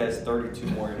 Ed Reed has 32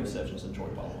 more interceptions than Troy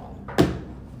Polamalu.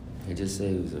 He just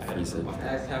said he was a free safety.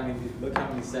 Ask how many. Look how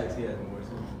many sacks he has more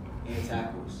too, and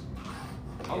tackles.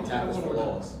 And tackles for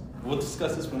loss. We'll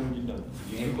discuss this when you're done.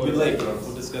 And You're late, bro.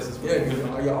 We'll discuss this when Yeah, you're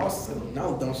done. y'all said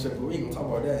now dumb shit, but we ain't gonna talk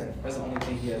about that. That's the only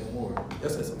thing he has more. Y'all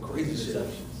said some crazy shit.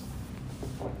 Interceptions.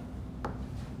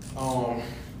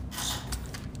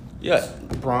 Yeah,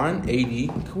 LeBron,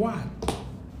 AD, Kawhi.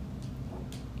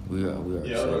 We are Yeah, I was about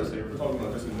to excited. say, we're talking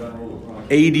about just in general. LeBron.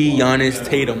 AD, Giannis,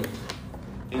 Tatum.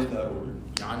 In that order.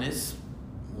 Giannis,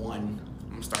 1.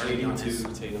 I'm starting Giannis.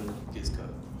 82, Tatum gets cut.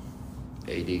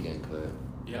 AD getting cut.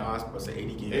 Yeah, I was supposed to say AD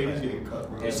AD's game. getting cut,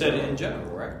 bro. You said it in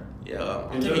general, right? Yeah,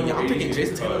 I'm In taking general, I'm taking AD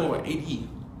Jason cut. Tatum over AD.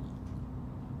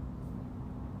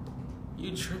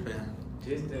 You tripping?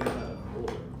 Just that four.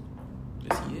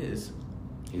 Yes, he is.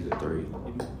 He's a 3.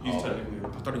 He's technically.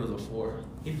 I thought he was a 4.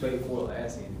 He played 4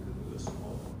 last season because he was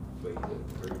small. But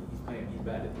he's a 3. He's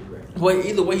bad at 3 right now. Wait,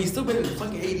 either way, he's still better than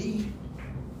fucking AD.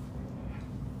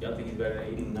 Y'all think he's better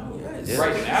than 80? No, yes. Yeah.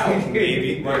 Right now,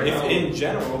 maybe. Right if now. in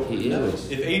general, He no.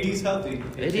 is. If AD's healthy,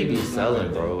 AD be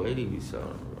selling, bro. AD be selling,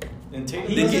 bro. and Tatum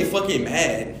They get doesn't- fucking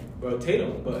mad. Bro,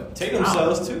 Tatum, but Tatum I'm-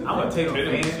 sells too. I'm a Tatum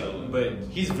Tatum's fan, selling. but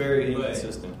He's very But-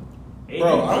 inconsistent.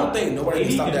 Bro, I don't think nobody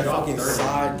can stop that drop fucking 30.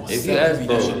 side. If you seven ask, feet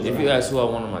bro, that shit if around. you ask who I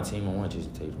want on my team, I want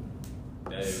Jason Tatum.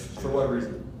 That is For true. what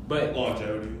reason? But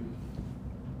Longevity.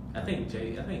 I think,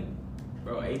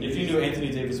 bro, AD. If you knew Anthony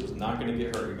Davis was not going to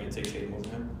get hurt, you're going to take Tatum over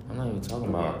him. I'm not even talking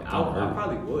about. I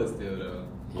probably would still though.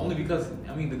 Yeah. Only because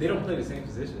they don't play the same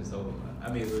position. So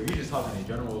if you're just talking in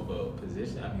general of a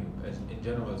position, in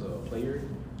general as a player,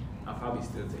 I'll probably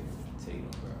still take Tatum,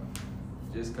 bro.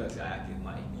 Just because I can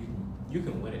you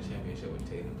can win a championship with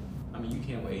Tatum. You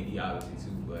can with AD obviously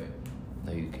too, but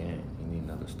No, you can't. You need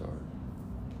another star.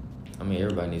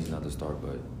 Everybody needs another star,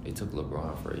 but it took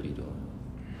LeBron for AD to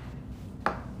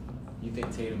win. you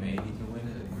think Tatum and AD can win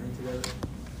a ring together?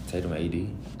 Tatum AD,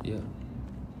 yeah.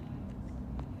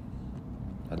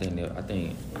 I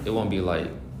think it won't be like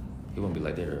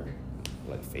they're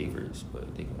like favorites,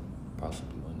 but they can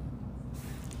possibly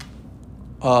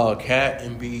win. Cat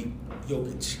and beat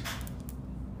Jokic.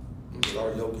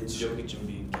 Start Jokic. Jokic and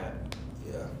beat Cat.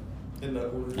 Yeah. In that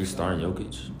order. You starting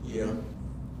Jokic? Yeah.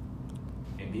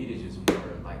 Embiid is just more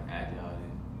agile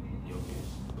than Jokic,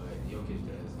 but Jokic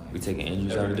does We taking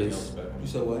injuries out of Everything this? else better. You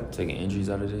said what? Taking injuries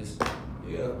out of this?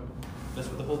 Yeah. That's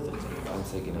what the whole thing's about. I'm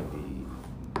taking Embiid.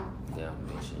 Yeah, I'm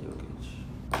benching Jokic.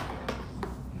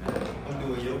 I'm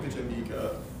doing Jokic and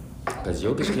Mika. Because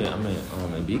Jokic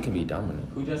Embiid can be dominant.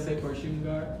 Who just say for a shooting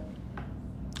guard?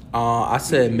 I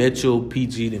said Mitchell,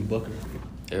 PG, then Booker.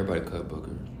 Everybody cut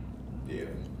Booker. Yeah.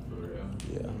 For real.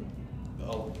 Yeah.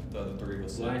 All the other three of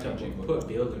us. Why don't you put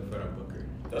Beal in front of Booker?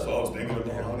 That's what I was thinking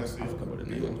about, honestly. I forgot what it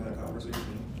Being is. in that conversation.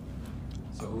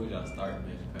 So who would y'all start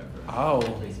bench cut for? Oh.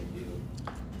 Replacing Beal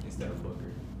instead of Booker.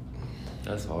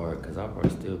 That's hard because I'll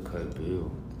probably still cut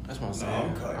Bill. That's what I'm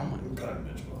No, saying. I'm cutting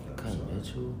Mitchell off that. Cut so.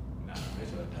 Mitchell? Nah,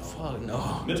 Mitchell no. Fuck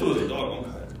no. Mitchell is a dog.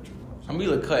 I'm cutting Mitchell off. I'm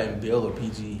either cutting Bill or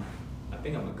PG. I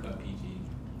think I'm gonna cut PG.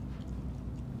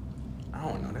 I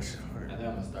don't know. That shit I hard. think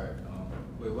I'm gonna start.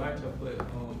 Wait, why did y'all put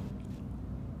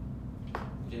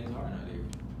James Harden out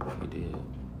there? We did.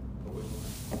 Or which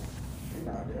one? He's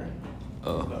not there.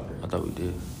 I thought we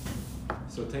did.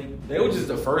 So take. They were just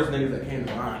the first niggas that came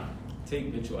to mind.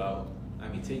 Take Mitchell out.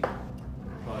 Take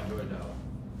Paul George out,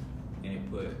 and then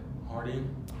put.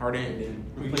 Harden, and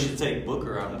then We should take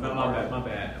Booker out of No, it. my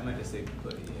bad. I meant to say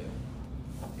put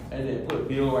yeah. and then put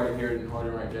Beal right here and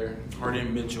Harden right there.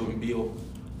 Harden, Mitchell, and Beal.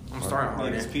 I'm starting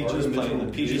Harden.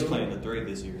 Harden. PG's playing the 3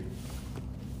 this year.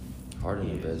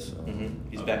 Harden the best.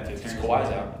 He's back to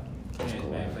Kawhi's out. Terrence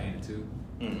Mann playing it too.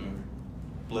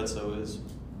 Bledsoe is.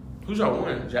 Who's y'all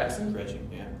winning? Jackson? Reggie,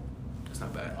 yeah. That's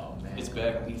not bad. Oh man. It's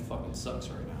bad. He fucking sucks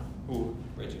right now. Who?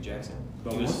 Reggie Jackson.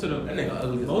 But He was- most of the That nigga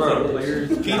ugly. most of the players.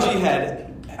 PG had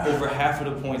over half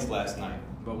of the points last night.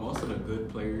 But most of the good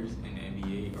players in the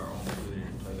NBA are only good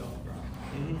in the playoffs, bro.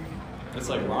 It's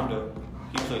like Rondo.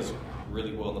 He plays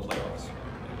really well in the playoffs.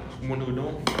 You wonder who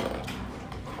doing?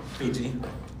 PG.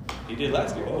 He did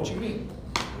last year. What you mean?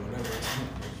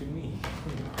 What you mean?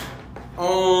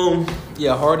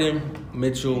 Yeah, Harden,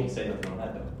 Mitchell. He say nothing on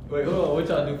that though. Wait, hold on. What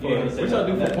y'all do for? Yeah, What y'all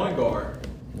do for point guard?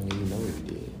 No, you know we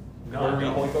did. No, I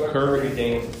don't. Curry.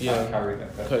 Dame. Yeah. Kyrie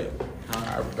got cut. Cut.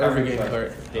 Huh? Every game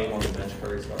cut. Dame on the bench.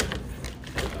 Curry started.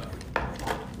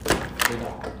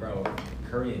 Bro,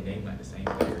 Curry and Dame the same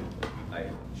player,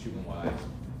 shooting wise.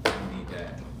 You need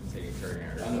that. Taking Curry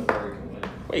and I know Curry can win.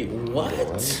 Wait,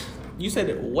 what? You said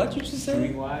it. What you just Shooting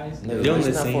said? wise? No, They're on it's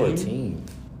the not for a same? team.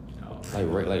 No.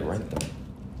 Rank them.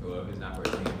 Well, if it's not for a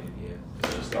team, then yeah.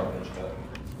 Just start bench cut.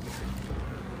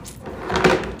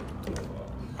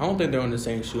 I don't think they're on the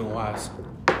same shooting wise.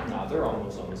 Nah, they're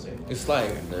almost on the same. It's like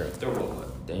They're well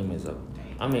cut. Dame is up.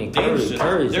 Dame's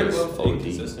Curry's they're just both OD.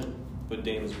 inconsistent, but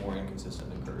Dame is more inconsistent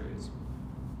than Curry is.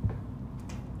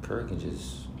 Curry can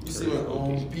just. you see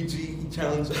when PG he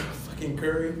challenged fucking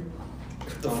Curry.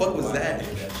 What the fuck was that?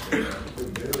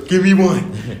 Give me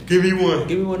one. Give me one.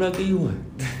 Give me one, I'll give you one.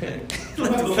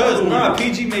 Because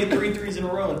PG made 3 threes in a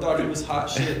row and thought he was hot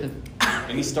shit,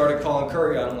 and he started calling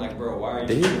Curry out. I'm like, bro, why are you?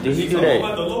 Did he do Oh, that?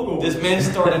 at the logo. This man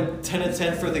started 10 of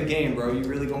 10 for the game, bro. You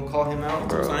really gonna call him out?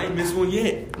 Bro. I ain't missed one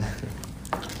yet.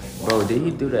 Bro, did he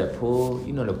do that pull?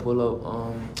 You know the pull up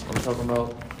I'm talking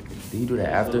about? Did he do that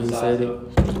after he said it?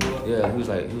 Yeah, he was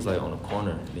like on the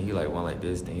corner. Then he like went like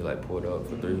this. Then he like pulled up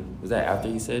for three. Was that after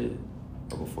he said it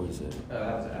or before he said it?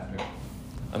 That was after.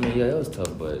 I mean, yeah, it was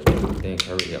tough, but then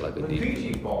Curry had like a When deep.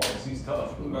 PG balls, he's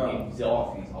tough. When he's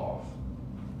off, he's off.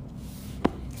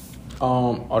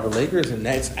 Are the Lakers and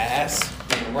Nets ass?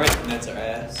 Right, the Nets are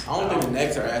ass. I don't think the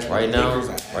Nets are ass. but Right the now, Lakers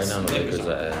are ass. the Lakers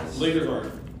are ass. Lakers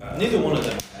aren't. Neither one of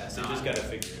them are ass. They just gotta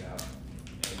figure it out.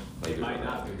 They Lakers might are-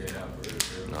 not figure it out for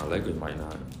real. No, Lakers might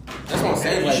not. That's what I'm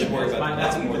saying. You Like, should worry about Might that. not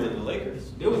That's be more good. than the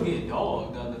Lakers. They was getting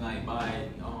dogged the other night by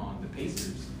the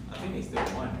Pacers. I think they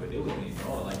still won, but they was getting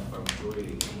dogged like for a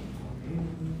majority of the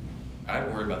game.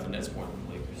 I'd worry about the Nets more than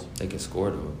the Lakers. They can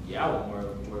score though. Yeah, I want more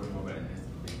about the Nets than the Lakers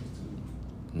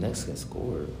too. Nets can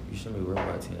score. You shouldn't be worried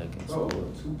about a team that can Bro, score.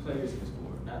 2 players can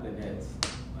score, not the Nets.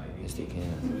 Like, Yes, they really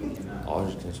can. cannot.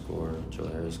 Aldridge can score. Joe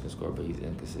Harris can score, but he's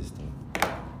inconsistent.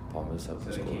 Paul Millsap So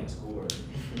can they score. can't score. If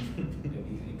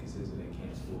he's inconsistent, they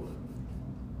can't score.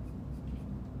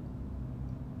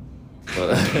 But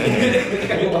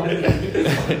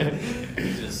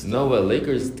no, but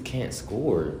Lakers can't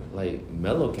score. Like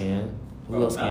Melo can. Who Bro, else can?